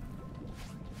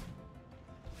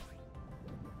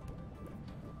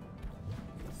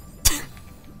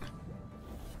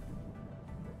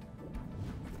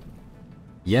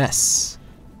 Yes.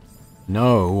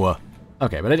 No.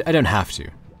 Okay, but I don't have to.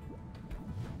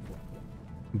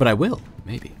 But I will,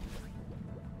 maybe.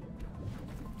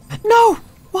 No!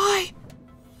 Why?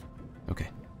 Okay.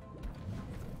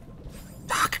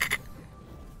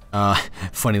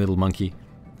 Funny little monkey.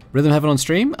 Rhythm Heaven on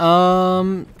stream?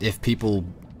 If people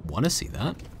want to see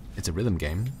that. It's a rhythm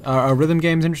game. Are rhythm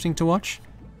games interesting to watch?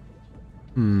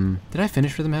 Did I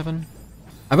finish Rhythm Heaven?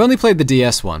 I've only played the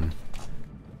DS one.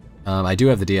 I do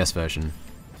have the DS version.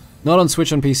 Not on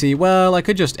Switch on PC. Well, I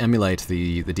could just emulate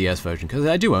the DS version, because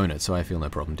I do own it, so I feel no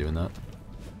problem doing that.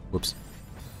 Whoops.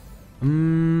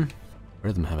 Rhythm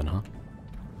Heaven, huh?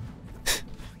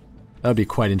 That would be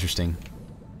quite interesting.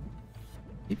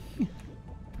 Maybe?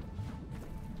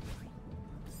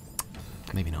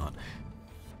 Maybe not.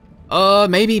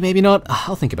 Maybe not.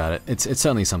 I'll think about it. It's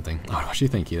certainly something. Oh, actually,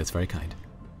 thank you. That's very kind.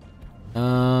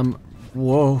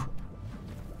 Whoa.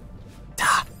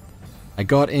 I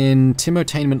got in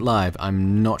Timotainment Live.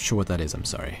 I'm not sure what that is, I'm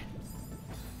sorry.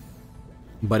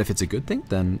 But if it's a good thing,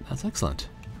 then that's excellent.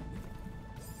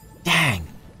 Dang!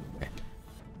 Okay.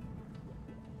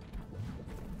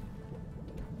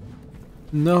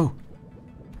 No.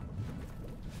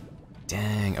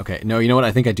 Dang, okay. No, you know what?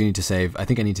 I think I do need to save. I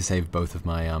think I need to save both of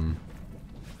my,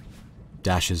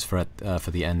 dashes for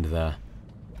the end there.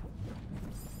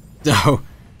 Oh.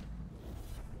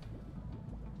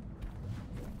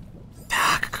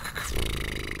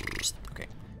 Okay.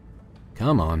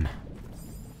 Come on.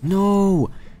 No!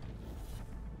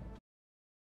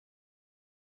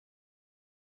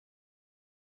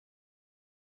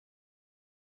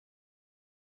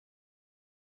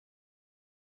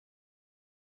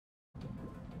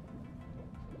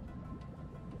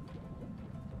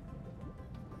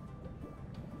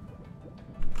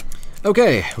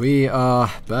 Okay, we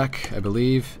are back, I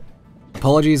believe.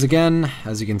 Apologies again,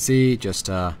 as you can see, just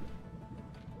my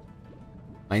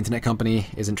internet company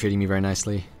isn't treating me very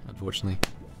nicely, unfortunately.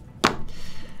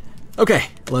 Okay,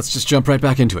 let's just jump right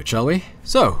back into it, shall we?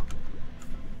 So,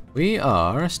 we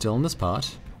are still in this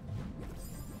part.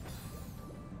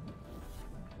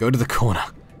 Go to the corner.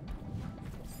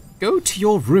 Go to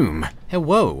your room.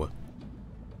 Hello.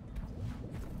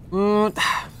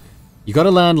 You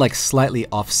gotta land like slightly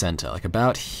off center, like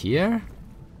about here?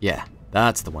 Yeah,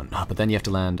 that's the one. Oh, but then you have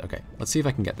to land, okay, let's see if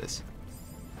I can get this.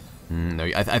 No,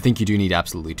 I think you do need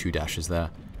absolutely 2 dashes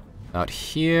there. Out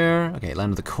here, okay,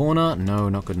 land at the corner. No,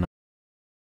 not good enough.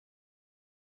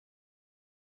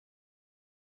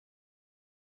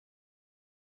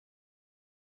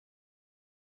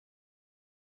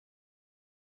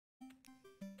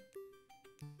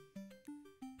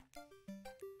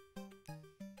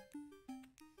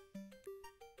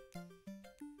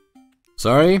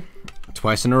 Sorry,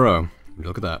 twice in a row.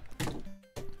 Look at that.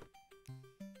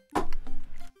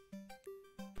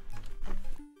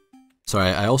 Sorry,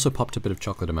 I also popped a bit of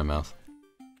chocolate in my mouth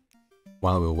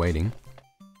while we were waiting.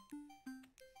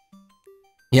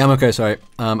 Yeah, I'm okay, sorry.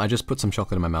 I just put some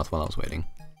chocolate in my mouth while I was waiting.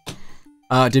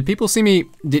 Did people see me,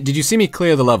 did you see me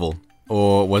clear the level?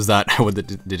 Or was that,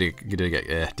 did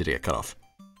it get cut off?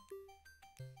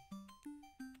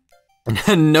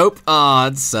 Nope, ah,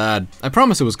 it's sad. I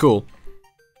promise it was cool.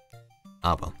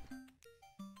 Ah, well.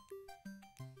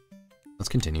 Let's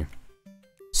continue.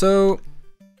 So,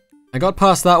 I got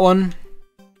past that one.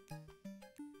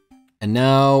 And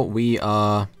now we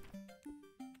are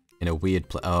in a weird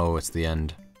place. Oh, it's the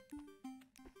end.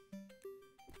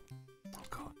 Oh,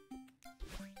 God.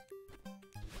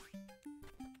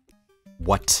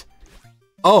 What?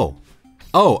 Oh!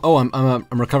 Oh, I'm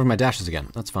recovering my dashes again.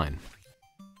 That's fine.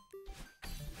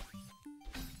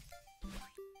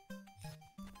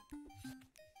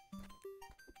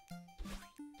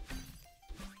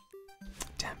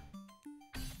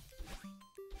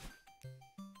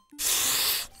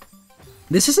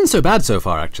 This isn't so bad so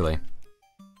far, actually.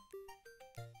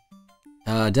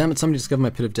 Damn it, somebody discovered my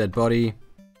pit of dead body.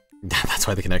 That's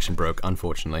why the connection broke,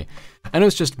 unfortunately. I know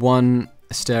it's just one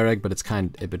stair egg, but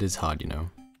it is hard, you know.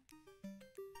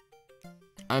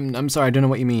 I'm sorry, I don't know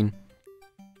what you mean.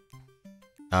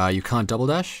 You can't double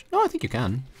dash? No, I think you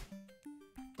can.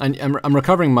 I'm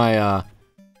recovering my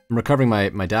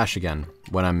my dash again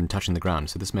when I'm touching the ground,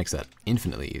 so this makes that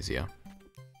infinitely easier.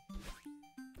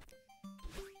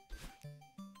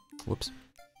 Whoops.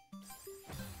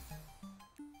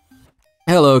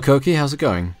 Hello, Koki. How's it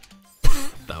going?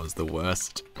 That was the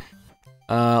worst.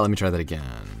 Let me try that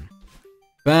again.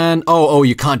 Ban. Oh,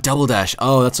 you can't double dash.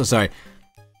 Oh, that's so sorry.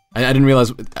 I didn't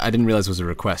realize it was a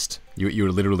request. You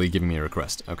were literally giving me a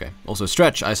request. Okay. Also,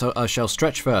 stretch. I shall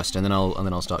stretch first, and then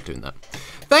I'll start doing that.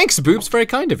 Thanks, Boobs. Very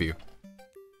kind of you.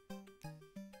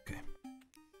 Okay.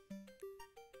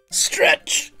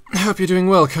 Stretch. I hope you're doing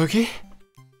well, Koki.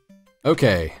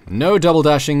 Okay, no double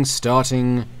dashing,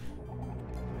 starting.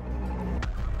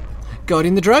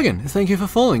 Guardian the Dragon, thank you for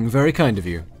following, very kind of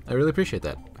you. I really appreciate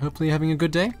that. Hopefully you're having a good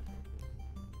day.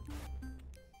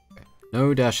 Okay.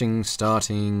 No dashing,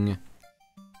 starting.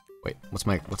 Wait,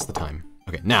 what's the time?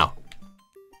 Okay, now.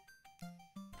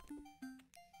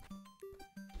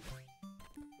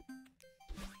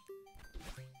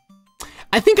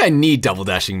 I think I need double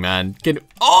dashing, man.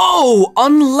 Oh,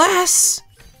 unless.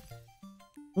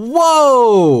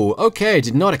 Whoa! Okay,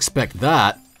 did not expect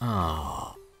that.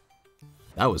 Oh,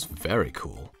 that was very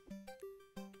cool.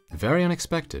 Very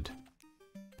unexpected.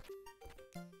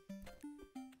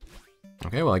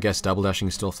 Okay, well I guess double dashing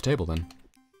is still off the table then.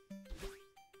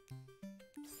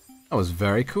 That was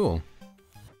very cool.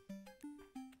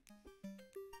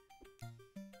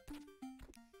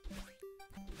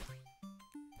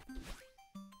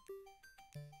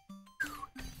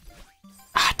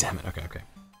 Ah, damn it, okay.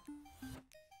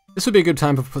 This would be a good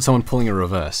time for someone pulling a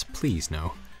reverse. Please,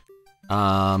 no.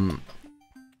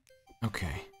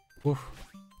 Okay. Oof.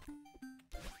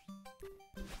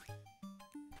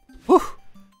 Woof!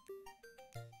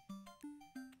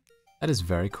 That is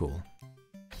very cool.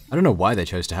 I don't know why they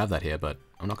chose to have that here, but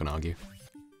I'm not gonna argue.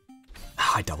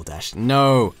 Ah, I double dashed.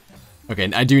 No! Okay,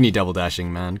 I do need double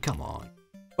dashing, man. Come on.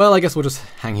 Well, I guess we'll just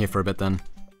hang here for a bit then.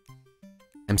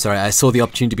 I'm sorry, I saw the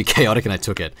opportunity to be chaotic and I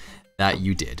took it. That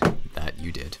you did. That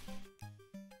you did.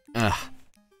 Ugh.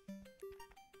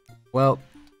 Well.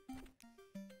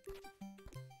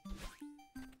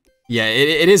 Yeah,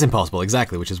 it is impossible,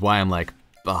 exactly, which is why I'm like,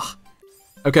 ugh.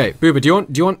 Okay, Booba, do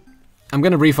you want, I'm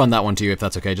gonna refund that one to you if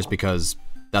that's okay, just because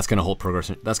that's gonna hold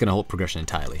progression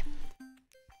entirely.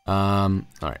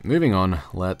 Alright, moving on.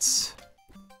 Let's...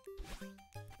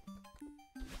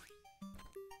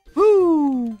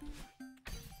 Woo!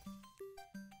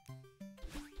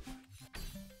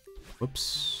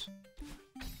 Whoops.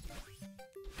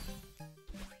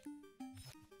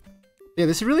 Yeah,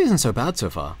 this really isn't so bad so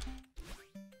far.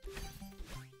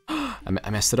 I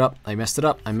messed it up. I messed it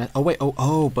up. Oh wait.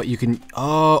 Oh, but you can.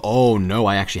 Oh no.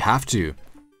 I actually have to.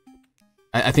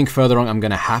 I think further on, I'm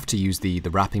gonna have to use the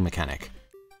wrapping mechanic.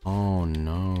 Oh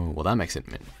no. Well, that makes it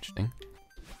interesting.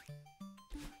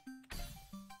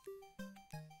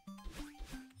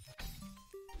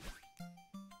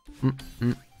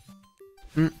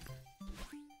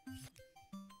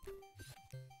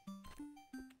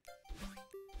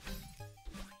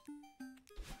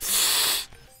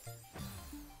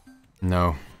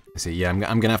 No. I see. Yeah, I'm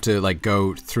gonna have to like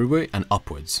go through it and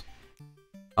upwards.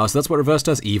 Oh, so that's what reverse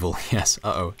does? Evil. Yes.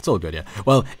 Uh-oh. It's all good, yeah.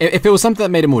 Well, if it was something that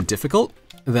made it more difficult,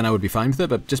 then I would be fine with it,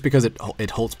 but just because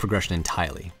it halts progression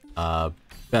entirely,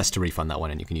 best to refund that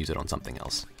one and you can use it on something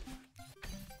else.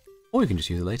 Or you can just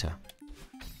use it later.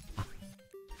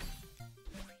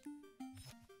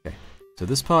 Okay. So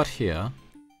this part here...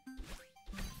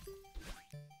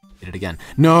 Did it again.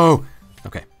 No!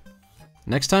 Okay.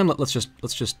 Next time, let's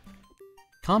just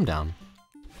calm down.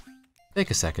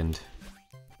 Take a second.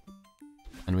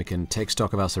 And we can take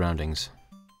stock of our surroundings.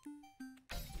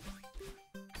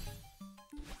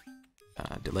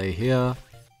 Delay here.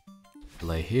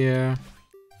 Delay here.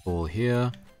 Fall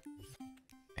here.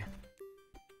 Okay.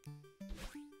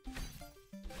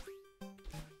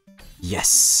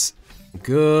 Yes!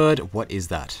 Good. What is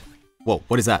that? Whoa,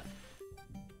 what is that?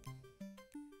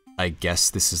 I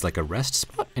guess this is like a rest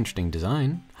spot? Interesting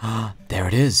design. Ah, there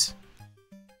it is!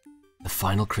 The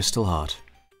final crystal heart.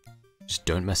 Just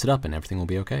don't mess it up and everything will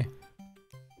be okay.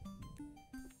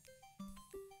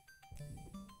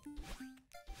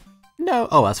 No!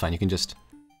 Oh, that's fine, you can just...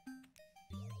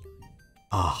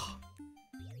 Ah.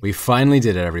 We finally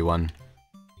did it, everyone.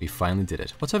 We finally did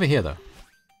it. What's over here, though?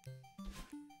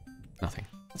 Nothing.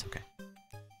 That's okay.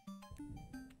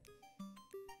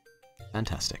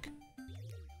 Fantastic.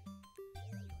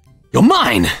 You're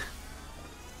mine!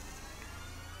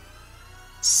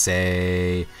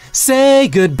 Say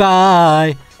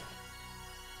goodbye.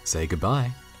 Say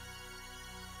goodbye.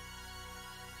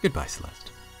 Goodbye,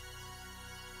 Celeste.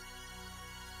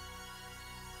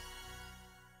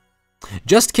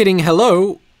 Just kidding,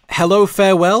 hello. Hello,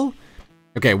 farewell.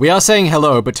 Okay, we are saying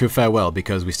hello, but to farewell,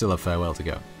 because we still have farewell to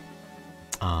go.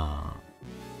 Ah.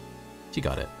 You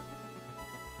got it.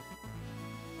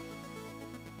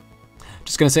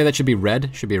 Just gonna say that should be red.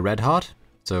 Should be a red heart.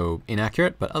 So,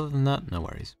 inaccurate, but other than that, no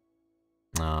worries.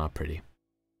 Ah, pretty.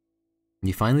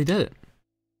 You finally did it.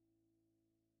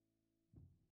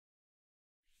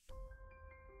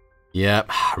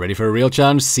 Yep, ready for a real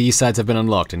challenge? Seasides have been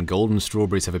unlocked, and golden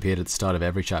strawberries have appeared at the start of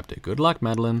every chapter. Good luck,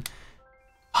 Madeline.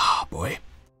 Ah, boy.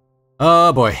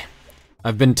 Oh, boy.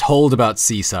 I've been told about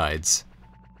seasides.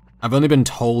 I've only been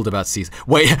told about seasides.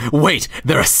 Wait,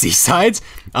 there are seasides?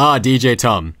 Ah, DJ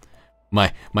Tom.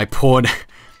 My poor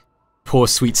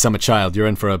sweet summer child, you're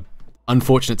in for a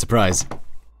unfortunate surprise.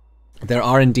 There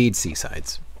are indeed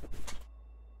seasides.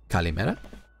 Kalimera?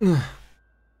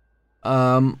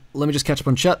 Let me just catch up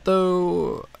on chat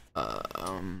though.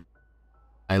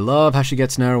 I love how she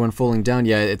gets narrow when falling down.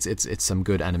 Yeah, it's some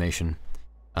good animation.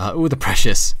 Ooh, the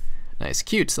precious. Nice,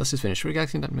 cute. So let's just finish. We're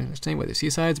staying with the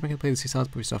seasides. Making play the seasides,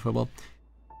 but we start football.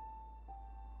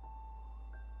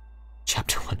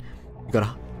 Chapter 1.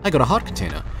 I got a heart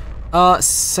container.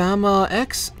 Sama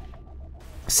X?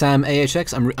 Sam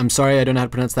AHX, I'm sorry I don't know how to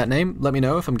pronounce that name. Let me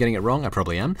know if I'm getting it wrong, I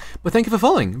probably am. But thank you for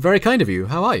following, very kind of you.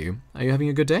 How are you? Are you having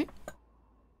a good day?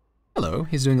 Hello,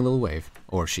 he's doing a little wave.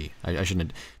 Or she, I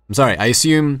shouldn't, I'm sorry, I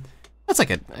assume, that's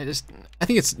like I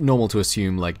think it's normal to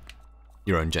assume like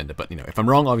your own gender, but you know, if I'm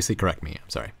wrong, obviously correct me, I'm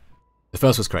sorry. The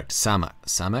first was correct,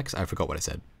 Samex, I forgot what I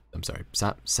said. I'm sorry,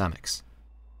 Samex.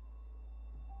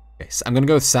 Okay, so I'm gonna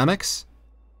go with Samex.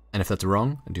 And if that's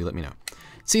wrong, do let me know.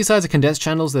 Seasides are condensed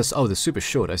channels. They're super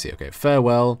short. I see. Okay,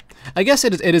 farewell. I guess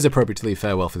it is appropriate to leave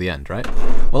farewell for the end, right?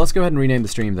 Well, let's go ahead and rename the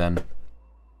stream then.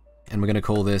 And we're gonna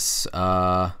call this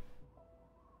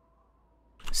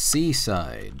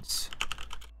Seasides.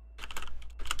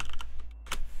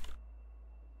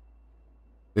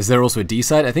 Is there also a D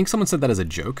side? I think someone said that as a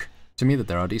joke to me that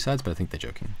there are D sides, but I think they're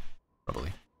joking.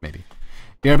 Probably, maybe.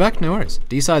 Be right back. No worries.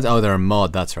 D sides. Oh, they're a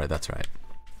mod. That's right. That's right.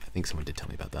 I think someone did tell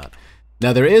me about that.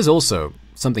 Now there is also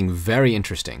something very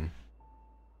interesting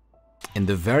in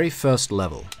the very first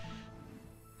level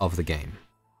of the game.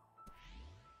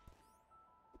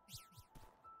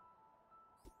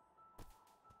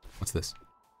 What's this?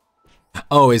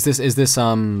 Oh, is this,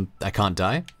 I can't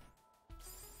die?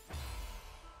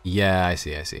 Yeah, I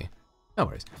see. No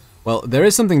worries. Well, there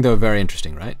is something, though, very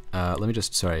interesting, right? Let me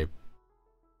just, sorry,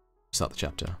 start the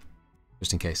chapter,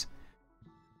 just in case.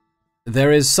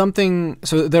 There is something,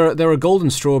 so there are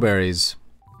golden strawberries.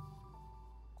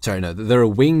 Sorry, no, there are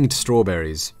winged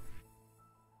strawberries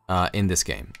in this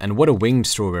game. And what a winged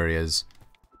strawberry is,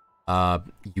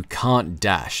 you can't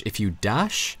dash. If you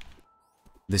dash,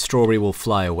 the strawberry will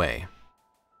fly away,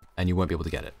 and you won't be able to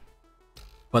get it.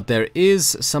 But there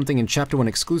is something in Chapter 1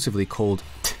 exclusively called,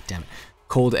 damn it,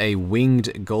 called a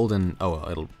winged golden,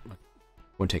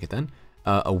 won't take it then,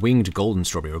 a winged golden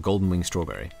strawberry, or golden winged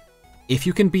strawberry. If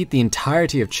you can beat the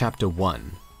entirety of Chapter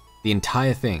 1, the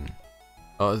entire thing,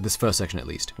 this first section at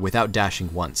least, without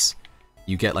dashing once,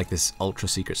 you get like this ultra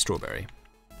secret strawberry.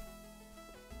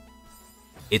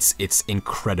 It's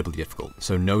incredibly difficult,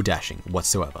 so no dashing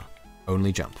whatsoever.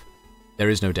 Only jump. There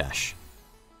is no dash.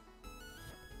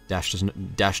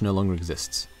 Dash no longer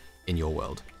exists in your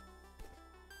world.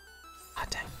 Ah,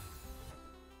 dang.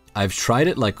 I've tried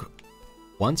it like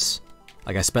once.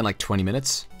 Like I spent like 20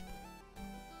 minutes.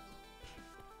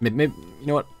 Maybe, you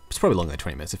know what? It's probably longer than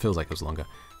 20 minutes. It feels like it was longer.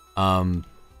 I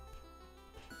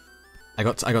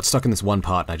got stuck in this one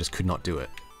part and I just could not do it.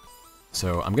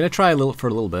 So I'm gonna try for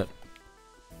a little bit.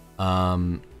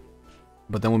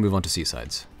 But then we'll move on to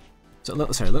Seasides.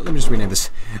 So sorry, let me just rename this.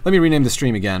 Let me rename the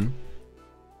stream again.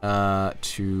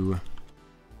 To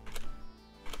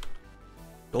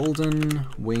Golden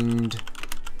Winged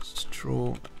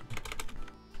Straw.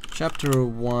 Chapter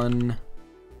 1.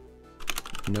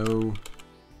 No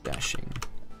dashing.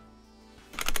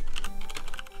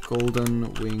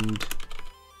 Golden Winged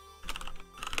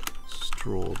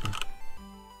Straw.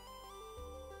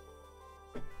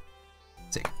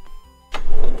 See.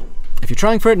 If you're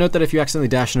trying for it, note that if you accidentally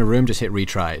dash in a room, just hit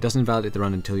retry. It doesn't invalidate the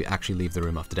run until you actually leave the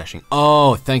room after dashing.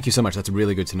 Oh, thank you so much. That's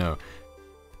really good to know.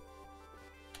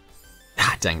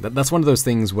 Ah, dang, that's one of those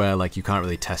things where like you can't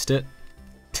really test it.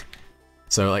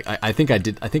 So like I think I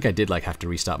did like have to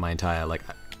restart my entire like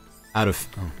out of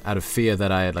fear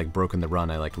that I had like broken the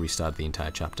run. I like restarted the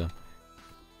entire chapter.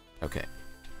 Okay,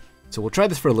 so we'll try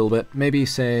this for a little bit. Maybe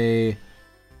say,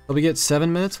 will we get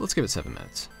 7 minutes? Let's give it 7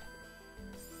 minutes.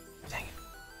 Dang it.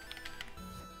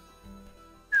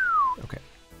 Okay.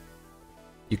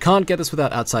 You can't get this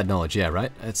without outside knowledge. Yeah,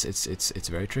 right. It's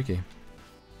very tricky.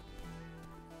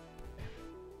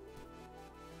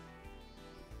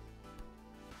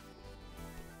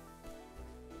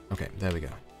 Okay, there we go.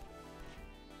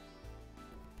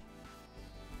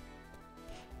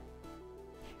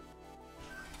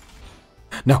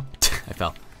 No, I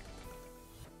fell.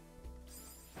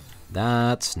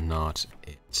 That's not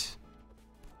it.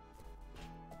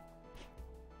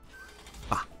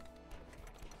 Ah.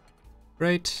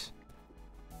 Great.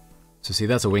 So see,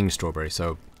 that's a winged strawberry,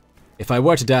 so if I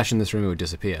were to dash in this room, it would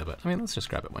disappear, but I mean, let's just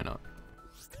grab it, why not?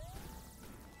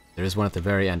 There is one at the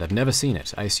very end. I've never seen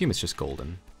it. I assume it's just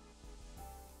golden.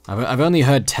 I've only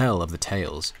heard tell of the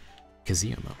tales.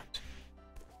 Kazuya moment.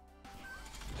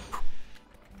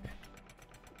 Okay.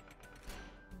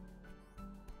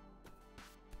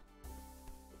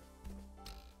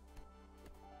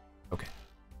 Okay.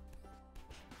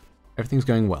 Everything's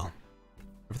going well.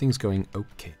 Everything's going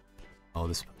okay. Oh,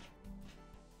 this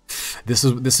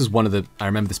is one of the. I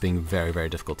remember this being very, very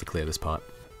difficult to clear this part.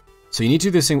 So you need to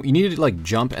do this thing. You need to like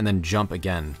jump and then jump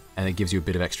again, and it gives you a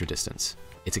bit of extra distance.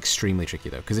 It's extremely tricky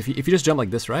though, because if you just jump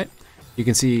like this, right, you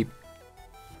can see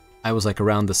I was like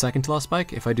around the second to last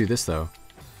spike. If I do this though,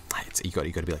 you got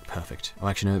to be like perfect. Oh,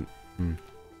 actually no.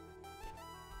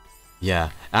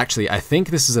 Yeah, actually, I think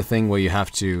this is a thing where you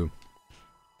have to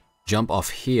jump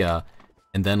off here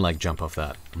and then like jump off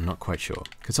that. I'm not quite sure.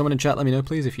 Could someone in chat let me know,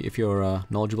 please, if you're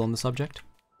knowledgeable on the subject?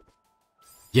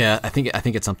 Yeah, I think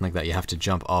it's something like that. You have to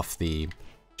jump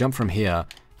from here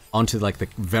onto like the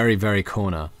very, very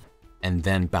corner, and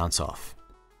then bounce off.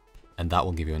 And that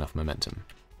will give you enough momentum.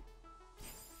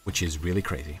 Which is really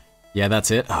crazy. Yeah,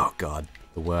 that's it. Oh god,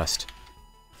 the worst.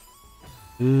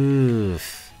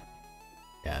 Oof.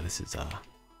 Yeah, this is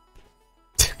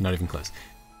not even close.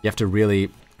 You have to really,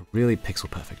 really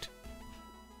pixel perfect.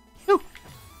 Oh,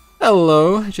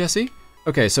 hello, Jesse.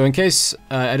 Okay, so in case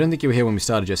I don't think you were here when we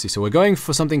started, Jesse. So we're going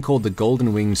for something called the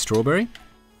Golden Winged Strawberry.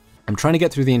 I'm trying to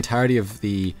get through the entirety of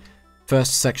the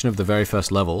first section of the very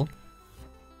first level.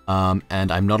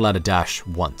 And I'm not allowed to dash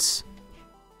once.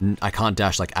 I can't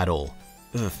dash like at all.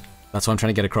 Ugh. That's why I'm trying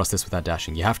to get across this without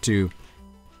dashing. You have to,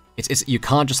 you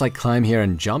can't just like climb here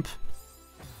and jump.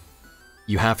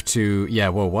 You have to, yeah,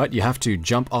 whoa, what? You have to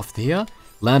jump off here,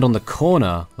 land on the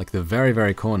corner, like the very,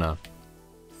 very corner.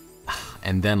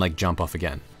 and then like jump off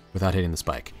again without hitting the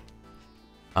spike.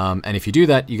 And if you do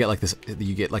that, you get like this.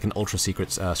 You get like an ultra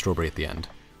secret strawberry at the end.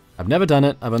 I've never done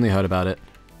it. I've only heard about it.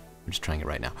 I'm just trying it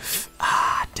right now.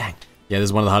 Ah, dang. Yeah, this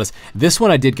is one of the hardest. This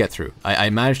one I did get through. I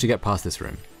managed to get past this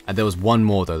room. And there was one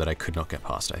more though that I could not get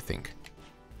past, I think.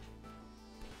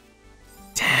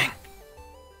 Dang.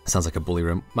 Sounds like a bully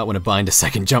room. Might want to bind a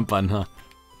second jump button, huh?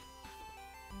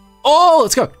 Oh,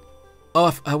 let's go.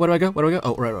 Oh, where do I go? Where do I go?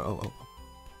 Oh, right. Oh.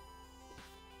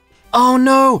 Oh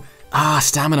no! Ah,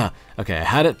 stamina. Okay, I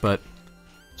had it, but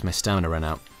my stamina ran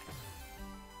out.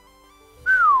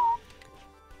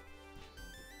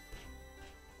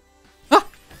 Ah!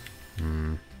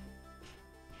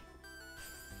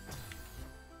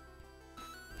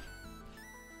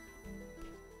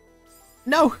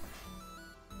 No!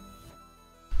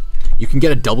 You can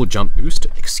get a double jump boost?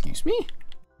 Excuse me? Is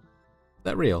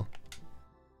that real?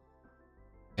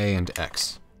 A and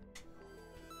X.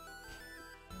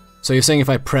 So you're saying if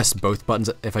I press both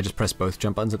buttons, if I just press both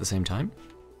jump buttons at the same time?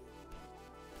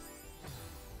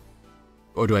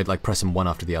 Or do I like press them one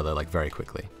after the other, like very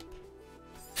quickly?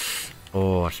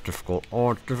 Oh, it's difficult.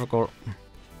 Oh, it's difficult.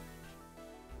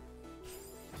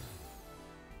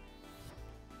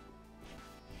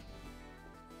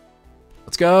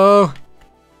 Let's go!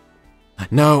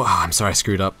 No! Oh, I'm sorry, I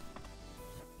screwed up.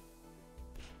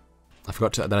 I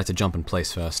forgot that I had to jump in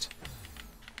place first.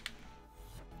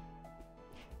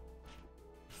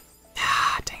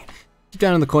 Ah, dang it. Keep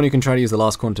down in the corner, you can try to use the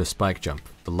last corner to spike jump.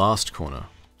 The last corner.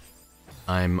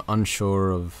 I'm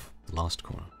unsure of the last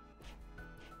corner.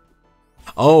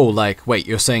 Oh, like, wait,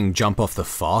 you're saying jump off the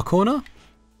far corner?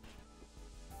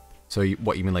 So,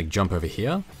 what, you mean like jump over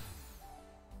here?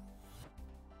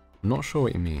 I'm not sure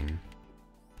what you mean.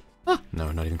 Ah,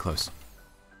 no, not even close.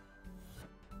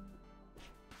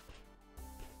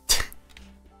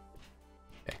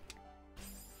 Okay.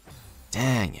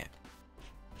 Dang it.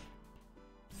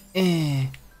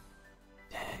 Dang.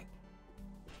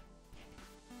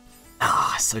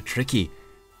 Ah, so tricky.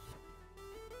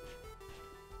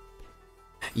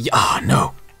 Yeah, ah,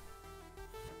 no.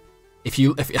 If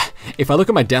I look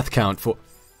at my death count for...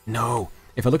 No.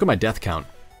 If I look at my death count,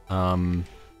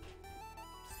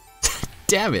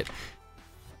 damn it!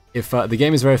 If the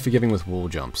game is very forgiving with wall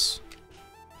jumps.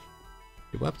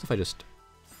 What happens if I just...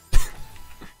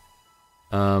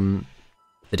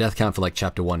 the death count for like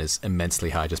chapter 1 is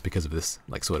immensely high just because of this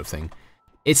like sort of thing.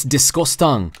 It's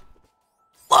disgusting!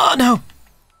 Oh no!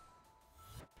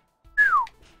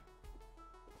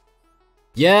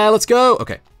 Yeah, let's go!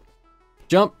 Okay.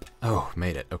 Jump! Oh,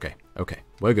 made it. Okay, okay.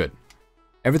 We're good.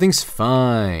 Everything's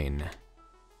fine.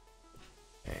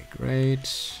 Okay,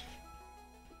 great.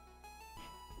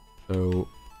 So,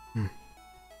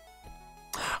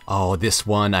 oh, this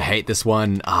one. I hate this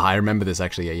one. Ah, I remember this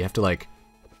actually. Yeah, you have to like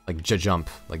jump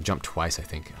twice, I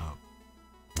think.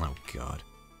 Oh god.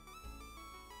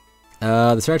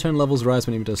 The serotonin levels rise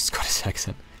when he does Scottish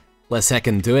accent. Let's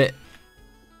second do it.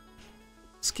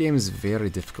 This game is very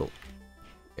difficult.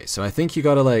 Okay, so I think you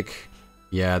gotta like,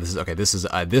 yeah, this is okay. This is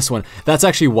this one. That's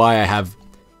actually why I have.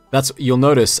 You'll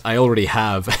notice I already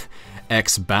have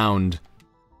X bound.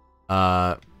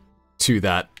 To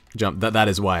that jump. That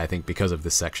is why I think because of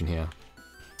this section here.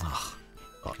 Oh,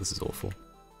 this is awful.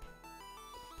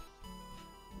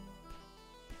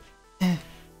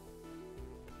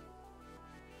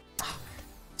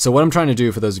 So what I'm trying to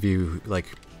do for those of you who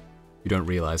don't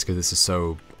realize, because this is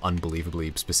so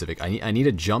unbelievably specific, I need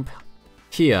to jump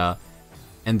here,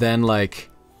 and then like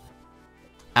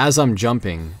as I'm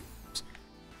jumping,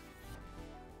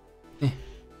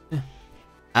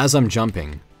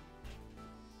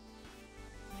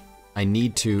 I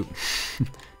need to...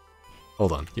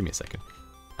 Hold on, give me a second.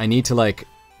 I need to, like,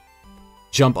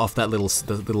 jump off that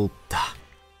little...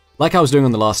 Like I was doing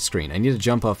on the last screen. I need to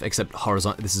jump off, except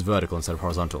horizontal. This is vertical instead of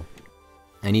horizontal.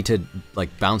 I need to,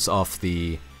 like, bounce off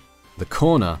the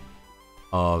corner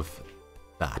of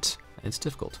that. And it's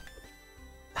difficult.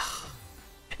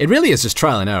 It really is just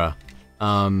trial and error.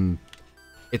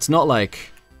 It's not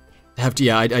like...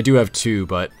 Yeah, I do have 2,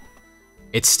 but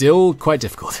it's still quite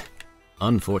difficult.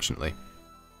 Unfortunately.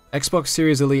 Xbox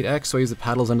Series Elite X, so I use the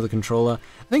paddles under the controller.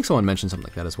 I think someone mentioned something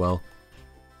like that as well.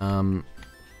 I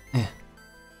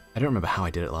don't remember how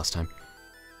I did it last time.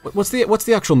 What's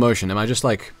the actual motion? Am I just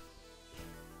like...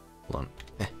 Hold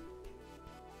on.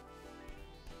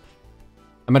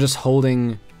 Am I just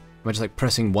holding... Am I just like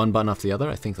pressing one button after the other?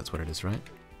 I think that's what it is, right?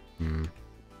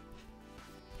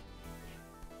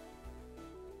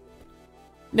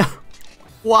 No!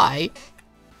 Why?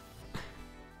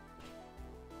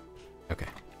 Okay.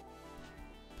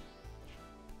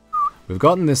 We've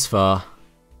gotten this far.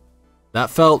 That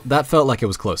felt like it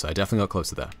was closer. I definitely got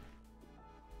closer there.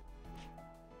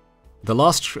 The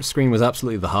last screen was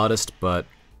absolutely the hardest, but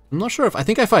I'm not sure if... I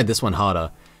think I find this one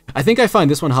harder. I think I find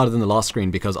this one harder than the last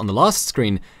screen, because on the last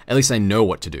screen, at least I know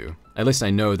what to do. At least I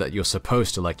know that you're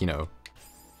supposed to, like, you know...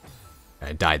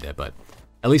 I died there, but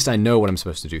at least I know what I'm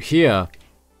supposed to do. Here,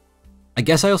 I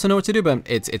guess I also know what to do, but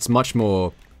it's much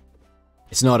more...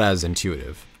 It's not as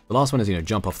intuitive. The last one is, you know,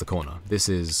 jump off the corner. This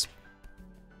is...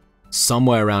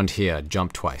 somewhere around here,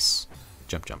 jump twice.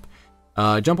 Jump, jump.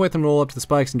 Jump away and roll up to the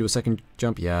spikes and do a second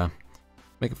jump, yeah.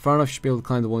 Make it far enough, you should be able to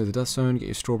climb the wall of the death zone, get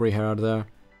your strawberry hair out of there.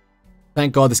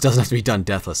 Thank God this doesn't have to be done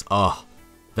deathless. Oh,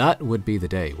 that would be the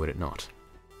day, would it not?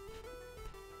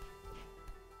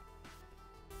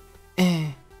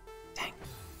 Dang.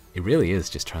 It really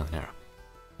is just trial and error.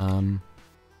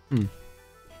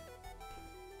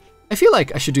 I feel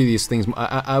like I should do these things.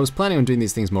 I was planning on doing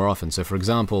these things more often. So, for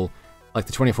example, like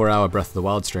the 24-hour Breath of the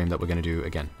Wild stream that we're going to do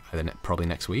again, probably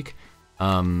next week,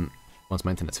 once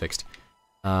my internet's fixed.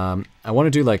 I want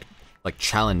to do like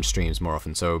challenge streams more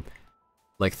often. So,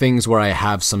 like things where I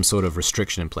have some sort of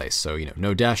restriction in place. So, you know,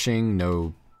 no dashing,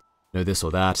 no this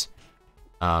or that.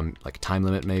 Like time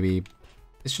limit maybe.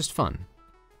 It's just fun.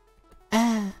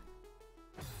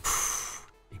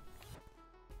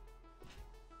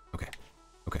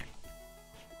 Okay.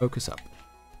 Focus up.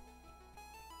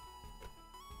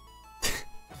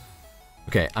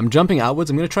 Okay, I'm jumping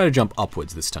outwards. I'm going to try to jump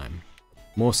upwards this time.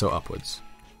 More so upwards.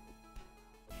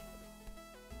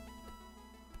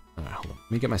 Alright, hold on.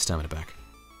 Let me get my stamina back.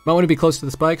 Might want to be close to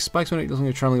the spikes. Spikes when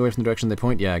you're traveling away from the direction they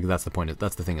point. Yeah, that's the point.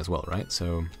 That's the thing as well, right?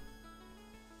 So...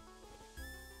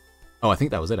 Oh, I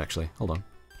think that was it, actually. Hold on.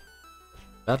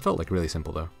 That felt like really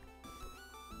simple, though.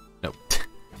 Nope.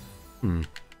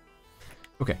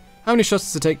 Okay. How many shots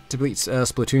does it take to beat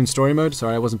Splatoon story mode?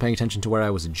 Sorry, I wasn't paying attention to where I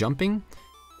was jumping.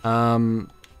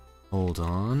 Hold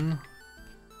on.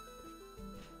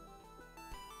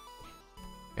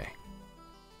 Okay.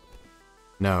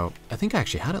 No, I think I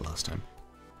actually had it last time.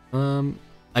 I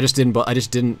just didn't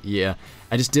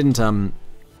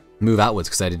move outwards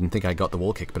because I didn't think I got the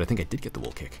wall kick, but I think I did get the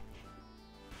wall kick.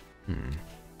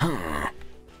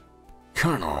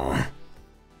 Colonel.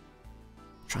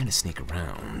 Trying to sneak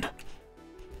around.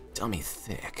 Dummy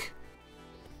thick.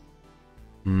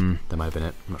 That might have been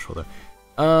it. I'm not sure though.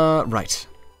 Right.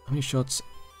 How many shots?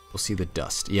 We'll see the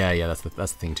dust. Yeah, that's the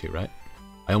thing too, right?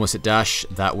 I almost hit dash.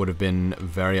 That would have been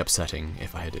very upsetting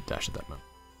if I had hit dash at that moment.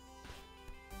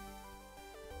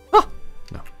 Ah!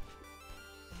 No.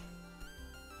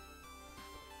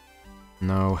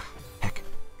 No. Heck.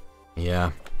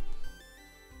 Yeah.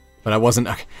 But I wasn't...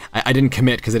 I didn't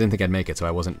commit because I didn't think I'd make it, so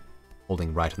I wasn't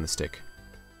holding right on the stick.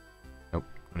 Nope.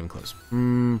 Not even close.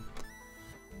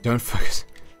 Don't focus.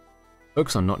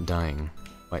 Focus on not dying.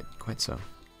 Quite so.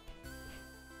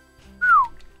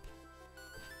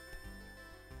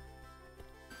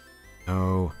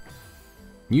 No.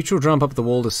 Neutral jump up the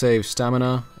wall to save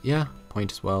stamina. Yeah,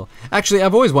 point as well. Actually,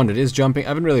 I've always wondered, is jumping... I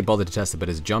haven't really bothered to test it, but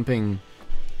is jumping...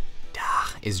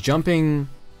 Is jumping...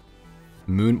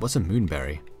 What's a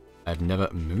moonberry? I've never...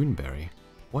 Moonberry?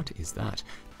 What is that?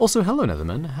 Also, hello,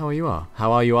 Netherman. How are you?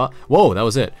 How are you? Whoa, that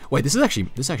was it. Wait, this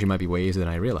actually might be way easier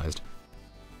than I realized.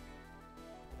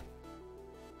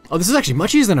 Oh, this is actually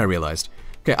much easier than I realized.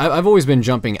 Okay, I've always been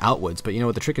jumping outwards, but you know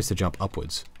what? The trick is to jump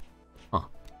upwards. Huh.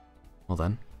 Well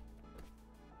then.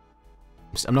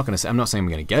 I'm not saying I'm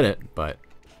gonna get it, but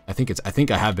I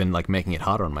think I have been like making it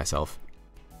harder on myself.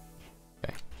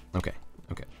 Okay.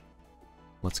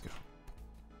 Let's go.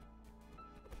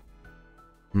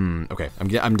 Okay.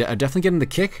 I'm definitely getting the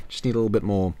kick. Just need a little bit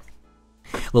more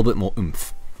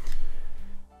oomph.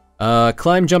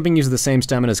 Climb jumping uses the same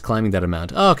stamina as climbing that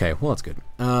amount. Oh, okay, well that's good.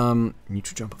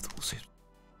 Neutral jump off the wall.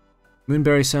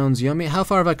 Moonberry sounds yummy. How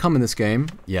far have I come in this game?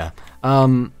 Yeah.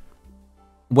 Well,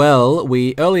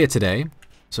 earlier today,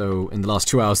 so in the last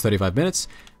 2 hours 35 minutes,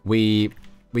 we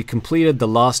completed the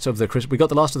last of the we got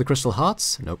the last of the crystal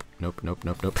hearts. Nope. We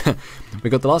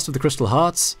got the last of the crystal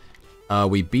hearts.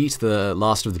 We beat the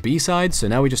last of the B-sides, so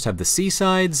now we just have the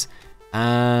C-sides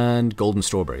and golden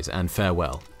strawberries and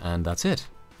farewell, and that's it.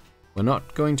 We're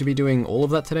not going to be doing all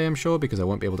of that today, I'm sure, because I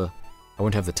won't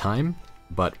have the time,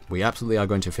 but we absolutely are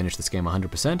going to finish this game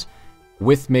 100%,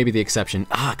 with maybe the exception,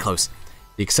 close,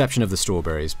 the exception of the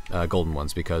strawberries, golden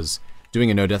ones, because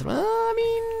doing a no-death, I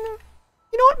mean,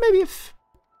 you know what, maybe if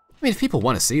people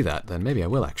want to see that, then maybe I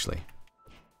will, actually.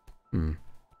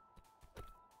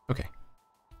 Okay.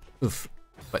 Oof.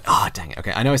 But, dang it,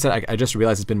 okay, I know I said, I just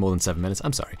realized it's been more than 7 minutes,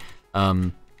 I'm sorry.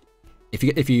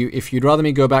 If you'd rather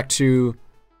me go back to,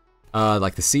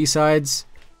 like the C-sides,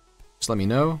 just let me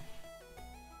know.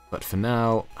 But for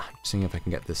now, I'm just seeing if I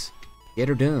can get this. Get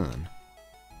her done.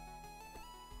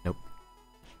 Nope.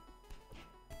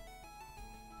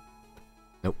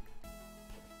 Nope.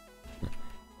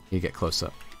 You get close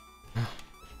up.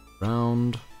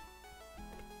 Round.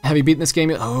 Have you beaten this game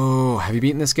yet? Oh, have you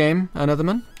beaten this game,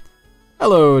 Anotherman?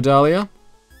 Hello, Dahlia.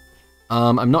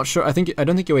 I'm not sure. I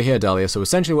don't think you were here, Dahlia. So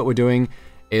essentially, what we're doing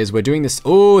is we're doing this.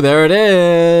 Oh, there it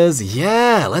is.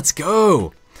 Yeah, let's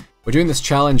go. We're doing this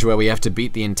challenge where we have to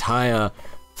beat the entire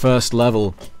first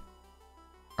level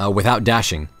without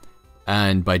dashing,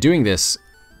 and by doing this,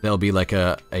 there'll be like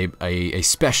a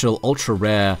special ultra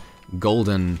rare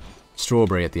golden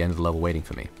strawberry at the end of the level waiting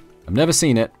for me. I've never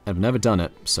seen it. I've never done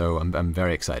it, so I'm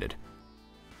very excited.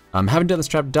 Haven't done this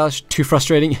trap dash. Too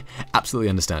frustrating. Absolutely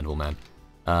understandable, man.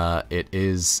 It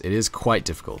is quite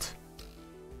difficult.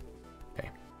 Okay.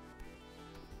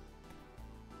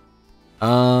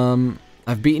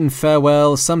 I've beaten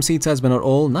Farewell, some seed sides, but not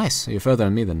all. Nice. You're further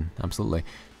than me then. Absolutely.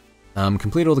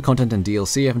 Completed all the content and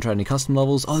DLC. Haven't tried any custom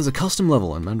levels. Oh, there's a custom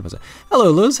level on Randomizer.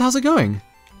 Hello, Luz. How's it going?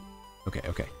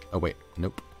 Okay. Oh, wait.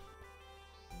 Nope.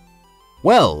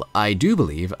 Well, I do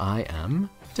believe I am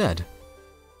dead.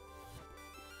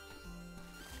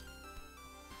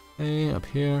 Okay, up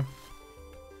here.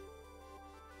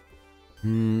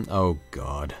 Oh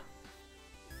god.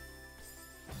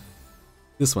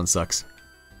 This one sucks.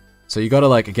 So you gotta,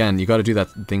 like, again, you gotta do that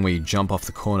thing where you jump off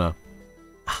the corner.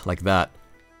 Like that.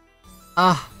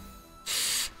 Ah!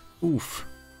 Oof.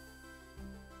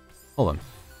 Hold on.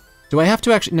 Do I have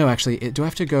to actually... No, actually, do I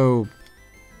have to go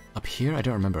up here? I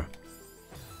don't remember.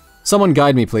 Someone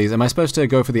guide me, please. Am I supposed to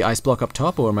go for the ice block up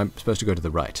top, or am I supposed to go to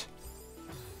the right?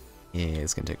 Yeah,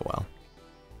 it's gonna take a while.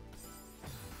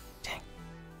 Dang.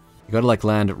 You gotta, like,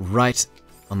 land right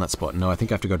on that spot. No, I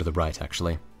think I have to go to the right,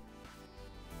 actually.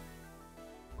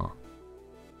 Huh.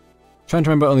 Trying to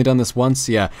remember, I've only done this once.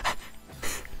 Yeah.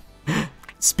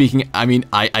 Speaking, I mean,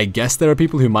 I guess there are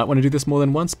people who might want to do this more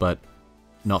than once, but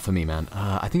not for me, man.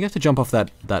 I think I have to jump off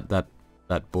that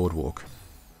boardwalk.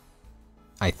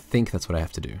 I think that's what I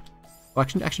have to do. Oh,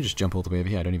 actually just jump all the way over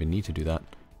here. I don't even need to do that.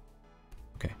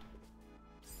 Okay.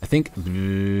 I think...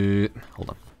 Hold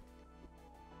on.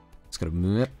 Just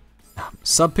gotta...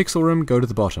 Sub-pixel room, go to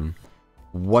the bottom.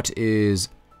 What is...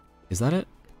 Is that it?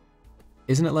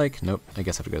 Isn't it like... Nope, I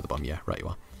guess I have to go to the bottom. Yeah, right you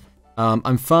are.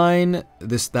 I'm fine.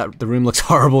 The room looks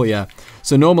horrible, yeah.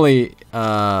 So normally,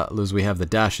 Luz, we have the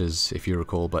dashes, if you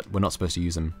recall, but we're not supposed to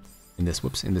use them in this,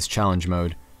 in this challenge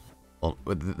mode. Well,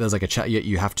 there's like a chat,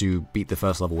 you have to beat the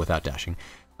first level without dashing.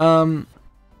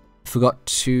 Forgot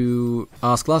to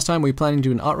ask last time, were you planning to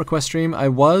do an art request stream? I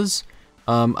was.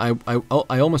 I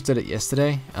almost did it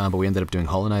yesterday, but we ended up doing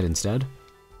Hollow Knight instead.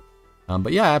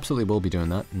 But yeah, I absolutely will be doing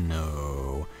that.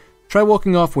 No. Try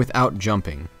walking off without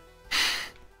jumping.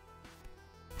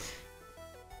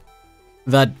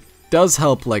 That does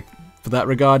help, like, for that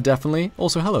regard, definitely.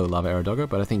 Also, hello, Lava Aerodogger,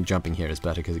 but I think jumping here is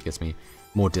better because it gets me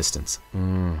more distance.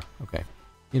 Okay.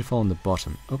 Need to fall on the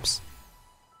bottom. Oops.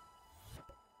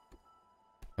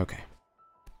 Okay.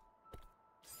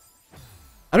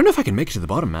 I don't know if I can make it to the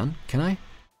bottom, man. Can I?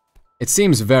 It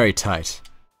seems very tight.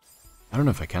 I don't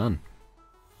know if I can.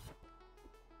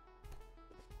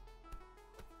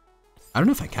 I don't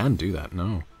know if I can do that,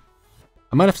 no.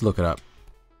 I might have to look it up.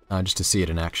 Just to see it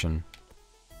in action.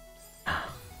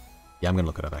 Yeah, I'm gonna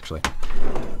look it up, actually.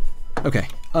 Okay,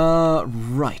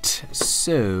 right,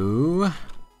 so...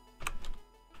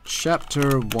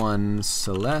 Chapter 1,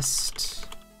 Celeste...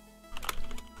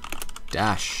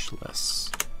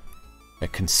 Dashless.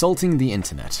 Consulting the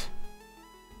internet.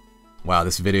 Wow,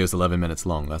 this video is 11 minutes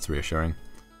long, that's reassuring.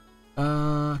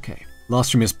 Okay. Last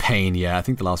stream is pain, yeah, I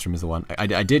think the last stream is the one.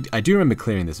 I do remember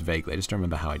clearing this vaguely, I just don't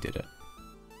remember how I did it.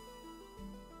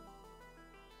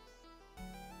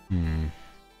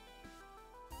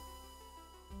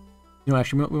 You know,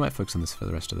 actually, we might focus on this for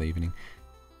the rest of the evening.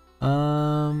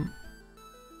 Okay,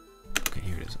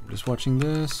 here it is. I'm just watching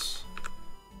this.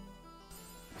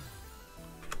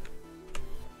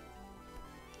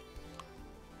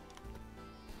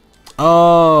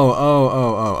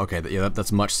 Oh, okay, yeah,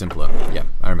 that's much simpler. Yeah,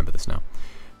 I remember this now.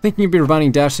 Thinking you'd be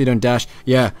rebounding dash so you don't dash.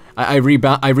 Yeah, I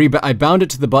bound it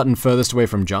to the button furthest away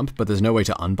from jump, but there's no way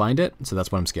to unbind it, so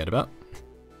that's what I'm scared about.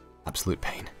 Absolute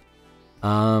pain.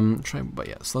 But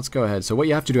yeah, so let's go ahead. So what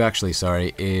you have to do actually,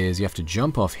 sorry, is you have to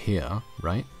jump off here,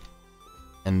 right?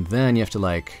 And then you have to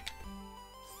like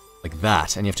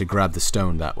that, and you have to grab the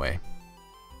stone that way.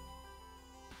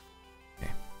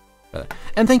 Okay.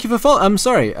 And thank you for following. I'm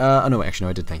sorry. Oh no, actually no,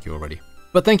 I did thank you already.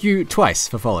 But thank you twice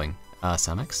for following.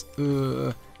 Samex.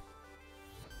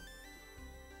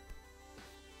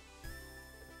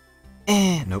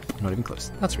 Nope. Nope, not even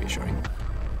close. That's reassuring.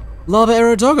 Lava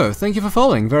Aero Doggo, thank you for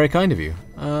following. Very kind of you.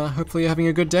 Hopefully you're having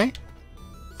a good day.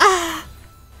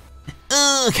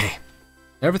 Okay.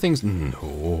 Everything's...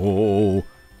 No.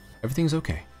 Everything's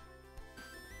okay.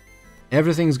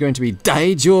 Everything's going to be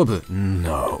daijoubu.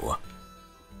 No.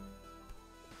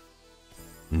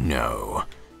 No.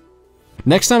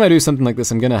 Next time I do something like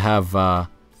this, I'm gonna have, I'll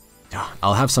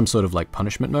have some sort of, like,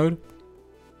 punishment mode.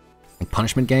 Like,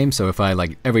 punishment game, so if I,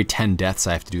 like, every 10 deaths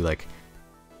I have to do, like,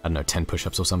 I don't know, 10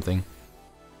 push-ups or something,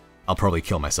 I'll probably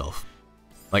kill myself.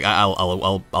 Like,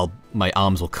 my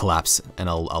arms will collapse, and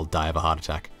I'll die of a heart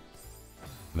attack.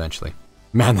 Eventually.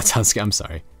 Man, that sounds scary, I'm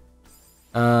sorry.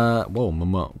 Whoa,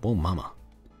 mama.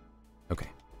 Okay.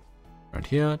 Around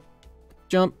here.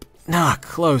 Jump. Nah,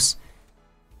 close.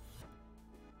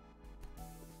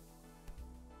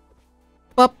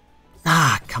 Up.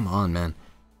 Ah, come on, man.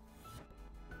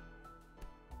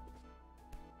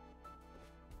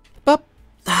 Up.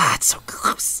 Ah, it's so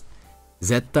close.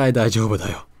 Zettai daijoubu da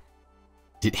yo.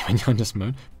 Did anyone just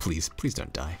moan? Please, please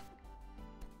don't die.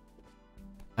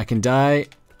 I can die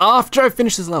after I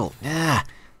finish this level. Yeah.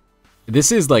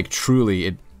 This is like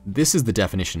truly, this is the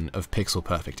definition of pixel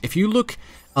perfect. If you look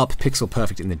up pixel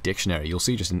perfect in the dictionary, you'll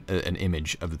see just an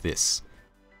image of this.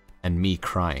 And me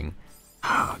crying.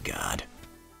 Oh, God.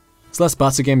 Celeste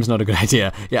Batsu game is not a good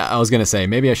idea. Yeah, I was gonna say,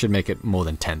 maybe I should make it more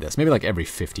than 10 deaths. Maybe like every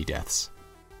 50 deaths.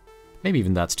 Maybe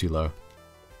even that's too low.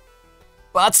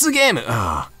 Batsu game!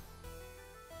 Ah.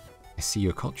 I see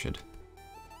you're cultured.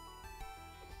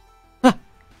 Huh.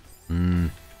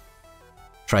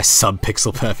 Try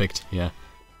sub-pixel perfect. Yeah,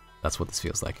 that's what this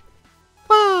feels like.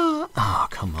 Ah. Oh,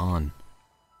 come on.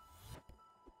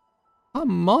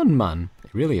 Come on, man.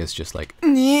 It really is just like...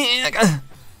 Have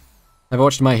I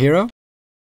watched My Hero?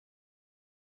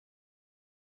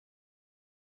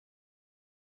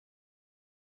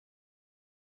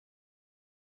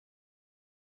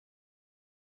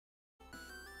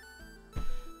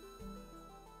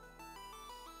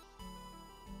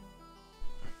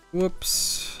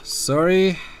 Whoops.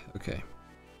 Sorry. Okay.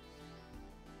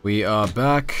 We are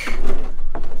back.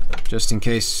 Just in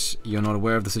case you're not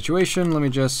aware of the situation, let me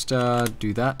just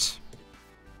do that.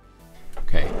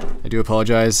 Okay. I do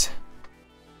apologize.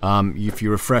 If you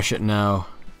refresh it now,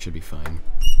 it should be fine.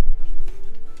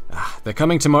 They're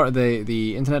coming tomorrow.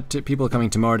 The internet people are coming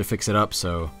tomorrow to fix it up,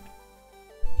 so...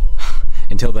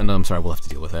 Until then, I'm sorry, we'll have to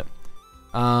deal with it.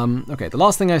 Okay, the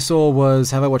last thing I saw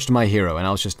was, have I watched My Hero? And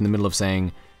I was just in the middle of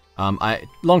saying...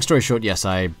 long story short, yes,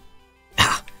 I've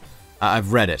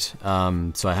read it,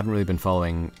 so I haven't really been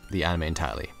following the anime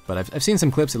entirely. But I've seen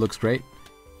some clips, it looks great.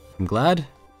 I'm glad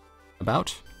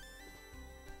about.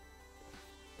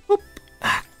 Whoop.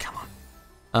 Ah, come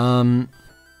on.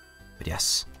 But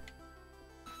yes.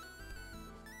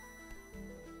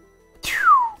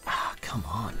 Ah, come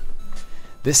on.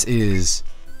 This is...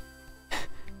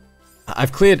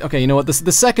 I've cleared... Okay, you know what,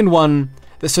 the second one...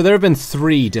 So there have been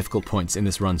 3 difficult points in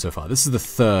this run so far. This is the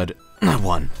 3rd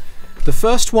one. The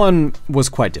first one was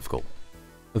quite difficult,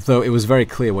 though it was very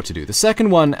clear what to do. The second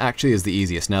one actually is the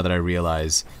easiest now that I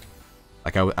realize,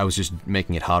 like I was just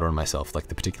making it harder on myself, like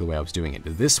the particular way I was doing it.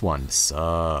 This one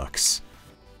sucks.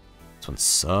 This one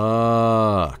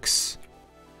sucks.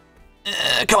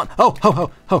 Come on! Oh, ho,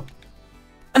 ho, ho!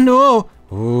 No!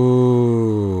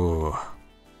 Ooh.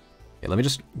 Okay, let me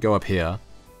just go up here.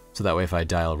 So that way if I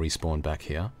die, I'll respawn back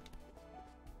here.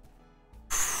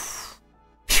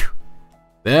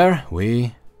 There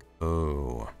we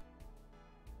go.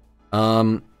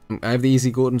 I have the easy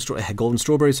golden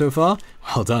strawberry so far.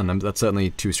 Well done, that's certainly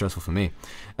too stressful for me.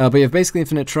 But you have basically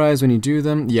infinite tries when you do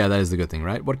them. Yeah, that is the good thing,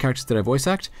 right? What characters did I voice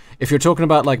act? If you're talking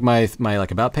about like my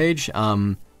like about page,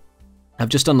 I've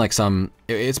just done like some,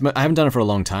 I haven't done it for a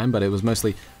long time, but it was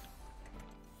mostly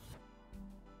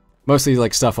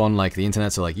like stuff on like the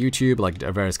internet, so like YouTube, like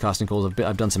various casting calls.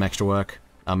 I've done some extra work.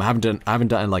 I haven't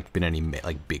done like been any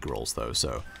like big roles though,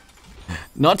 so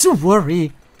not to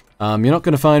worry. You're not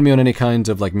gonna find me on any kind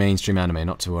of like mainstream anime,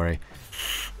 not to worry.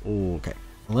 Okay,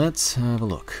 let's have a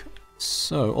look.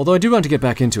 So, although I do want to get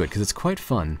back into it because it's quite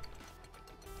fun.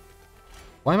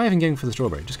 Why am I even going for the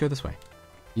strawberry? Just go this way.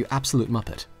 You absolute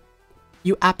muppet.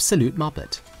 You absolute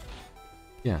muppet.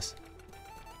 Yes.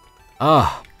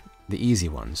 Ah, the easy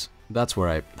ones. That's where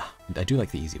I do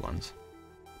like the easy ones.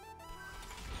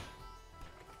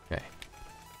 Okay.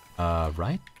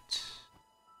 Right.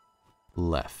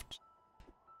 Left.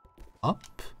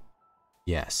 Up.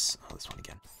 Yes. Oh, this one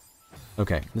again.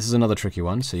 Okay, this is another tricky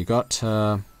one. So you got,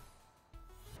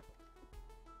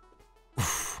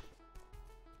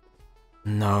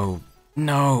 No.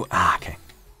 No. Ah, okay.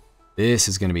 This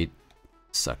is gonna be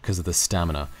suck because of the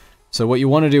stamina. So what you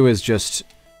want to do is just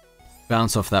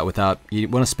bounce off that without... You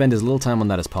want to spend as little time on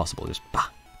that as possible. Just bah!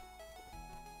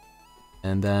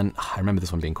 And then... I remember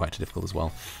this one being quite difficult as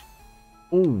well.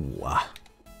 Ooh. Ah!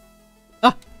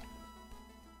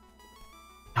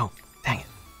 Oh, dang it.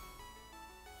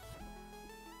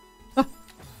 Ah.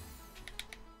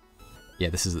 Yeah,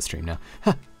 this is the stream now.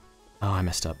 Huh. Oh, I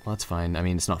messed up. Well, that's fine. I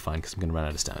mean, it's not fine because I'm going to run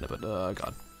out of stamina, but oh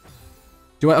god.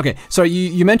 Do I? Okay, sorry,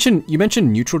 you mentioned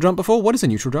neutral jump before. What is a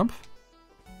neutral jump?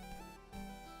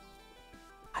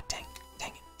 Ah, dang it.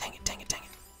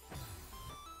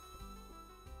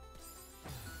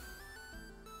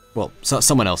 Well,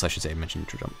 someone else, I should say, mentioned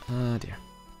neutral jump. Ah, dear.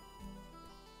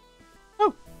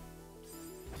 Oh.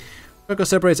 Bakugo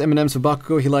separates M&M's for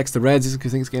Bakugo. He likes the reds. He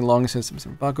thinks it's getting long. He says,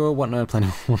 Bakugo, what? No, planning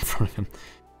one for him.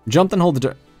 Jump, then hold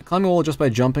the... Climb a wall just by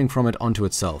jumping from it onto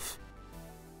itself.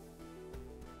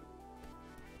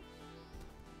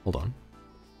 Hold on.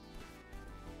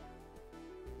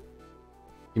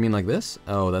 You mean like this?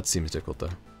 Oh, that seems difficult though.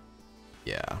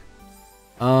 Yeah.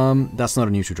 That's not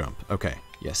a neutral jump. Okay.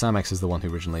 Yeah, Samex is the one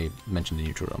who originally mentioned a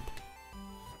neutral jump.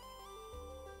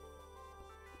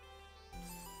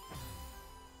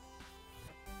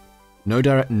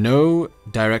 No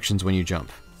directions when you jump.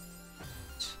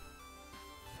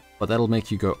 But that'll make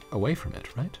you go away from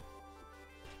it, right?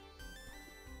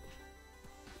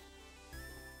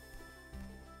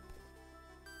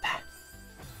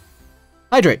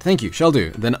 Hydrate, thank you, shall do.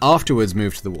 Then afterwards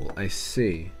move to the wall. I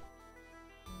see.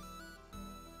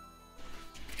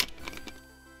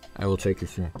 I will take you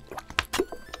through.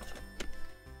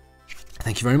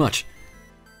 Thank you very much.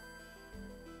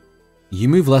 You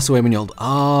move less away when you hold...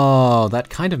 Oh, that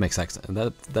kind of makes sense.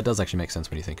 That does actually make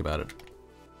sense when you think about it.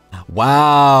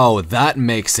 Wow, that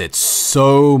makes it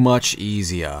so much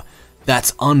easier.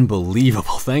 That's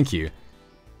unbelievable, thank you.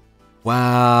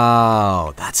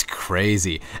 Wow, that's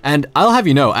crazy. And I'll have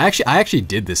you know, I actually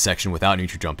did this section without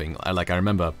neutral jumping. I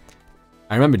remember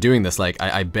doing this, like,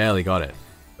 I barely got it.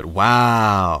 But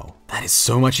wow, that is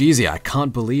so much easier. I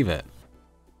can't believe it.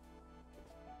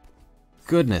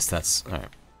 Goodness, that's... Alright,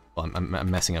 well, I'm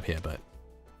messing up here, but...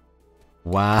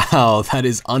 Wow, that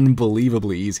is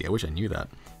unbelievably easy. I wish I knew that.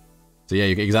 So yeah,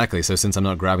 exactly. So since I'm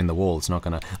not grabbing the wall, it's not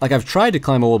gonna... Like, I've tried to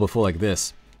climb a wall before like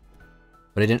this,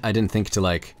 but I didn't think to,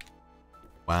 like...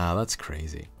 Wow, that's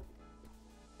crazy.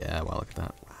 Yeah, wow, look at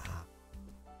that. Wow.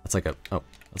 That's like a... Oh,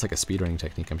 that's like a speedrunning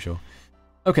technique, I'm sure.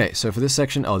 Okay, so for this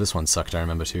section... Oh, this one sucked, I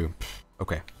remember too.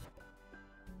 Okay.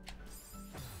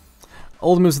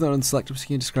 All the moves that are unselected,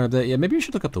 can you describe that? Yeah, maybe you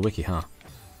should look up the wiki, huh?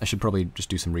 I should probably just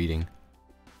do some reading.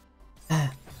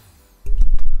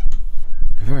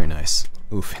 Very nice.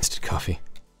 Oof, instant coffee.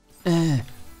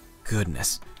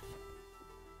 Goodness.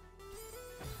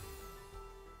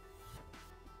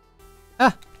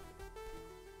 Ah!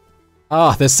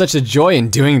 Ah, there's such a joy in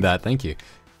doing that, thank you.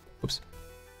 Oops.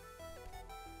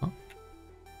 Oh.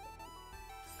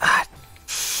 Ah!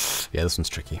 Yeah, this one's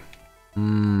tricky.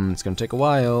 It's gonna take a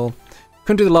while.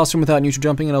 Couldn't do the last one without neutral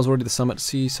jumping, and I was already at the summit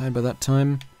seaside by that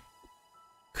time.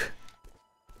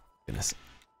 Goodness.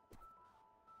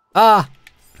 Ah!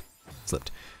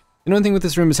 Slipped. The only thing with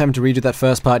this room is having to redo that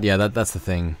first part. Yeah, that's the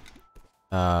thing.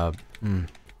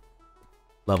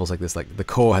 Levels like this, like the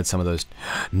core had some of those.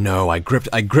 No, I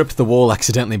gripped the wall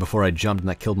accidentally before I jumped, and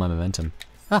that killed my momentum.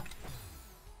 Ah.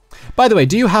 By the way,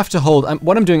 do you have to hold?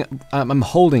 What I'm doing, I'm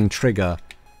holding trigger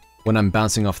when I'm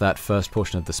bouncing off that first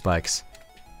portion of the spikes.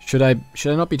 Should I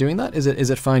not be doing that? Is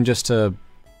it fine just to?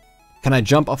 Can I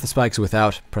jump off the spikes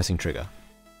without pressing trigger?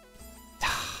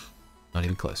 Not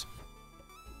even close.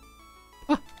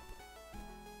 Ah.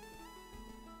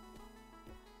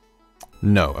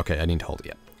 No, okay, I need to hold it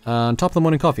yet. Top of the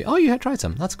morning coffee. Oh, you had tried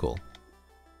some. That's cool.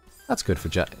 That's good for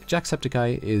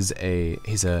Jacksepticeye.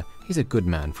 He's a good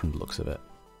man from the looks of it.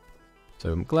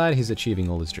 So I'm glad he's achieving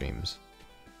all his dreams.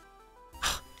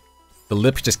 The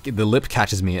lip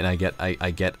catches me, and I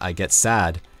get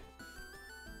sad.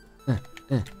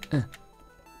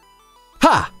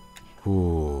 Ha!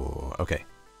 Ooh, okay.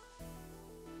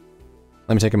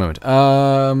 Let me take a moment.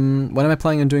 When am I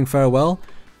planning on doing Farewell?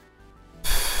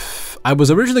 I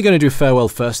was originally going to do Farewell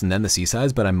first and then the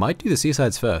Seasides, but I might do the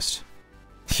Seasides first.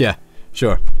 Yeah,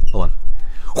 sure. Hold on.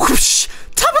 Whoosh!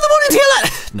 Top of the morning to you,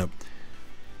 lad! No.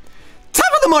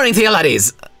 Top of the morning to you,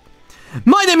 laddies!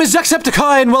 My name is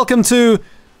Jacksepticeye, and welcome to...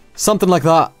 something like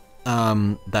that.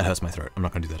 That hurts my throat. I'm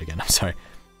not going to do that again, I'm sorry.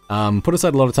 Put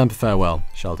aside a lot of time for Farewell.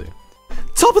 Shall do.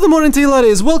 Top of the morning to you,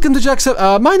 laddies! Welcome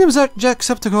to my name is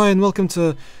Jacksepticeye, and welcome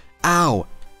to... Ow.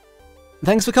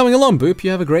 Thanks for coming along, Boop.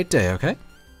 You have a great day, okay?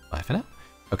 Bye for now.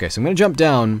 Okay, so I'm gonna jump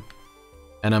down,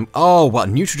 and oh, well,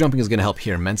 neutral jumping is gonna help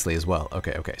here immensely as well.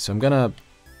 Okay, so I'm gonna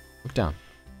Look down.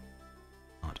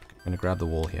 I'm gonna grab the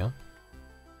wall here.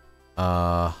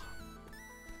 Damn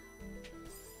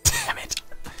it.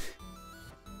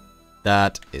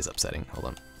 That is upsetting. Hold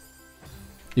on.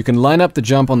 You can line up the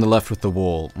jump on the left with the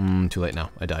wall. Too late now.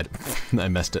 I died. I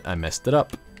messed it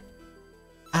up.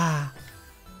 Ah.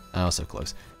 Oh, so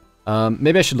close.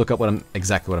 Maybe I should look up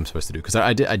exactly what I'm supposed to do, because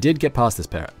I did get past this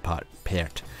part.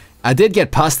 I did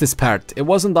get past this part. It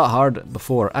wasn't that hard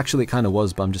before. Actually, it kind of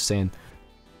was, but I'm just saying.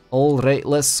 All right,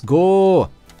 let's go.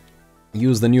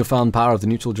 Use the newfound power of the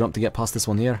neutral jump to get past this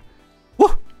one here. Woo!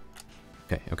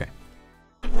 Okay, okay.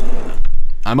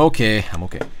 I'm okay. I'm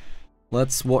okay.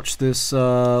 Let's watch this.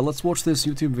 Let's watch this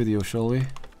YouTube video, shall we?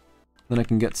 Then I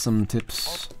can get some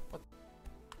tips.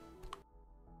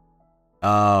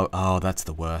 Oh, that's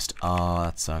the worst. Oh,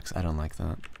 that sucks. I don't like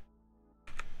that.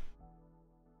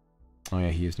 Oh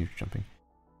yeah, he is neutral jumping.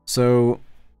 So,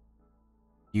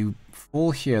 you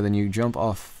fall here, then you jump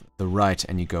off the right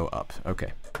and you go up.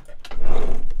 Okay.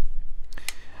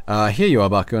 Here you are,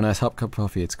 Baku. Nice cup of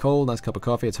coffee. It's cold. Nice cup of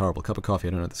coffee. It's horrible. Cup of coffee.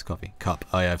 I don't know this coffee. Cup.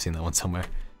 Oh yeah, I've seen that one somewhere.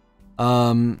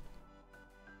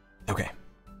 Okay.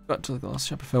 Got to the last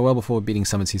chapter. Farewell before beating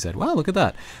summons, he said. Wow, look at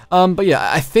that. But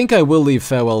yeah, I think I will leave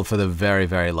farewell for the very,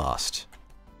 very last.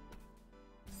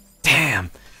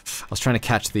 Damn! I was trying to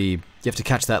catch the... You have to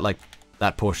catch that, like,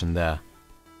 that portion there.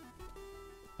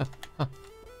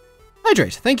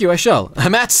 Hydrate. Thank you, I shall.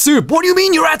 I'm at soup. What do you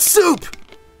mean you're at soup?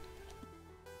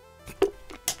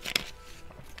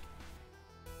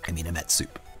 I mean, I'm at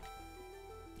soup.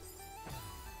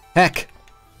 Heck.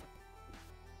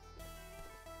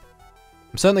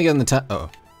 I'm certainly getting the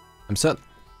I'm certainly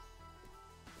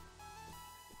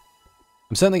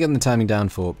getting the timing down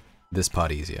for this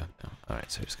part easier. Oh, all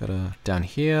right, so just gotta down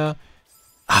here.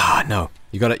 Ah, no.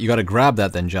 You gotta grab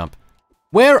that, then jump.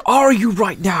 Where are you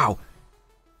right now?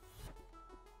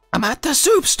 I'm at the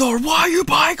soup store. Why are you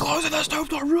buying clothes at the soup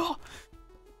store?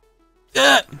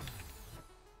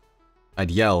 I'd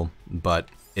yell, but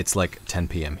it's like 10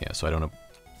 p.m. here, so I don't want to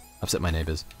upset my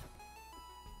neighbors.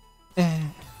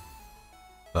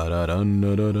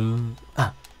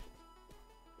 Ah.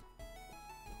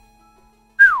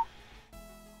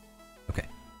 Okay.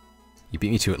 You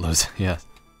beat me to it, Lowe's. Yeah.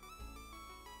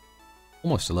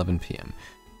 Almost 11 p.m.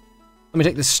 Let me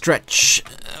take this stretch.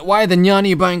 Why the nyan are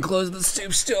you buying clothes at the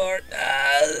soup store?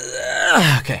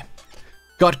 Okay.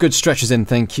 Got good stretches in,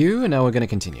 thank you. And now we're going to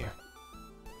continue.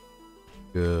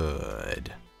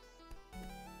 Good.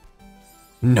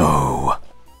 No.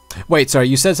 Wait, sorry,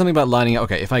 you said something about lining up.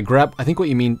 Okay, if I grab... I think what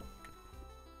you mean...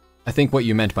 I think what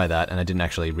you meant by that, and I didn't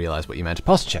actually realize what you meant.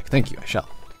 Posture check, thank you, I shall.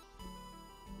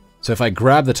 So if I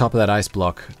grab the top of that ice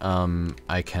block,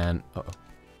 I can... Uh-oh.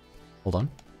 Hold on.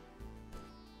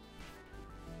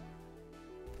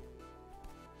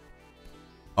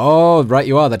 Oh, right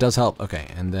you are, that does help. Okay,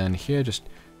 and then here just...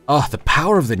 Oh, the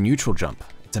power of the neutral jump.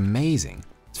 It's amazing.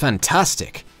 It's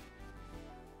fantastic.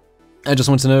 I just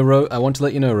want to know, I want to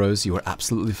let you know, Rose, you are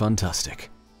absolutely fantastic.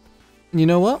 And you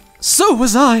know what? So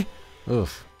was I!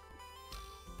 Oof.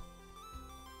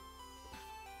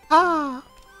 Ah!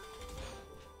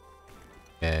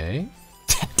 Okay.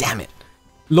 Damn it.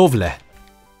 Lovely.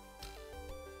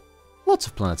 Lots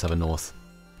of planets have a north.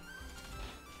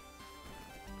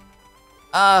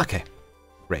 Okay.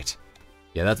 Great.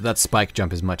 Yeah, that spike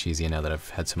jump is much easier now that I've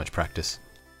had so much practice.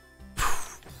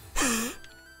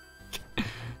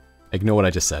 Ignore what I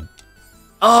just said.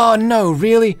 Oh, no,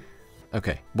 really?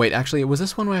 Okay, wait, actually, was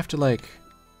this one where I have to, like...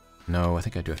 No, I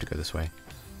think I do have to go this way.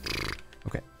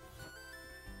 Okay.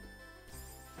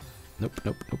 Nope,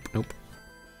 nope, nope, nope.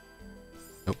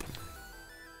 Nope.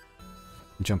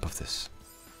 Jump off this.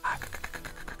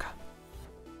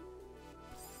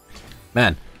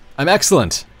 Man, I'm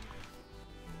excellent!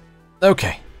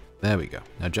 Okay, there we go.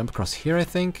 Now jump across here, I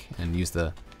think, and use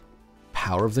the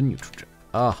power of the neutral jump.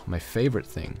 Ah, my favorite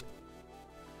thing.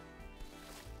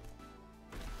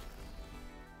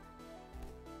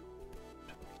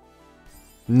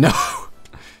 No! Oh,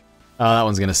 that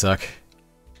one's gonna suck.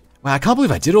 Wow, I can't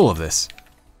believe I did all of this.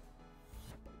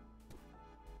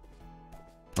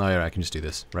 Oh, yeah, I can just do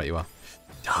this. Right you are.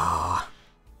 Ah.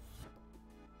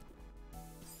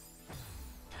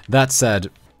 That said,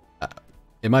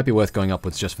 it might be worth going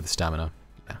upwards just for the stamina.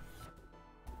 Yeah.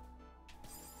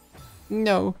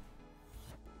 No.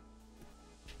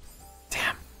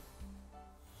 Damn.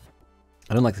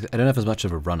 I don't have as much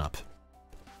of a run up.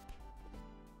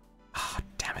 Ah, oh,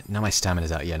 damn it. Now my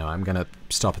stamina's out. Yeah, no, I'm gonna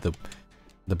stop at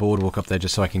the boardwalk up there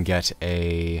just so I can get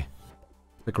a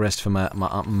quick rest for my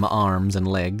arms and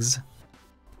legs.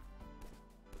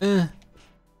 Okay,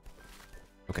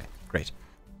 great.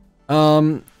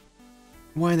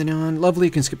 Why the neon? Lovely,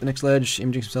 you can skip the next ledge.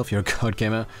 Imaging himself, your god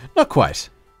came out. Not quite.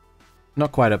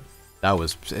 Not quite a... That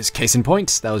was... Case in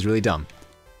point, that was really dumb.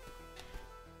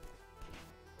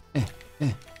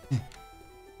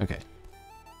 Okay.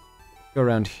 Go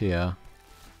around here.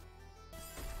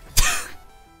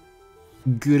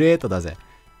 Great,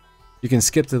 you can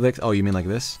skip the licks. Oh, you mean like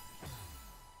this?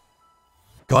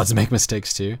 Gods make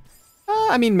mistakes too.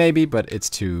 I mean maybe, but it's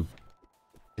too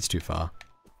far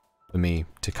for me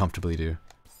to comfortably do.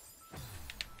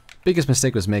 Biggest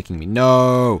mistake was making me.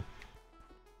 No!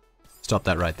 Stop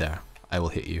that right there. I will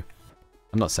hit you.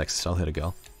 I'm not sexist, I'll hit a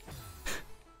girl.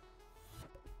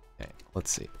 Okay,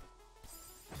 let's see.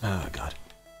 Oh god.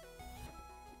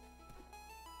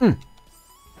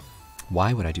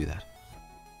 Why would I do that?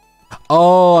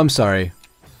 Oh, I'm sorry.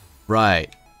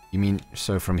 Right. You mean,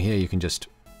 so from here you can just...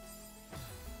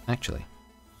 Actually.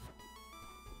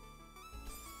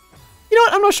 You know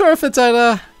what, I'm not sure if it's at,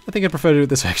 I think I prefer to do it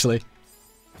this way, actually.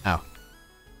 Ow.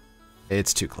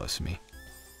 It's too close for me.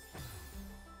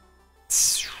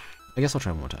 I guess I'll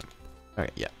try one more time.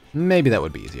 Alright, yeah. Maybe that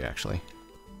would be easier, actually.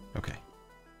 Okay.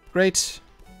 Great.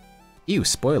 Ew,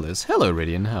 spoilers. Hello,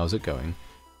 Ridian. How's it going?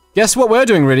 Guess what we're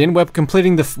doing, Ridian? We're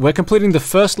completing the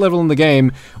first level in the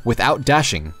game without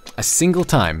dashing. A single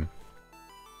time.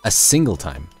 A single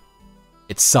time.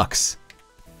 It sucks.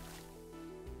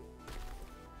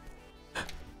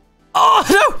 Oh,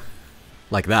 no!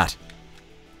 Like that.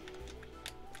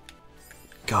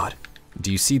 God. Do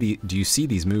you see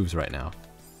these moves right now?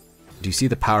 Do you see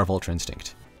the power of Ultra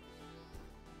Instinct?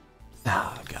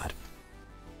 Oh, God.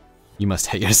 You must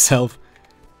hate yourself.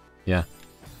 Yeah.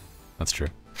 That's true.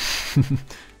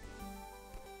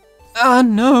 Ah,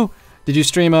 no! Did you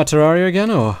stream Terraria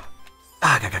again, or...?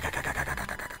 I'm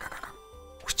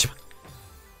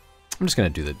just gonna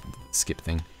do the skip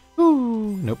thing.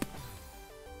 Ooh, nope.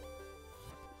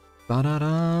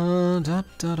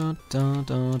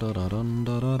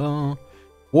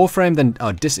 Warframe, then...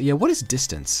 Oh, yeah, what is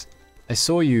distance? I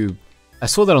saw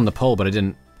that on the poll, but I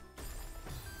didn't...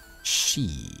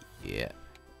 Yeah.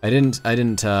 I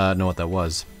didn't know what that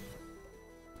was.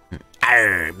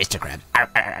 Arr, Mr. Crab. Arr,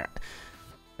 arr.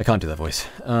 I can't do that voice.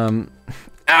 Arr,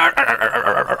 arr,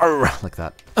 arr, arr, like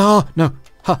that. Oh, no.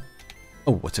 Huh.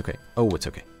 Oh, it's okay. Oh, it's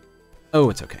okay. Oh,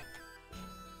 it's okay.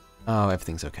 Oh,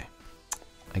 everything's okay.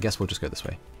 I guess we'll just go this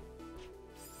way.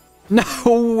 No,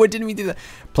 I didn't mean to do that.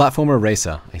 Platformer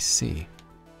racer. I see.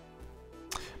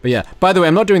 But yeah, by the way,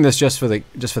 I'm not doing this just for the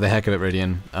heck of it,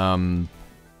 Ridian.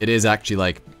 It is actually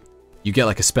like you get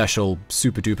like a special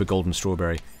super duper golden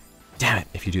strawberry. Damn it,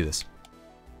 if you do this.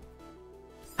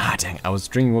 Ah, dang it, I was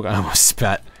drinking water, I almost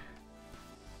spat.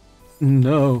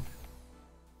 No.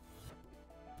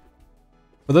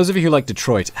 For those of you who like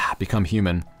Detroit, Become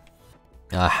Human.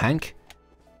 Hank,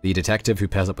 the detective who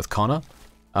pairs up with Connor,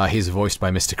 he's voiced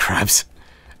by Mr. Krabs,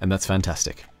 and that's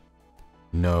fantastic.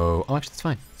 No, oh actually it's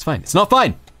fine, it's fine, it's not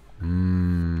fine!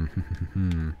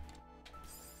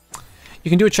 You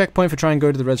can do a checkpoint for trying to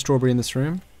go to the red strawberry in this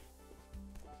room.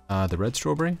 The red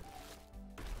strawberry?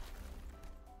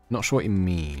 Not sure what you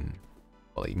mean.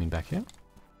 What, you mean back here?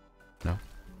 No.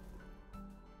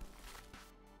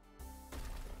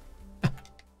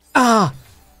 Ah!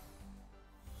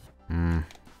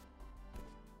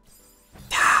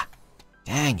 Ah!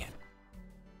 Dang it.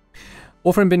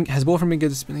 Has Warframe been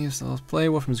good to play?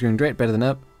 Warframe's going great, better than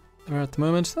ever at the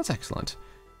moment. That's excellent.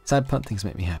 Cyberpunk things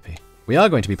make me happy. We are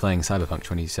going to be playing Cyberpunk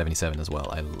 2077 as well.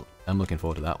 I'm looking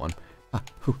forward to that one. Ah,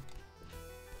 whew.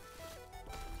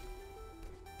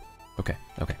 Okay.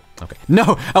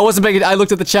 No! I wasn't paying it. I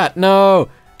looked at the chat. No!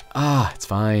 Ah, it's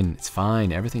fine. It's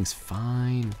fine. Everything's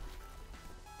fine.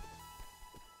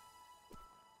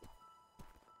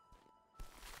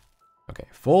 Okay,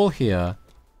 fall here.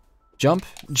 Jump.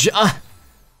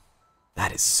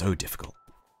 That is so difficult.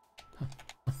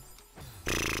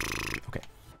 Okay.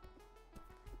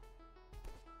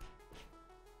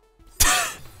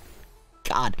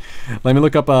 God. Let me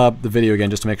look up the video again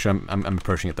just to make sure I'm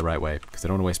approaching it the right way, because I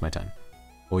don't want to waste my time.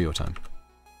 Or your time.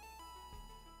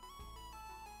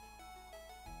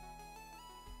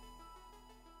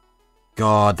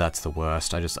 God, that's the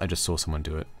worst. I just saw someone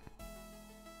do it.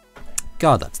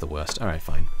 God, that's the worst. Alright,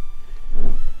 fine.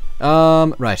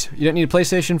 Right. You don't need a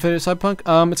PlayStation for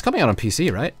Cyberpunk? It's coming out on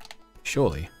PC, right?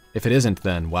 Surely. If it isn't,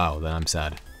 then wow, then I'm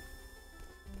sad.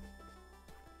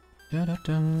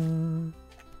 Da-da-da.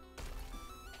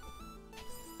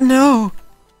 No!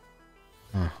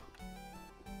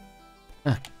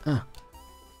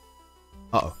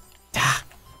 Uh-oh. Ah.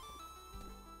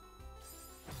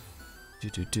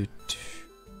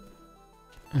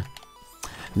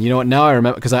 You know what, now I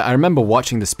remember, because I remember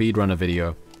watching the speedrunner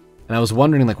video, And I was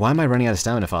wondering, like, why am I running out of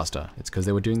stamina faster? It's because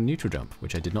they were doing neutral jump,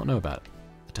 which I did not know about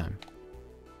at the time.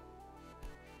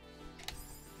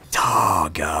 Oh,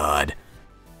 God.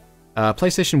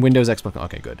 PlayStation, Windows, Xbox.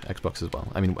 Okay, good. Xbox as well.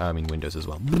 I mean Windows as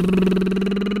well.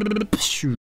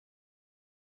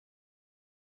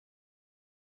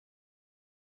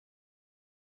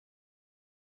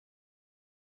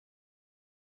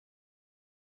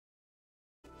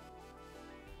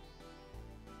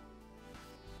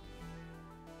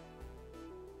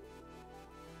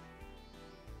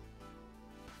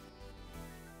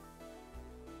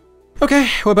 Okay,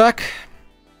 we're back.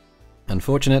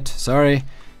 Unfortunate, sorry.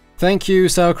 Thank you,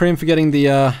 Sour Cream, for getting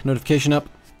the notification up.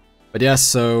 But yes,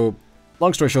 so,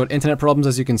 long story short, internet problems,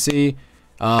 as you can see.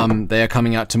 They are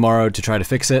coming out tomorrow to try to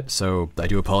fix it, so I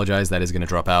do apologize, that is going to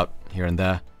drop out here and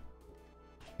there.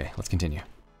 Okay, let's continue.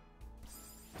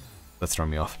 That's throwing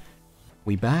me off.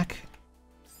 We back?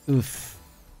 Oof.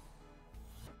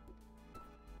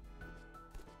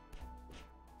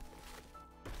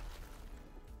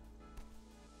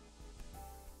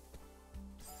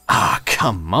 Ah,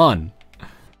 come on!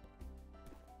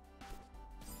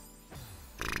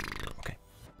 Okay.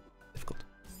 Difficult.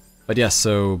 But yes,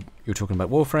 so you were talking about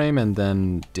Warframe and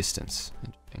then distance.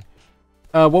 Interesting.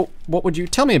 What would you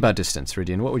tell me about distance,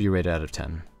 Ridian? What would you rate it out of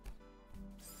 10?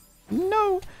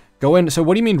 No! Go in. So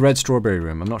what do you mean red strawberry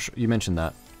room? I'm not sure. You mentioned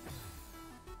that.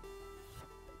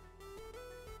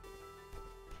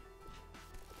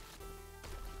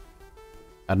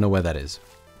 I don't know where that is.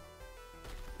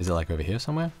 Is it like over here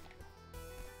somewhere?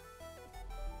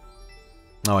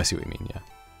 Oh, I see what you mean, yeah.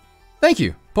 Thank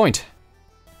you! Point!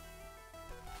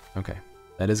 Okay.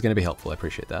 That is going to be helpful, I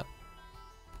appreciate that.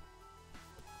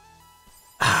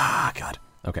 Ah, God.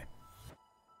 Okay.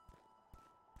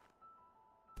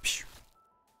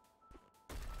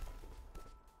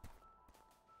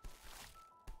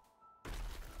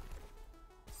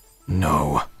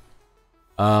 No.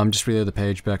 Just reload the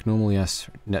page back. Normal, yes.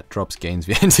 Net drops gains.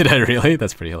 Did I really?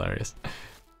 That's pretty hilarious.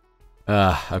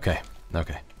 Okay.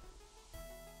 Okay.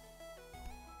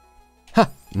 Ha!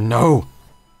 No!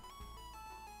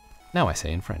 Now I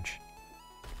say in French.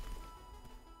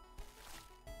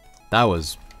 That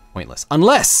was pointless.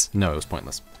 Unless! No, it was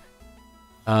pointless.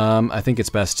 I think it's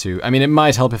best to... I mean, it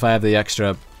might help if I have the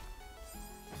extra...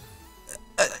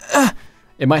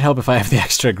 It might help if I have the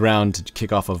extra ground to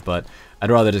kick off of, but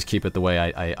I'd rather just keep it the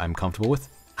way I'm comfortable with.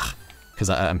 Because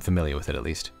I'm familiar with it, at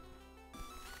least.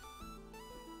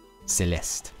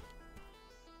 Celeste.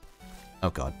 Oh,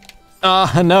 God.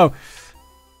 No!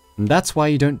 And that's why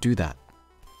you don't do that.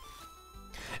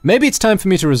 Maybe it's time for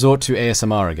me to resort to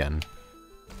ASMR again.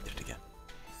 Did it again.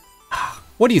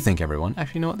 What do you think, everyone?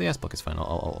 Actually, you know what? The S-block is fine.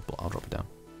 I'll drop it down.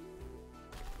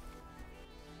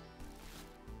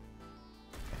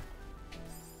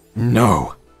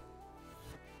 No!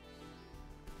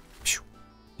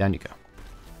 Down you go.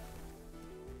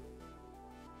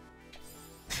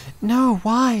 No,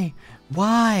 why?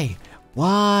 Why?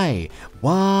 Why?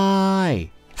 Why?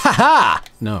 Ha-ha!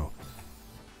 No.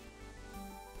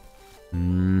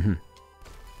 I'm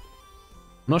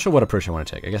not sure what approach I want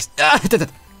to take. I guess...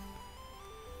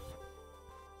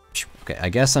 Okay, I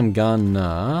guess I'm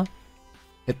gonna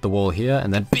hit the wall here,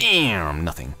 and then BAM!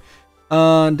 Nothing.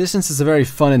 Distance is a very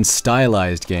fun and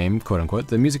stylized game, quote-unquote.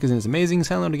 The music is amazing.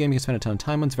 Sound game you can spend a ton of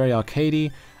time on. It's very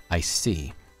arcadey. I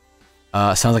see.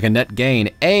 Sounds like a net gain.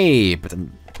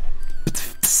 But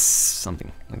something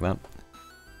like that.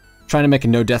 Trying to make a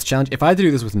no death challenge. If I had to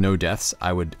do this with no deaths,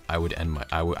 I would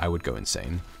go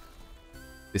insane.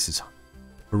 This is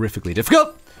horrifically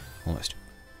difficult. Almost.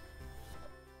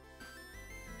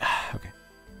 Okay.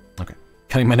 Okay.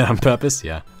 Cutting my net on purpose?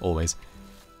 Yeah, always.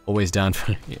 Always down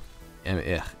for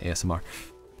ASMR.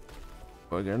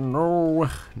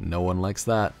 No one likes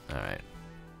that. Alright.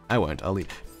 I won't, I'll leave.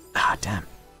 Ah, damn.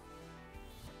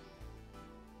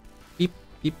 Beep,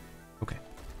 beep. Okay.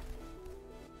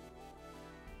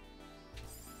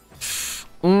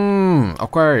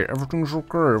 Okay, everything's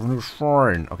okay, everything's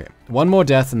fine. Okay, one more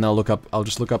death and I'll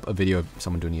just look up a video of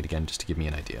someone doing it again just to give me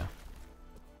an idea.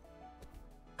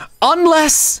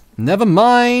 Unless! Never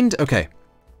mind! Okay.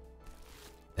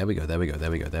 There we go, there we go,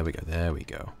 there we go, there we go, there we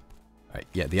go. Alright,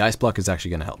 yeah, the ice block is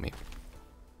actually gonna help me.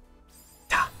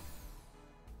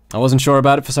 I wasn't sure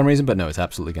about it for some reason, but no, it's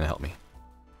absolutely gonna help me.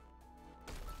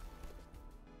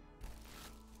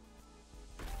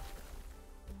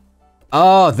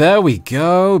 Oh, there we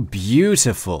go.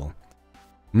 Beautiful.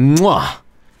 Mwah!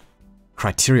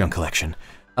 Criterion Collection.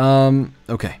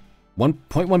 Okay.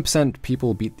 1.1%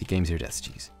 people beat the Game Zero Deaths.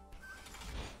 Jeez.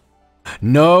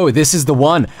 No, this is the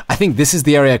one. I think this is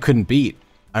the area I couldn't beat.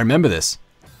 I remember this.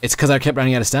 It's because I kept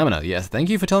running out of stamina. Yes, thank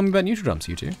you for telling me about neutral jumps,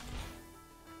 you two.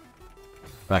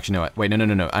 Oh, actually, no, wait,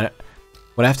 no.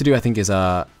 What I have to do, I think, is,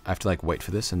 I have to, like, wait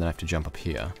for this, and then I have to jump up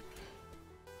here.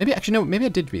 Maybe, actually, no, maybe I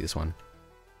did beat this one.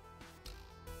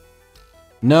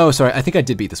 No, sorry, I think I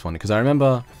did beat this one, because I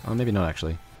remember... Oh, maybe not,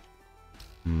 actually.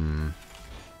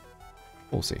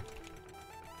 We'll see.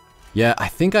 Yeah, I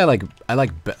think I like...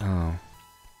 Oh.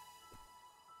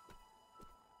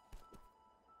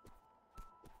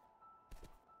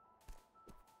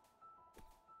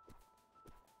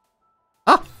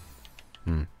 Ah!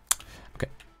 Okay.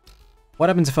 What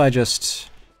happens if I just...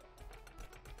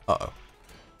 Uh-oh.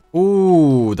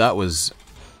 Ooh, that was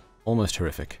almost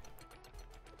horrific.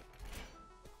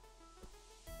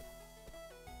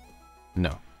 No,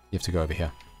 you have to go over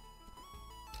here.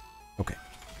 Okay.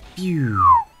 Phew.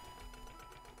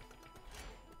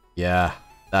 Yeah,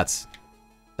 that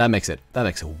makes a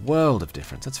world of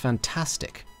difference. That's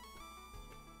fantastic.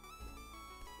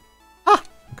 Ah,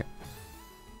 okay.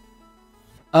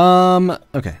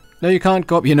 Okay. No, you can't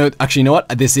go up. You know, actually, you know what?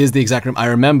 This is the exact room. I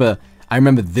remember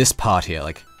this part here.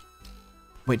 Like,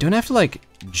 wait, don't I have to like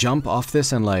jump off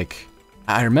this and like?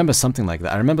 I remember something like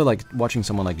that. I remember like watching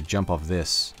someone like jump off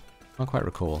this. I don't quite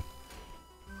recall.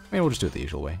 Maybe we'll just do it the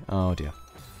usual way. Oh dear.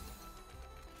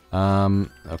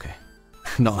 Okay.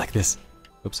 Not like this.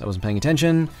 Oops, I wasn't paying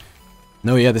attention.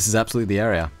 No, yeah, this is absolutely the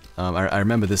area. I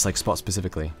remember this like spot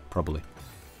specifically, probably.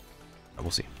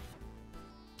 We'll see.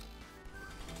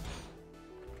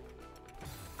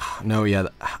 No, yeah,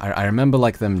 I remember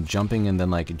like them jumping and then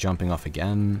like jumping off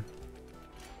again.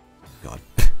 God.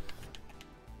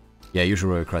 Yeah,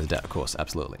 usual road across debt, of course,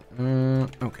 absolutely.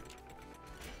 Okay.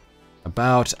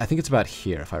 About, I think it's about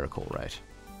here, if I recall right.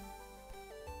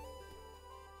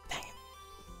 Dang it.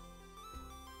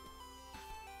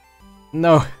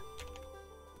 No.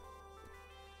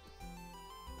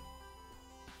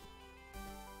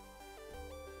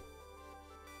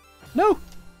 No.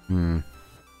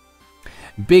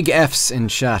 Big F's in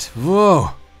chat.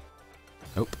 Whoa.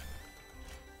 Nope.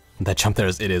 That jump there,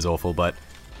 it is awful, but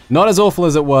not as awful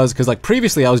as it was, because like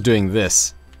previously I was doing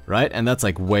this, right? And that's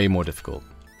like way more difficult.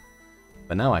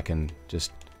 But now I can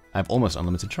just, I have almost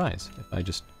unlimited tries if I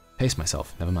just pace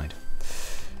myself. Never mind.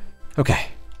 Okay.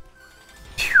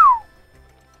 Phew.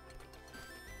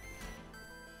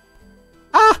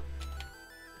 Ah!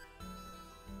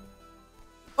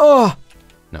 Oh!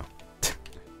 No.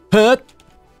 Hurt!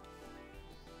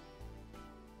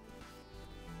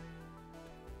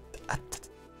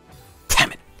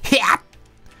 Damn it! Yeah!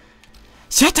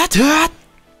 Shut that hurt!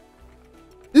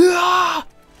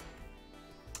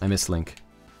 I miss Link. I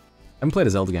haven't played a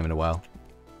Zelda game in a while.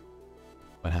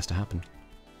 What has to happen?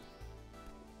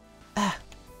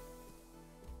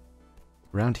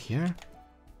 Around here?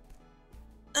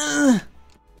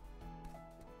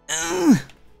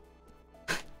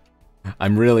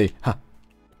 I'm really... Huh.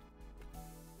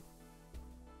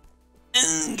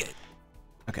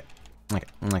 Okay.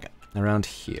 Around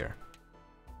here.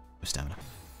 No stamina.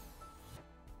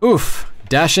 Oof!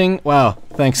 Dashing? Wow,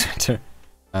 thanks, Winter.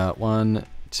 1,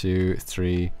 2,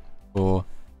 3, 4.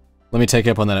 Let me take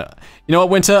you up on that. You know what,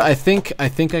 Winter? I think I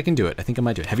can do it. I think I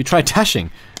might do it. Have you tried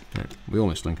dashing? We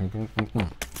almost Link.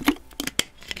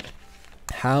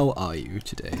 How are you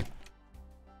today?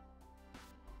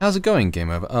 How's it going, Game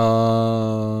Over?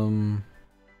 Oh,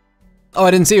 I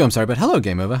didn't see you, I'm sorry, but hello,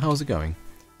 Game Over. How's it going?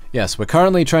 Yes, we're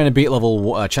currently trying to beat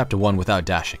level chapter 1 without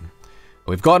dashing.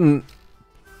 We've gotten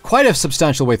quite a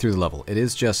substantial way through the level. It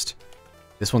is just...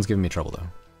 This one's giving me trouble, though.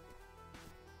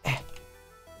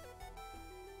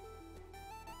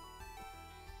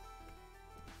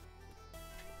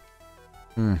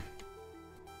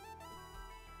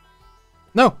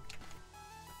 No!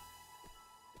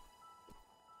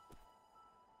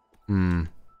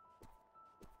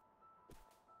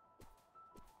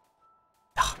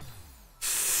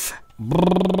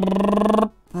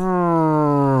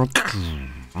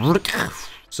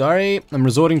 Sorry, I'm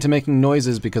resorting to making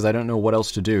noises because I don't know what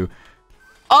else to do.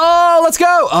 Oh, let's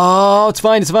go! Oh, it's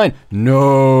fine, it's fine.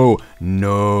 No,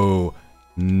 no,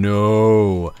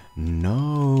 no,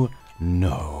 no,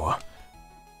 no.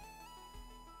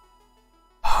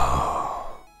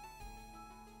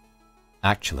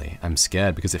 Actually, I'm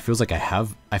scared because it feels like I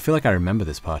feel like I remember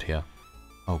this part here.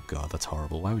 Oh god, that's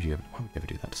horrible. Why would you ever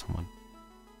do that to someone?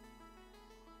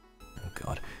 Oh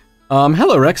god.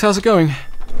 Hello Rex, how's it going?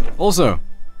 Also,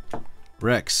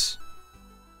 Rex,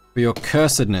 for your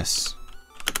cursedness,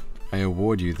 I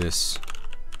award you this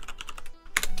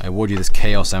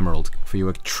Chaos Emerald, for you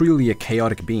are truly a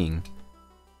chaotic being.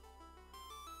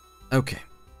 Okay.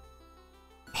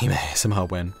 He may somehow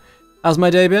win. How's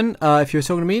my day been? If you're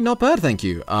talking to me, not bad, thank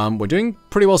you. We're doing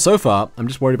pretty well so far. I'm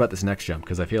just worried about this next jump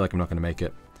because I feel like I'm not going to make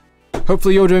it.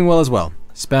 Hopefully you're doing well as well.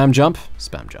 Spam jump,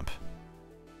 spam jump.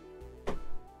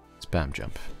 Spam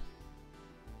jump.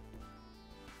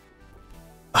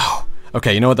 Oh,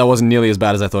 okay, you know what? That wasn't nearly as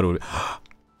bad as I thought it would be.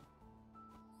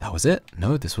 That was it?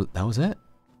 No, that was it.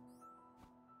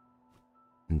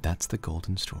 And that's the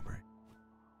golden strawberry.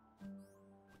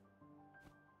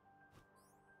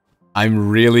 I'm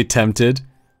really tempted.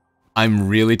 I'm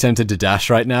really tempted to dash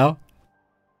right now.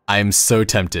 I'm so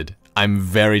tempted. I'm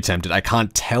very tempted. I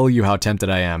can't tell you how tempted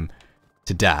I am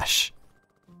to dash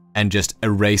and just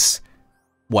erase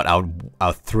what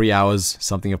our 3 hours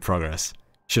something of progress.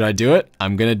 Should I do it?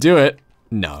 I'm gonna do it.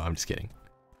 No, I'm just kidding.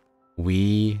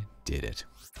 We did it.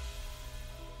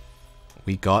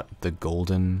 We got the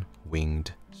golden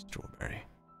winged strawberry.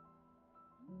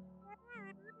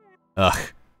 Ugh.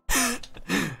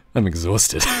 I'm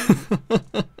exhausted.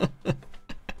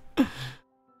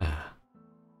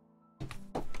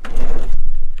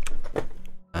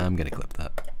 I'm gonna clip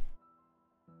that.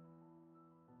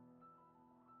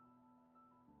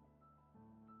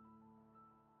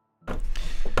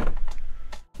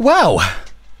 Wow!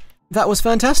 That was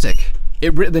fantastic.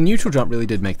 The neutral jump really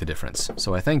did make the difference,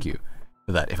 so I thank you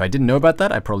for that. If I didn't know about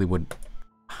that, I probably would...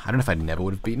 I don't know if I never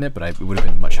would have beaten it, but it would have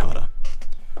been much harder.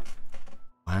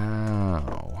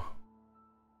 Wow.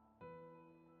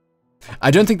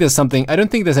 I don't think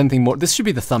there's anything more. This should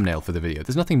be the thumbnail for the video.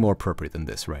 There's nothing more appropriate than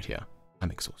this right here.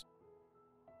 I'm exhausted.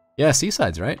 Yeah,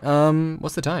 seasides, right?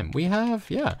 What's the time? We have,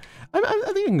 yeah.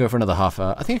 I think I can go for another half.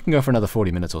 I think I can go for another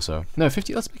 40 minutes or so. No,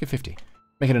 50. Let's make it 50.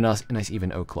 Make it a nice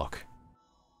even o'clock.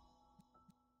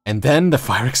 And then the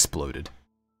fire exploded.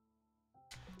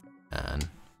 And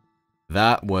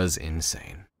that was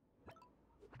insane.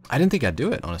 I didn't think I'd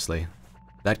do it, honestly.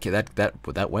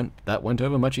 That went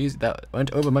over much easy. That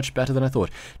went over much better than I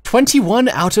thought. 21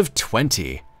 out of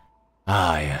 20.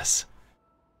 Ah, yes.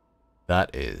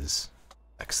 That is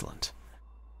excellent.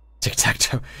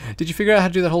 Tic-tac-toe. Did you figure out how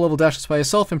to do that whole level dash by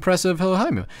yourself? Impressive. Hello, hi.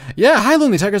 Yeah, hi,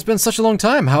 Lonely Tiger. It's been such a long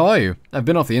time. How are you? I've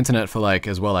been off the internet for like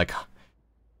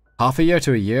half a year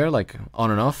to a year, like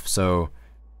on and off. So,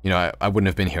 you know, I wouldn't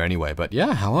have been here anyway. But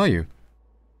yeah, how are you?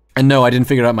 And no, I didn't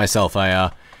figure it out myself.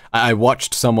 I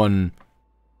watched someone.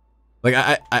 Like,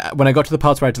 when I got to the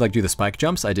parts where I had to, like, do the spike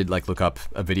jumps, I did, like, look up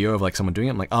a video of, like, someone doing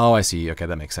it. I'm like, oh, I see. Okay,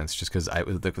 that makes sense. Just because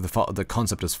the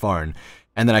concept was foreign.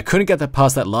 And then I couldn't get that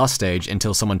past that last stage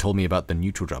until someone told me about the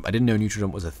neutral jump. I didn't know neutral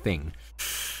jump was a thing.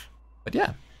 But,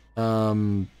 yeah.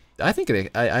 I think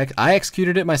I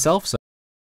executed it myself, so...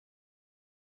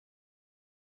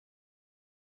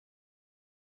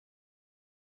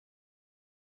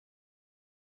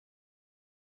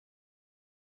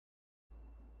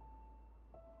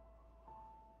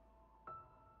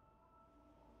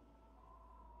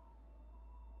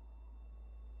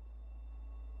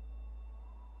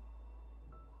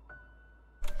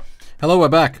 Hello, we're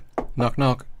back. Knock,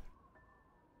 knock.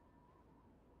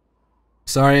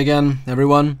 Sorry again,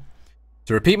 everyone.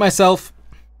 To repeat myself,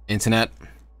 internet,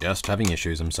 just having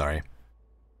issues, I'm sorry.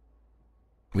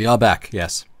 We are back,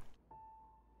 yes.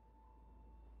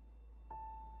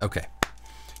 Okay.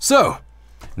 So,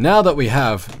 now that we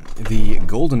have the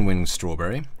golden winged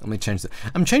strawberry, let me change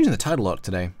I'm changing the title a lot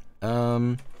today.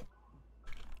 Blind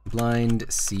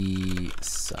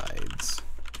Seasides.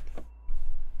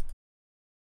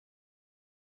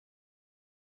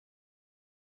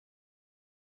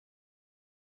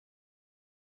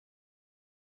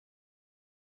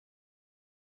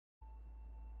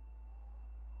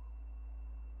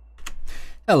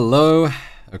 Hello.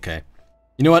 Okay.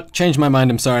 You know what? Changed my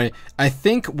mind. I'm sorry. I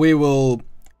think we will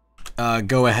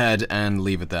go ahead and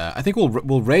leave it there. I think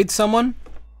we'll raid someone,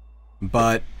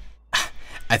 but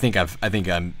I think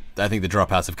the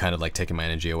dropouts have kind of like taken my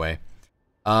energy away.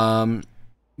 But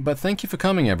thank you for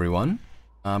coming, everyone.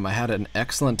 I had an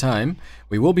excellent time.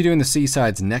 We will be doing the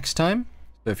seasides next time.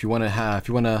 So if you want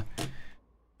to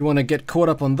get caught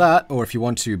up on that, or if you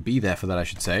want to be there for that, I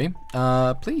should say,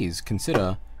 please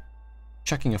consider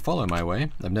chucking a follow my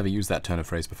way. I've never used that turn of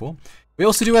phrase before. We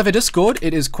also do have a Discord.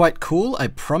 It is quite cool, I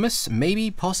promise. Maybe,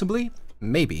 possibly.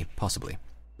 Maybe, possibly.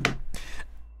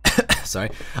 Sorry.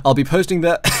 I'll be posting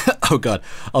there. Oh god.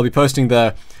 I'll be posting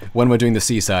there when we're doing the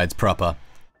seasides proper.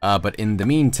 But in the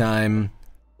meantime,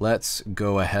 let's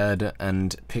go ahead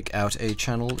and pick out a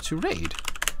channel to raid.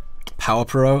 Power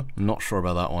Pro? I'm not sure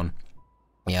about that one.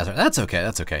 Yeah, that's okay,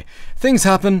 that's okay. Things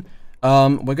happen.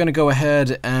 We're gonna go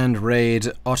ahead and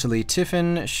raid Ottilie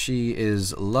Tiffin. She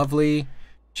is lovely.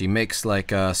 She makes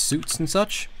like suits and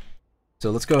such.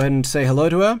 So let's go ahead and say hello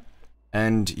to her.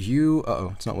 And you...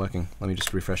 Uh-oh, it's not working. Let me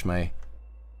just refresh my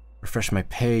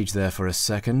page there for a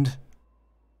second.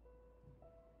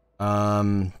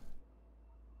 Oh,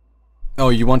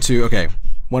 you want to... Okay.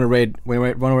 Want to raid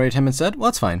him instead? Well,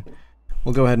 that's fine.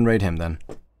 We'll go ahead and raid him then.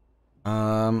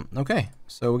 Okay.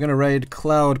 So we're gonna raid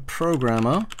Cloud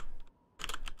Programmer.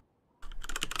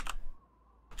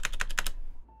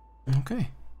 Okay.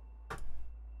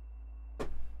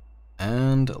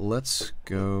 And let's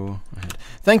go ahead.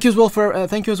 Thank you as well for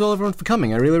everyone for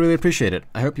coming. I really appreciate it.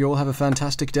 I hope you all have a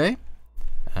fantastic day,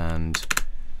 and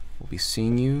we'll be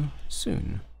seeing you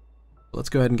soon. Let's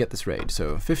go ahead and get this raid.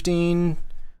 So 15,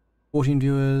 14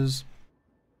 viewers.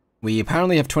 We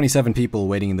apparently have 27 people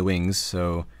waiting in the wings,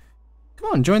 so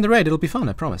come on, join the raid. It'll be fun,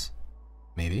 I promise.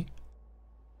 Maybe.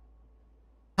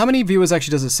 How many viewers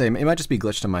actually does it say? It might just be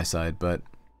glitched on my side, but...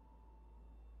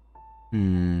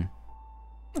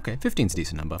 Okay, 15's a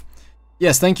decent number.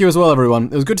 Yes, thank you as well, everyone.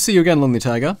 It was good to see you again, Lonely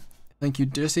Tiger. Thank you,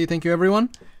 Jesse. Thank you, everyone.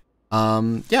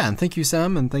 Yeah, and thank you,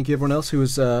 Sam, and thank you everyone else who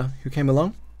came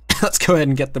along. Let's go ahead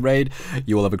and get the raid.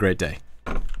 You all have a great day.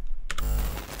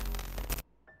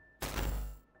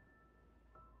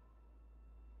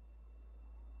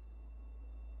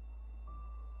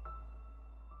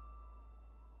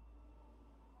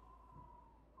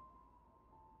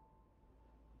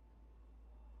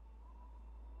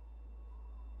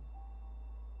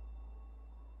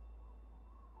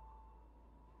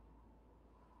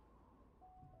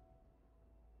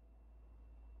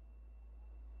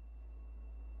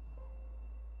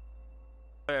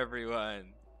 Hello everyone,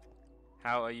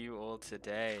 how are you all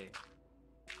today?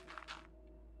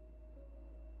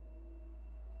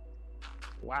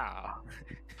 Wow.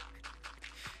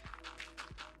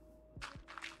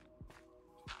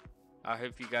 I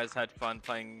hope you guys had fun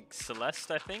playing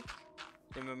Celeste, I think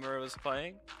Imamura was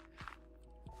playing.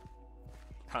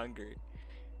 Hungry.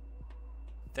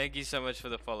 Thank you so much for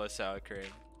the follow, Sour Cream.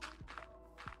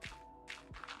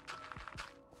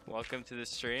 Welcome to the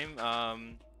stream.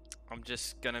 I'm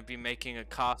just gonna be making a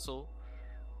castle,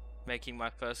 making my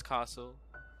first castle,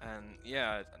 and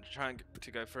yeah, I'm trying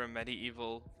to go for a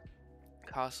medieval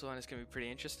castle, and it's gonna be pretty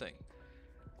interesting.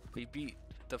 We beat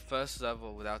the first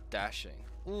level without dashing.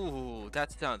 Ooh,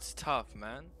 that sounds tough,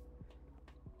 man.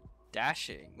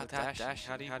 Dashing? Without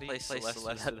dashing? How do you play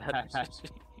Celeste without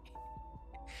dashing?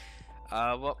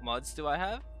 What mods do I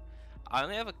have? I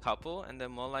only have a couple, and they're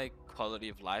more like quality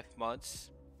of life mods.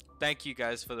 Thank you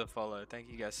guys for the follow. Thank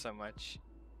you guys so much.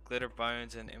 Glitter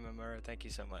Bones and Imamura, thank you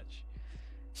so much.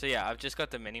 So yeah, I've just got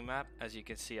the mini map, as you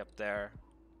can see up there.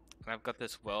 And I've got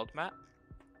this world map,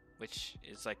 which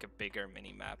is like a bigger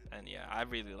mini map. And yeah, I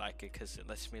really like it because it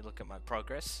lets me look at my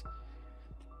progress.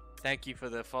 Thank you for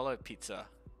the follow, Pizza.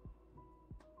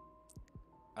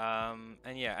 And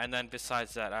yeah, and then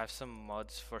besides that, I have some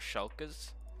mods for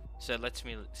shulkers. So it lets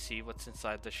me see what's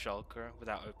inside the shulker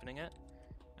without opening it.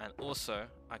 And also,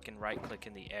 I can right click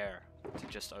in the air to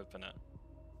just open it.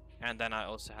 And then I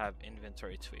also have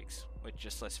inventory tweaks, which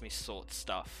just lets me sort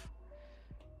stuff.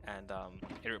 And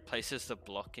it replaces the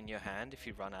block in your hand if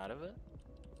you run out of it.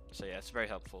 So yeah, it's very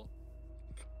helpful.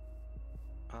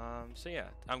 So yeah,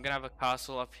 I'm gonna have a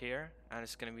castle up here, and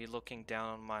it's gonna be looking down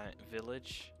on my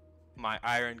village, my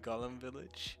iron golem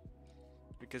village.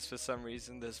 Because for some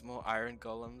reason there's more iron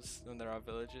golems than there are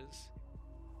villages.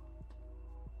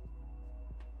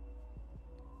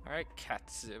 Alright,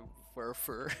 cats,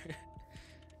 fur.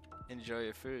 Enjoy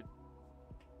your food.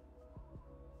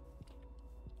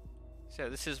 So yeah,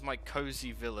 this is my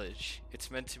cozy village. It's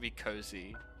meant to be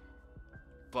cozy,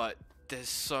 but there's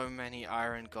so many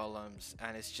iron golems,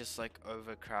 and it's just like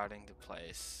overcrowding the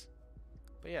place.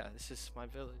 But yeah, this is my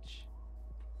village.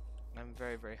 I'm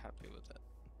very happy with it.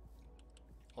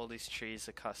 All these trees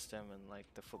are custom, and like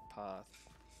the footpath.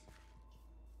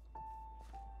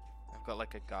 I've got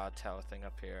like a guard tower thing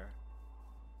up here.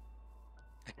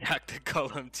 Attack the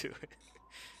golem to it.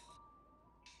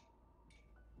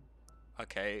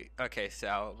 Okay,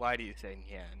 Sal, why do you say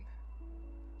Nyan?